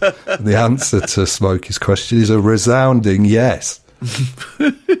 The answer to Smokey's question is a resounding yes.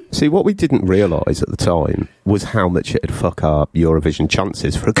 See, what we didn't realise at the time was how much it'd fuck up Eurovision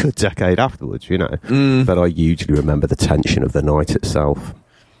chances for a good decade afterwards, you know. But I hugely remember the tension of the night itself.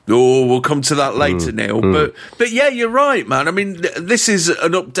 Oh, we'll come to that later, Neil. But yeah, you're right, man. I mean, this is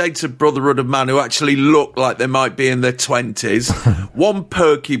an updated Brotherhood of Man who actually look like they might be in their 20s. One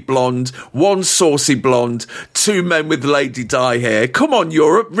perky blonde, one saucy blonde, two men with lady dye hair. Come on,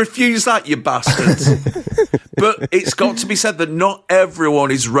 Europe, refuse that, you bastards. But it's got to be said that not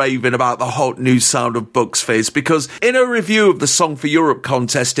everyone is raving about the hot new sound of Bucks Fizz, because in a review of the Song for Europe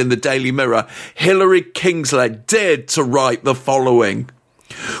contest in the Daily Mirror, Hilary Kingsley dared to write the following.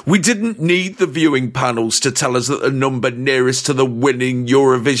 We didn't need the viewing panels to tell us that the number nearest to the winning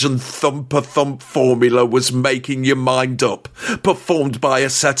Eurovision thumper-thump formula was Making Your Mind Up, performed by a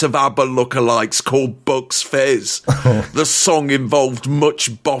set of ABBA lookalikes called Bucks Fizz. The song involved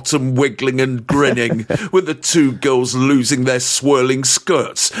much bottom wiggling and grinning, with the two girls losing their swirling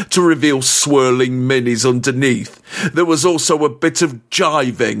skirts to reveal swirling minis underneath. There was also a bit of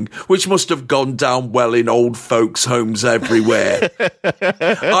jiving, which must have gone down well in old folks' homes everywhere.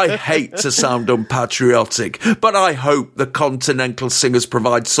 I hate to sound unpatriotic, but I hope the Continental singers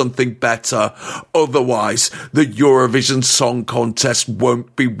provide something better. Otherwise, the Eurovision Song Contest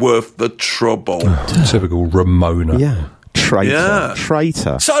won't be worth the trouble. Typical Ramona. Yeah. Traitor. Yeah.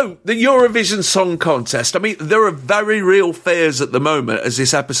 Traitor. So, the Eurovision Song Contest, I mean, there are very real fears at the moment, as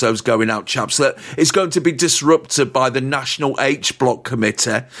this episode's going out, chaps, that it's going to be disrupted by the National H Block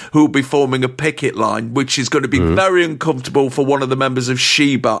Committee, who will be forming a picket line, which is going to be very uncomfortable for one of the members of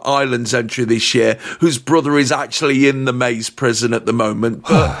Sheba Island's entry this year, whose brother is actually in the Maze prison at the moment.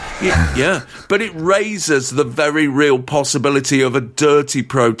 But, but it raises the very real possibility of a dirty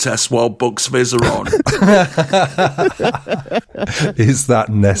protest while Bucks Fizz are on. Is that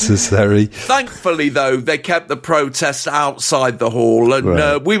necessary? Thankfully, though, they kept the protest outside the hall,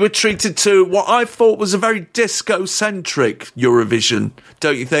 and we were treated to what I thought was a very disco-centric Eurovision,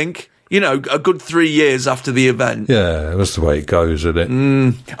 don't you think? You know, a good 3 years after the event. Yeah, that's the way it goes, isn't it?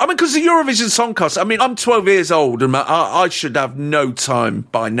 I mean, because the Eurovision Song Contest, I mean, I'm 12 years old and I should have no time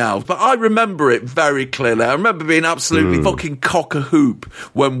by now, but I remember it very clearly. I remember being absolutely fucking cock-a-hoop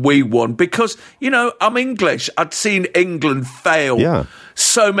when we won because, you know, I'm English. I'd seen England fail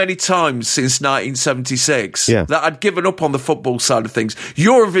so many times since 1976 that I'd given up on the football side of things.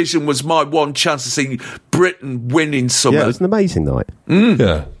 Eurovision was my one chance to see Britain winning something. Yeah, it was an amazing night.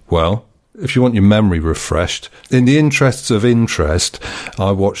 Yeah. Well, if you want your memory refreshed, in the interests of interest,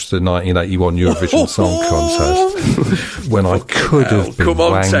 I watched the 1981 Eurovision Song Contest when I could have been Come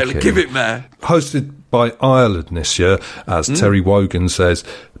on, wanking. Taylor, give it, man. Hosted by Ireland this year, as Terry Wogan says,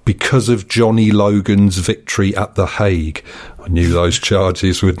 because of Johnny Logan's victory at The Hague. I knew those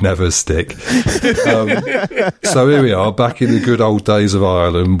charges would never stick. So here we are, back in the good old days of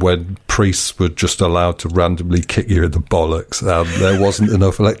Ireland when priests were just allowed to randomly kick you in the bollocks. There wasn't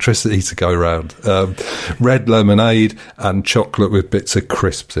enough electricity to go around. Red lemonade and chocolate with bits of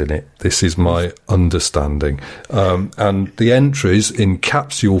crisps in it. This is my understanding. And the entries in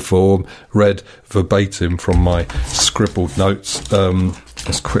capsule form read verbatim from my scribbled notes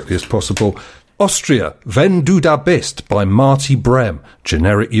as quickly as possible. Austria, Wenn du da bist by Marty Brem,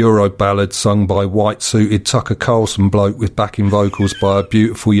 generic Euro ballad sung by white-suited Tucker Carlson bloke with backing vocals by a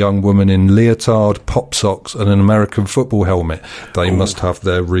beautiful young woman in leotard, pop socks and an American football helmet. They must have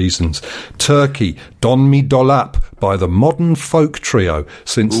their reasons. Turkey, Don Mi Dolap by the Modern Folk Trio.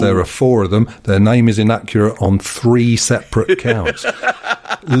 Since there are four of them, their name is inaccurate on 3 separate counts.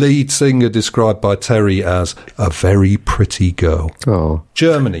 Lead singer described by Terry as a very pretty girl. Oh.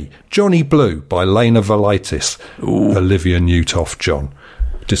 Germany, Johnny Blue by Lena Velitis, Olivia Newtoff-John.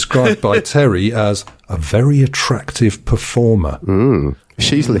 Described by Terry as a very attractive performer.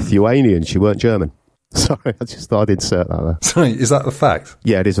 She's Lithuanian, she weren't German. Sorry, I just thought I'd insert that there. Sorry, is that the fact?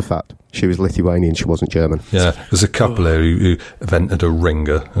 Yeah, it is a fact. She was Lithuanian, she wasn't German. Yeah, there's a couple there who have entered a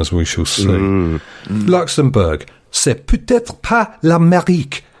ringer, as we shall see. Luxembourg, C'est peut-être pas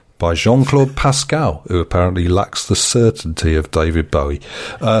l'Amérique by Jean-Claude Pascal, who apparently lacks the certainty of David Bowie.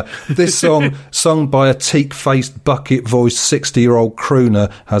 This song, sung by a teak-faced, bucket-voiced 60-year-old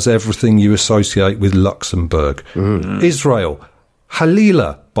crooner, has everything you associate with Luxembourg. Israel,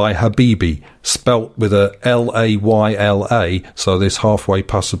 Halila by Habibi, spelt with a L-A-Y-L-A, so this halfway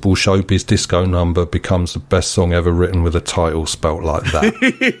passable showbiz disco number becomes the best song ever written with a title spelt like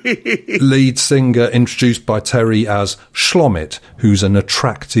that. Lead singer introduced by Terry as Shlomit, who's an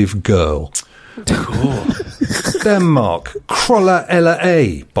attractive girl. Cool. Denmark, Krolla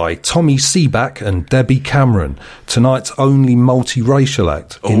L.A. by Tommy Seaback and Debbie Cameron. Tonight's only multiracial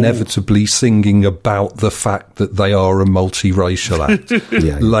act, inevitably singing about the fact that they are a multiracial act.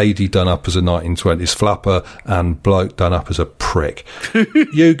 Lady done up as a 1920s flapper and bloke done up as a prick.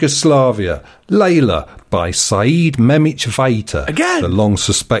 Yugoslavia, Layla by Said Memic Vater. Again? The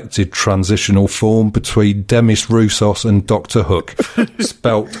long-suspected transitional form between Demis Roussos and Dr. Hook.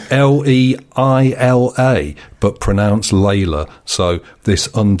 Spelt L-E-I-L-A, but pronounced Layla. So this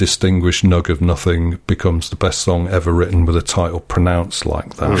undistinguished nug of nothing becomes the best song ever written with a title pronounced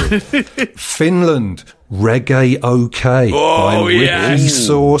like that. Finland, Reggae OK by Ricky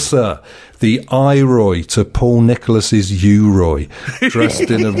Saucer. The I-Roy to Paul Nicholas's U-Roy,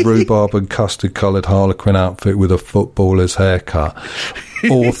 dressed in a rhubarb and custard-coloured harlequin outfit with a footballer's haircut.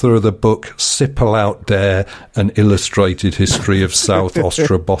 author of the book Sippel Out Dare, An Illustrated History of South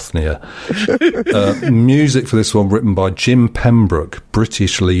Ostrobothnia. Music for this one written by Jim Pembroke,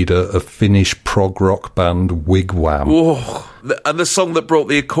 British leader of Finnish prog rock band Wigwam. Oh, and the song that brought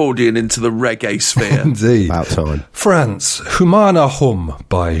the accordion into the reggae sphere. Indeed. About time. France, Humana Hum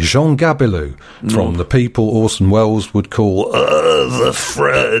by Jean Gabelou, from the people Orson Welles would call the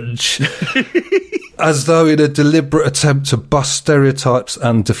French. As though in a deliberate attempt to bust stereotypes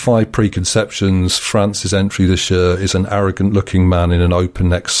and defy preconceptions, France's entry this year is an arrogant-looking man in an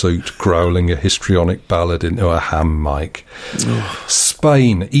open-neck suit growling a histrionic ballad into a ham mic.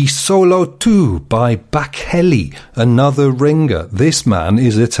 Spain, I Solo Tu by Bachelli, another ringer. This man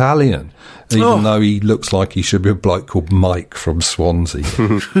is Italian, even though he looks like he should be a bloke called Mike from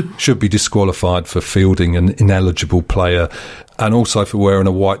Swansea. Should be disqualified for fielding an ineligible player and also for wearing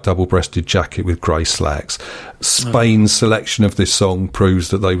a white double-breasted jacket with grey slacks. Spain's selection of this song proves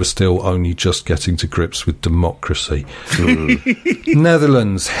that they were still only just getting to grips with democracy.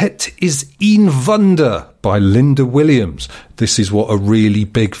 Netherlands, Het is een Wonder by Linda Williams. This is what a really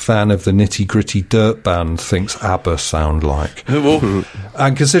big fan of the nitty-gritty dirt band thinks ABBA sound like.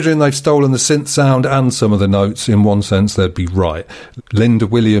 And considering they've stolen the synth sound and some of the notes, in one sense they'd be right. Linda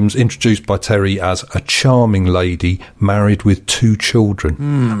Williams, introduced by Terry as a charming lady married with 2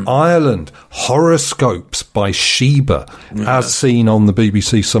 children. Ireland, Horoscopes by Sheba, as seen on the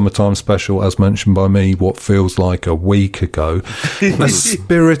BBC Summertime Special, as mentioned by me what feels like a week ago. A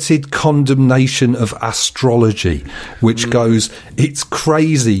spirited condemnation of astrology, which goes, it's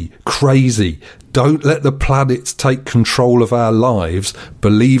crazy, crazy. Don't let the planets take control of our lives.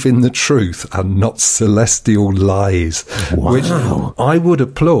 Believe in the truth and not celestial lies. Wow. Which I would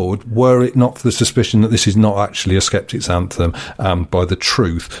applaud were it not for the suspicion that this is not actually a skeptic's anthem, and by the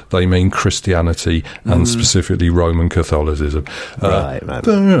truth they mean Christianity and specifically Roman Catholicism. Right, man.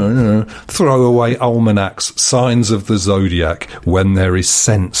 Throw away almanacs, signs of the zodiac, when there is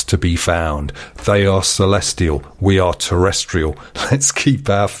sense to be found. They are celestial, we are terrestrial. Let's keep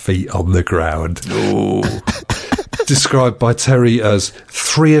our feet on the ground. Described by Terry as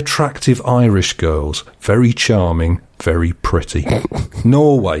 3 attractive Irish girls, very charming, very pretty.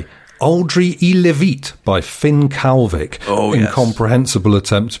 Norway, Aldri I Levit by Finn Calvick, incomprehensible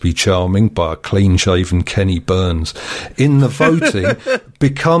attempt to be charming by a clean-shaven Kenny Burns. In the voting,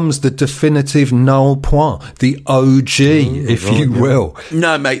 becomes the definitive null point, the OG, if you will.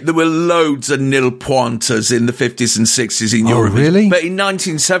 No, mate, there were loads of nil pointers in the 50s and 60s in Europe. Really? But in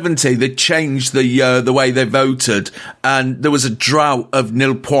 1970, they changed the way they voted, and there was a drought of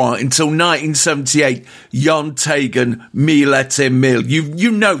nil point until 1978. Jon Tegan, Mil et Mil. You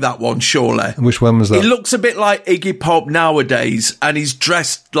know that one, surely. Which one was that? He looks a bit like Iggy Pop nowadays, and he's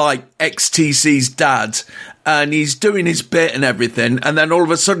dressed like XTC's dad, and he's doing his bit and everything, and then all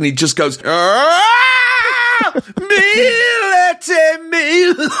of a sudden he just goes, Mil.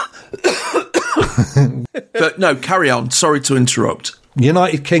 But no, carry on. Sorry to interrupt.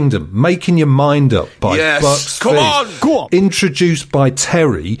 United Kingdom, Making Your Mind Up by Bucks Come Fizz. on, go on. Introduced by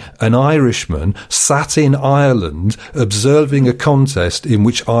Terry, an Irishman sat in Ireland observing a contest in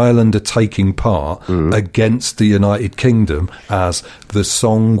which Ireland are taking part against the United Kingdom as the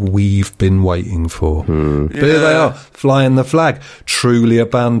song we've been waiting for. But here they are, flying the flag. Truly a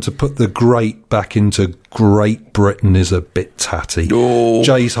band to put the great back into Great Britain is a bit tatty.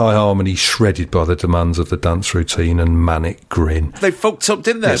 Jay's high harmony shredded by the demands of the dance routine and manic grin. They fucked up,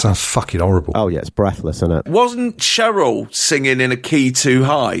 didn't they? Yeah, it sounds fucking horrible. Oh, yeah, it's breathless, isn't it? Wasn't Cheryl singing in a key too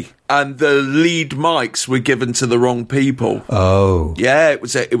high? And the lead mics were given to the wrong people. Oh. Yeah, it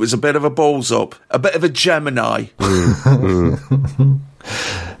was a bit of a balls up. A bit of a Gemini.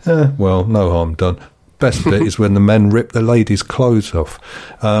 Well, no harm done. Best bit is when the men rip the ladies' clothes off.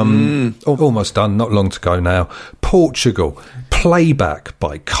 Almost done, not long to go now. Portugal, Playback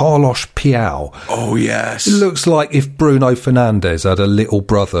by Carlos Piau. Oh, yes. It looks like if Bruno Fernandes had a little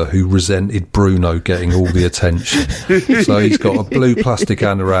brother who resented Bruno getting all the attention. So he's got a blue plastic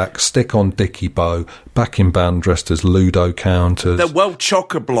anorak, stick-on dicky bow, backing band dressed as Ludo counters. They're well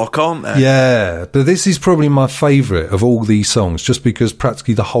chock-a-block, aren't they? Yeah, but this is probably my favourite of all these songs, just because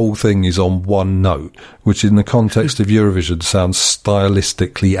practically the whole thing is on one note, which in the context of Eurovision sounds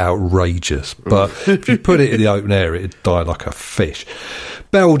stylistically outrageous. But if you put it in the open air, it'd die like a fish.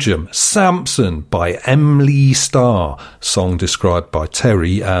 Belgium, Samson by Emily Starr, song described by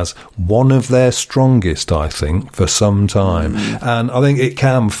Terry as one of their strongest, I think, for some time. And I think it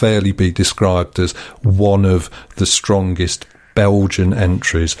can fairly be described as one of the strongest Belgian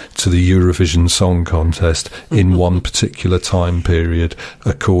entries to the Eurovision Song Contest in one particular time period,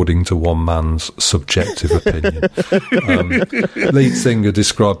 according to one man's subjective opinion. Lead singer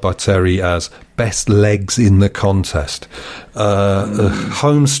described by Terry as best legs in the contest.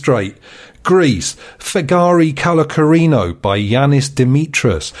 Home straight. Greece, Fegari Kalokarino by Yanis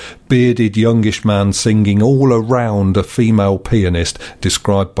Dimitris, bearded youngish man singing all around a female pianist,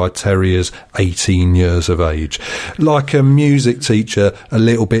 described by Terry as 18 years of age. Like a music teacher, a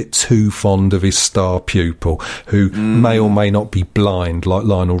little bit too fond of his star pupil, who may or may not be blind, like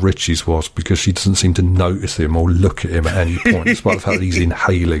Lionel Richie's was, because she doesn't seem to notice him or look at him at any point, despite the fact that he's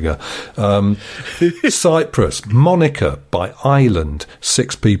inhaling her. Cyprus, Monica by Island,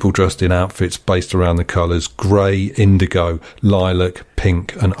 6 people dressed in outfits based around the colours grey, indigo, lilac,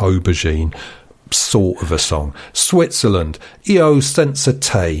 pink and aubergine. Sort of a song. Switzerland, Io Senza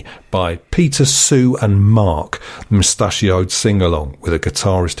Te by Peter, Sue and Mark. Mustachioed sing-along with a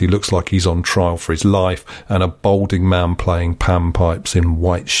guitarist who looks like he's on trial for his life and a balding man playing panpipes in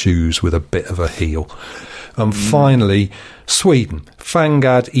white shoes with a bit of a heel. And finally, Sweden,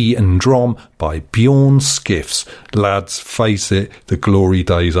 Fangad I en Drom by Bjorn Skiffs. Lads, face it, the glory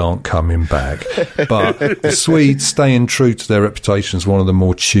days aren't coming back. But the Swedes staying true to their reputation as one of the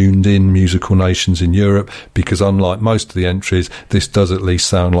more tuned-in musical nations in Europe, because unlike most of the entries, this does at least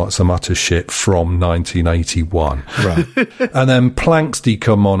sound like some utter shit from 1981. Right. And then Planksty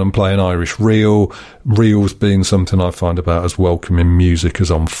come on and play an Irish reel. Reels being something I find about as welcoming music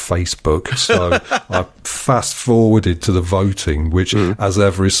as on Facebook. So I fast-forwarded to the voting, which, as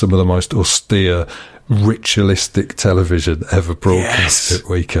ever, is some of the most austere, ritualistic television ever broadcast at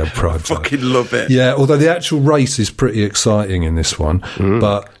weekend prime time. Fucking love it. Yeah, although the actual race is pretty exciting in this one.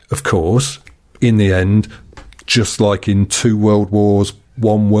 But, of course, in the end, just like in 2 World Wars,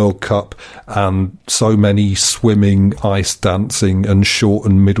 1 World Cup and so many swimming, ice dancing and short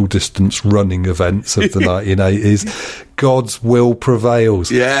and middle distance running events of the 1980s, God's will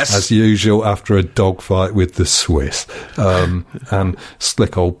prevails, as usual, after a dogfight with the Swiss. And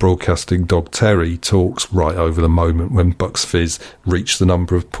slick old broadcasting dog Terry talks right over the moment when Bucks Fizz reach the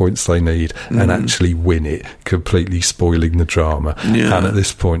number of points they need and actually win it, completely spoiling the drama. Yeah. And at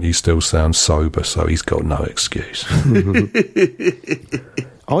this point he still sounds sober, so he's got no excuse.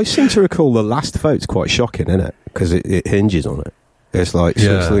 I seem to recall the last vote's quite shocking, isn't it? Because it hinges on it. It's like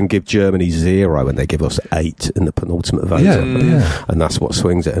Switzerland give Germany 0 and they give us 8 in the penultimate vote. Yeah. And that's what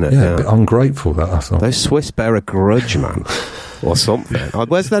swings it, isn't it? Yeah, a bit ungrateful, that, I thought. Those Swiss bear a grudge, man. Or something.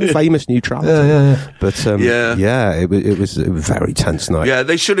 Where's that famous neutrality? Yeah. But, it was a very tense night. Yeah,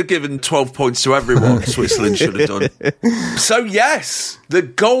 they should have given 12 points to everyone. Switzerland should have done. So, yes, the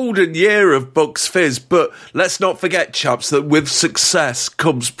golden year of Bucks Fizz. But let's not forget, chaps, that with success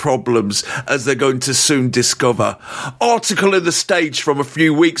comes problems, as they're going to soon discover. Article in the Stage from a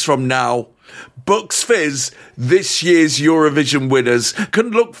few weeks from now. Bucks Fizz, this year's Eurovision winners,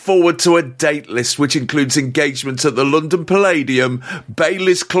 can look forward to a date list which includes engagements at the London Palladium,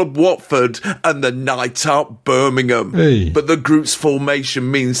 Bailey's Club Watford and the Night Out Birmingham. Hey. But the group's formation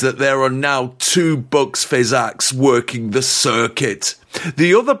means that there are now 2 Bucks Fizz acts working the circuit.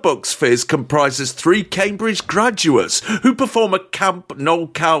 The other Bucks Fizz comprises 3 Cambridge graduates who perform a Camp Noel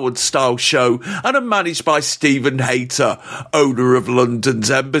Coward style show and are managed by Stephen Hayter, owner of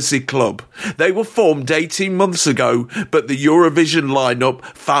London's Embassy Club. They were formed 18 months ago, but the Eurovision lineup,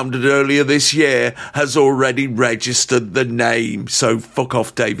 founded earlier this year, has already registered the name. So fuck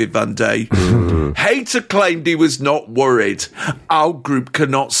off, David Van Day. Hayter claimed he was not worried. Our group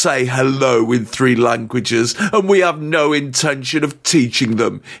cannot say hello in 3 languages, and we have no intention of teaching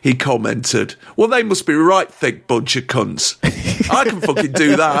them, he commented. Well, they must be right thick bunch of cunts. I can fucking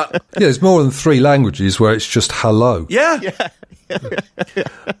do that. Yeah, there's more than 3 languages where it's just hello. Yeah.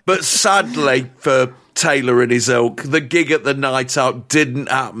 But sadly for Taylor and his ilk, the gig at the Night Out didn't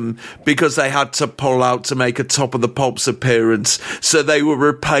happen because they had to pull out to make a Top of the Pops appearance, so they were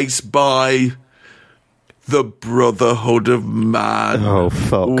replaced by the Brotherhood of Man. Oh,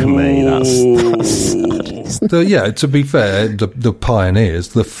 fuck me. That's to be fair, the pioneers,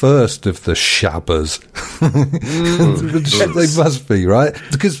 the first of the shabbers. They must be, right?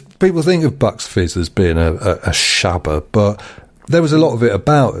 Because people think of Bucks Fizz as being a shabber, but there was a lot of it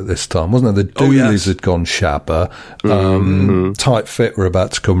about at this time, wasn't there? The Doolies had gone shabber. Tight Fit were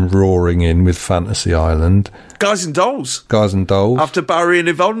about to come roaring in with Fantasy Island. Guys and Dolls. After Barry and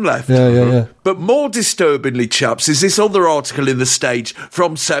Yvonne left. Yeah. But more disturbingly, chaps, is this other article in the Stage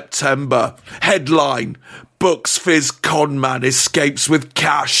from September. Headline: Bucks Fizz conman escapes with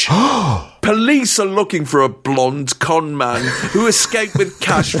cash. Police are looking for a blonde conman who escaped with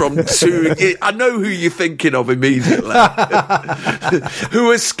cash from two... I know who you're thinking of immediately.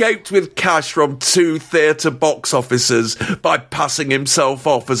 Who escaped with cash from two theatre box officers by passing himself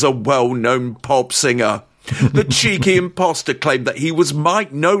off as a well-known pop singer. The cheeky imposter claimed that he was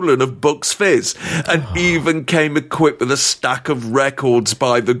Mike Nolan of Bucks Fizz and even came equipped with a stack of records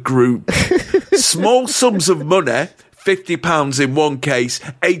by the group. Small sums of money, £50 in one case,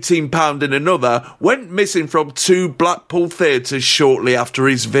 £18 in another, went missing from two Blackpool theatres shortly after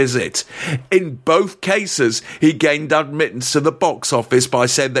his visit. In both cases, he gained admittance to the box office by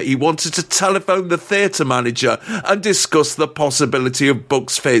saying that he wanted to telephone the theatre manager and discuss the possibility of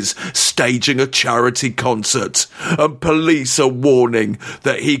Bucks Fizz staging a charity concert. And police are warning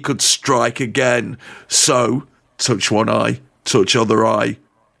that he could strike again. So, touch one eye, touch other eye.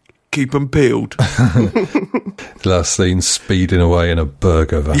 Keep them peeled. Last seen speeding away in a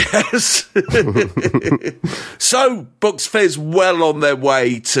burger van. Yes. So, Bucks Fizz well on their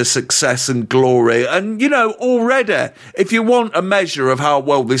way to success and glory. And, you know, already, if you want a measure of how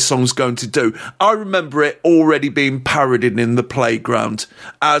well this song's going to do, I remember it already being parodied in the playground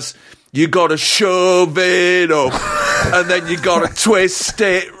as... You gotta shove it up, and then you gotta twist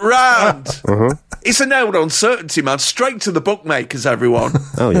it round. It's a nailed on certainty, man. Straight to the bookmakers, everyone.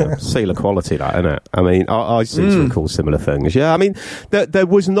 Oh, yeah. Seal of quality, that, isn't it? I mean, I seem to recall similar things. Yeah, I mean, there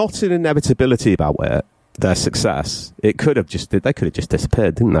was not an inevitability about it. Their success, they could have just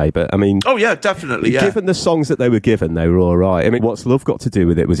disappeared, didn't they? But I mean, oh yeah, definitely. Yeah. Given the songs that they were given, they were all right. I mean, What's Love Got to Do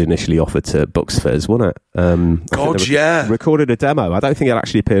with It was initially offered to Bucks Fizz, wasn't it? God, yeah. Recorded a demo. I don't think it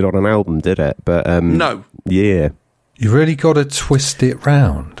actually appeared on an album, did it? But no. Yeah. You really got to twist it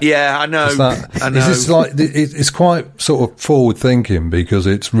round. Yeah, I know. I know. It's like it's quite sort of forward thinking because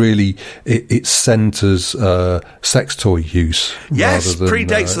it's really it centres sex toy use. Yes, rather than,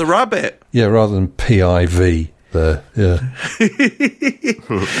 predates the rabbit. Yeah, rather than PIV. There, yeah.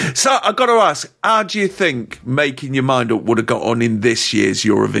 So I've got to ask, how do you think Making Your Mind Up would have got on in this year's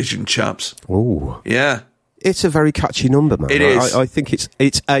Eurovision, chaps? Oh, yeah. It's a very catchy number, man. It is. I think it's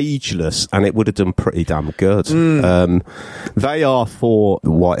ageless, and it would have done pretty damn good. They are for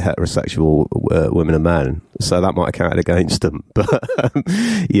white heterosexual women and men, so that might have counted against them. But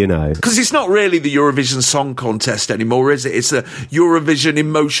you know, because it's not really the Eurovision Song Contest anymore, is it? It's a Eurovision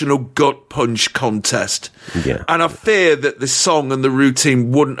Emotional Gut Punch Contest. Yeah. And I fear that the song and the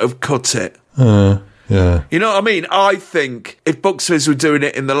routine wouldn't have cut it. Yeah. You know what I mean? I think if Bucks Fizz were doing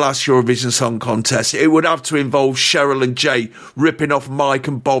it in the last Eurovision Song Contest, it would have to involve Cheryl and Jay ripping off Mike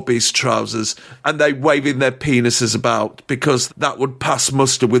and Bobby's trousers and they waving their penises about, because that would pass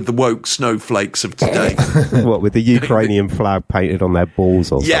muster with the woke snowflakes of today. What, with the Ukrainian flag painted on their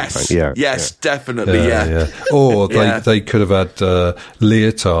balls or something? Yes, definitely, yeah. Or they could have had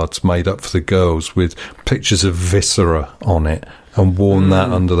leotards made up for the girls with pictures of viscera on it and worn that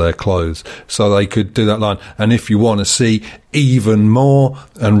under their clothes, so they could do that line. And if you want to see even more,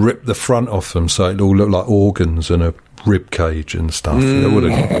 and rip the front off them so it all look like organs and a rib cage and stuff, it would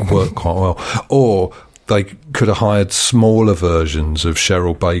have worked quite well. Or they could have hired smaller versions of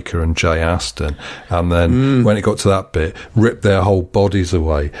Cheryl Baker and Jay Aston, and then when it got to that bit, rip their whole bodies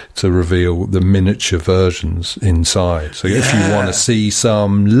away to reveal the miniature versions inside. So if you want to see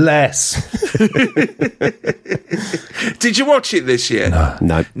some less. Did you watch it this year?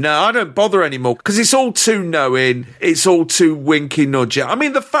 No, I don't bother anymore because it's all too knowing, it's all too winky nudgy. I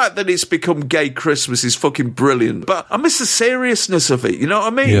mean, the fact that it's become gay Christmas is fucking brilliant, but I miss the seriousness of it, you know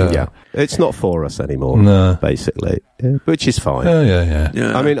what I mean? Yeah. It's not for us anymore, basically, which is fine.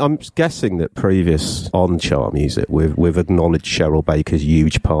 Yeah. I mean, I'm guessing that previous on-chart music, we've acknowledged Cheryl Baker's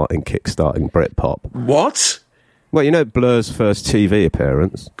huge part in kickstarting Britpop. What? Well, you know Blur's first TV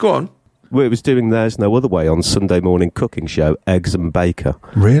appearance? Go on. Well, it was doing There's No Other Way on Sunday morning cooking show, Eggs and Baker.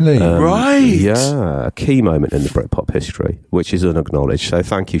 Really? Right. Yeah, a key moment in the Britpop history, which is unacknowledged. So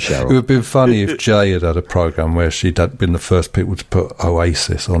thank you, Cheryl. It would have been funny if Jay had a programme where she'd been the first people to put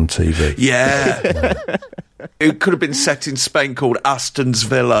Oasis on TV. Yeah. It could have been set in Spain, called Aston's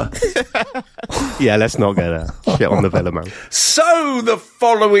Villa. Yeah, let's not get there. Shit on the Villa, man. So the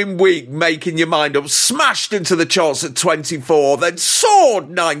following week, Making Your Mind Up smashed into the charts at 24, then soared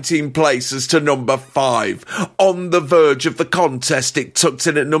 19 places to number 5. On the verge of the contest, it tucked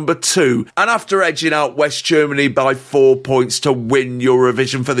in at number 2. And after edging out West Germany by 4 points to win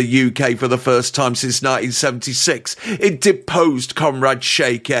Eurovision for the UK for the first time since 1976, it deposed Comrade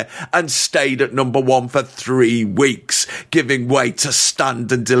Shaky and stayed at number 1 for 3 weeks, giving way to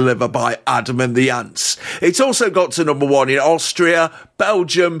Stand and Deliver by Adam and the Ants. It also got to number 1 in Austria,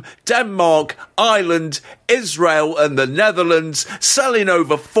 Belgium, Denmark, Ireland, Israel and the Netherlands, selling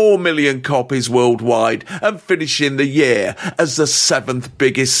over 4 million copies worldwide and finishing the year as the 7th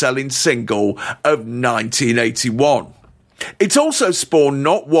biggest selling single of 1981. It also spawned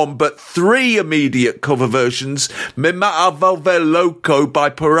not 1 but 3 immediate cover versions: Me Mata Volver Loco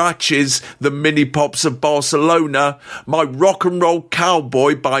by Parachis, the Mini Pops of Barcelona, My Rock and Roll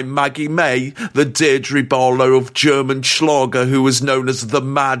Cowboy by Maggie May, the Deirdre Barlow of German Schlager who was known as the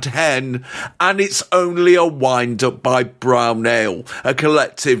Mad Hen, and It's Only a Wind-Up by Brown Ale, a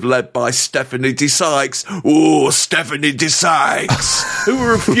collective led by Stephanie de Sykes, Stephanie de Sykes, who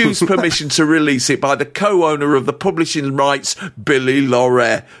refused permission to release it by the co-owner of the publishing rights, Billy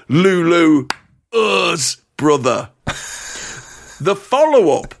Laurie, Lulu's brother. The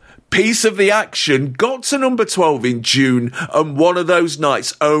follow-up, Piece of the Action, got to number 12 in June, and One of Those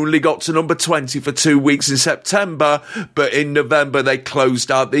Nights only got to number 20 for 2 weeks in September, but in November they closed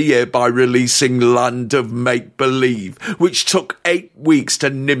out the year by releasing Land of Make Believe, which took 8 weeks to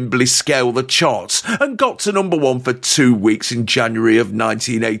nimbly scale the charts and got to number 1 for 2 weeks in January of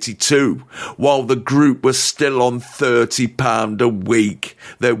 1982, while the group was still on £30 a week,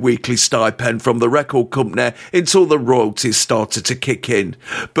 their weekly stipend from the record company, until the royalties started to kick in.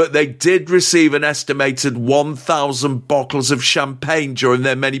 But they did receive an estimated 1,000 bottles of champagne during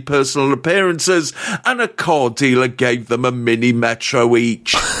their many personal appearances, and a car dealer gave them a mini Metro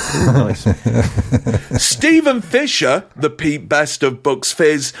each. Nice. Stephen Fisher, the Pete Best of Bucks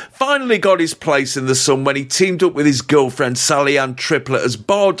Fizz, finally got his place in the sun when he teamed up with his girlfriend Sally Ann Triplett as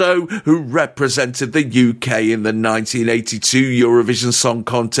Bardo, who represented the UK in the 1982 Eurovision Song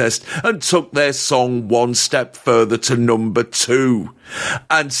Contest and took their song one step further to number 2.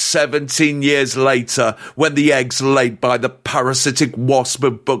 And 17 years later, when the eggs laid by the parasitic wasp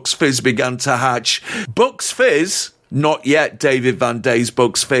of Bucks Fizz began to hatch, Bucks Fizz, not yet David Van Day's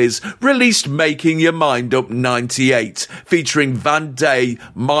Bucks Fizz, released Making Your Mind Up 98, featuring Van Day,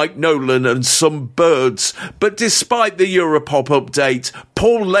 Mike Nolan and some birds. But despite the Europop update,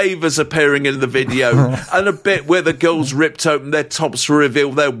 Paul Lavers appearing in the video, and a bit where the girls ripped open their tops to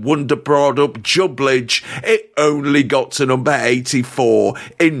reveal their wonder-brought up jublage, it only got to number 84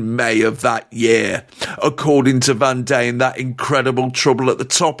 in May of that year. According to Van Day in that incredible Trouble at the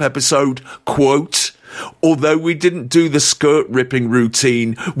Top episode, quote, "Although we didn't do the skirt ripping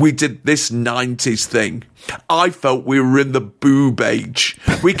routine, we did this 90s thing. I felt we were in the boob age.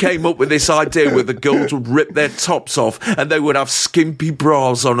 We came up with this idea where the girls would rip their tops off and they would have skimpy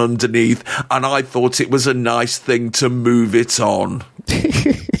bras on underneath, and I thought it was a nice thing to move it on."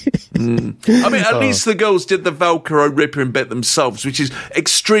 I mean, at least the girls did the Velcro ripping bit themselves, which is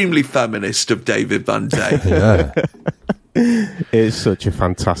extremely feminist of David Van Day. Yeah. It's such a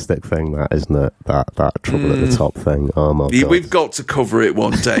fantastic thing, that, isn't it? That Trouble at the Top thing. Oh my God. We've got to cover it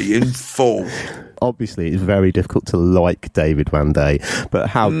one day in full. Obviously, it's very difficult to like David Van Day, but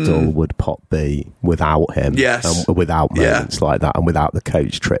how dull would pop be without him? Yes. And without moments like that, and without the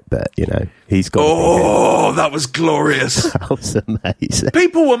coach trip bit, you know? He's got that was glorious. That was amazing.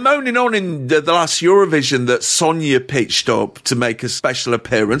 People were moaning on in the last Eurovision that Sonia pitched up to make a special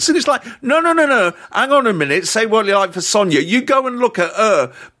appearance, and it's like, no, hang on a minute, say what you like for Sonia. You go and look at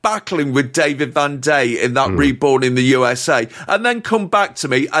her battling with David Van Day in that Reborn in the USA, and then come back to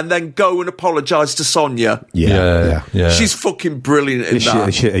me, and then go and apologise to Sonia. Yeah. She's fucking brilliant in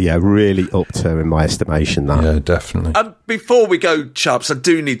that. Really upped her in my estimation, that. Yeah, definitely. And before we go, chaps, I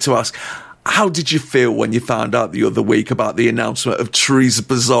do need to ask, how did you feel when you found out the other week about the announcement of Teresa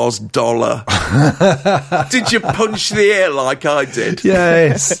Bazar's dollar? Did you punch the air like I did?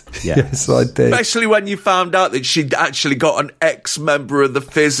 Yes. Yes, I did. Especially when you found out that she'd actually got an ex-member of the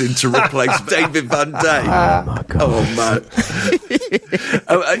Fizz in to replace David Van Day. Oh, my God. Oh, man.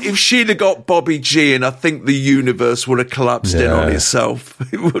 If she'd have got Bobby G in, I think the universe would have collapsed in on itself.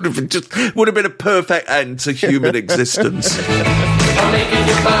 It would have been a perfect end to human existence. I'm making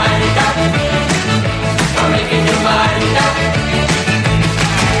your mind up. I'm making your mind up.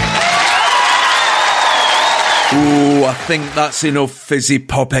 Ooh, I think that's enough fizzy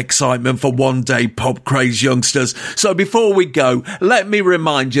pop excitement for one day, pop craze youngsters. So before we go, let me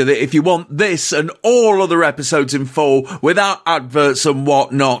remind you that if you want this and all other episodes in full, without adverts and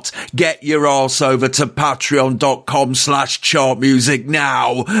whatnot, get your arse over to patreon.com/chartmusic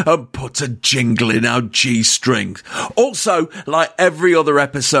now and put a jingle in our G-string. Also, like every other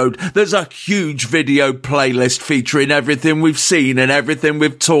episode, there's a huge video playlist featuring everything we've seen and everything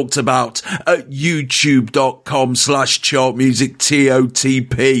we've talked about at youtube.com/chartmusic chart music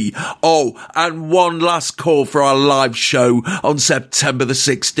TOTP. Oh, and one last call for our live show on September the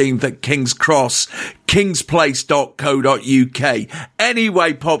 16th at King's Cross, kingsplace.co.uk.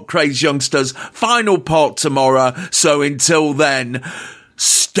 Anyway, Pop Craze youngsters, final part tomorrow, so until then,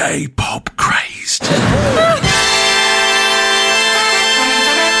 stay pop crazed.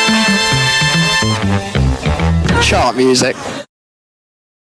 Chart music.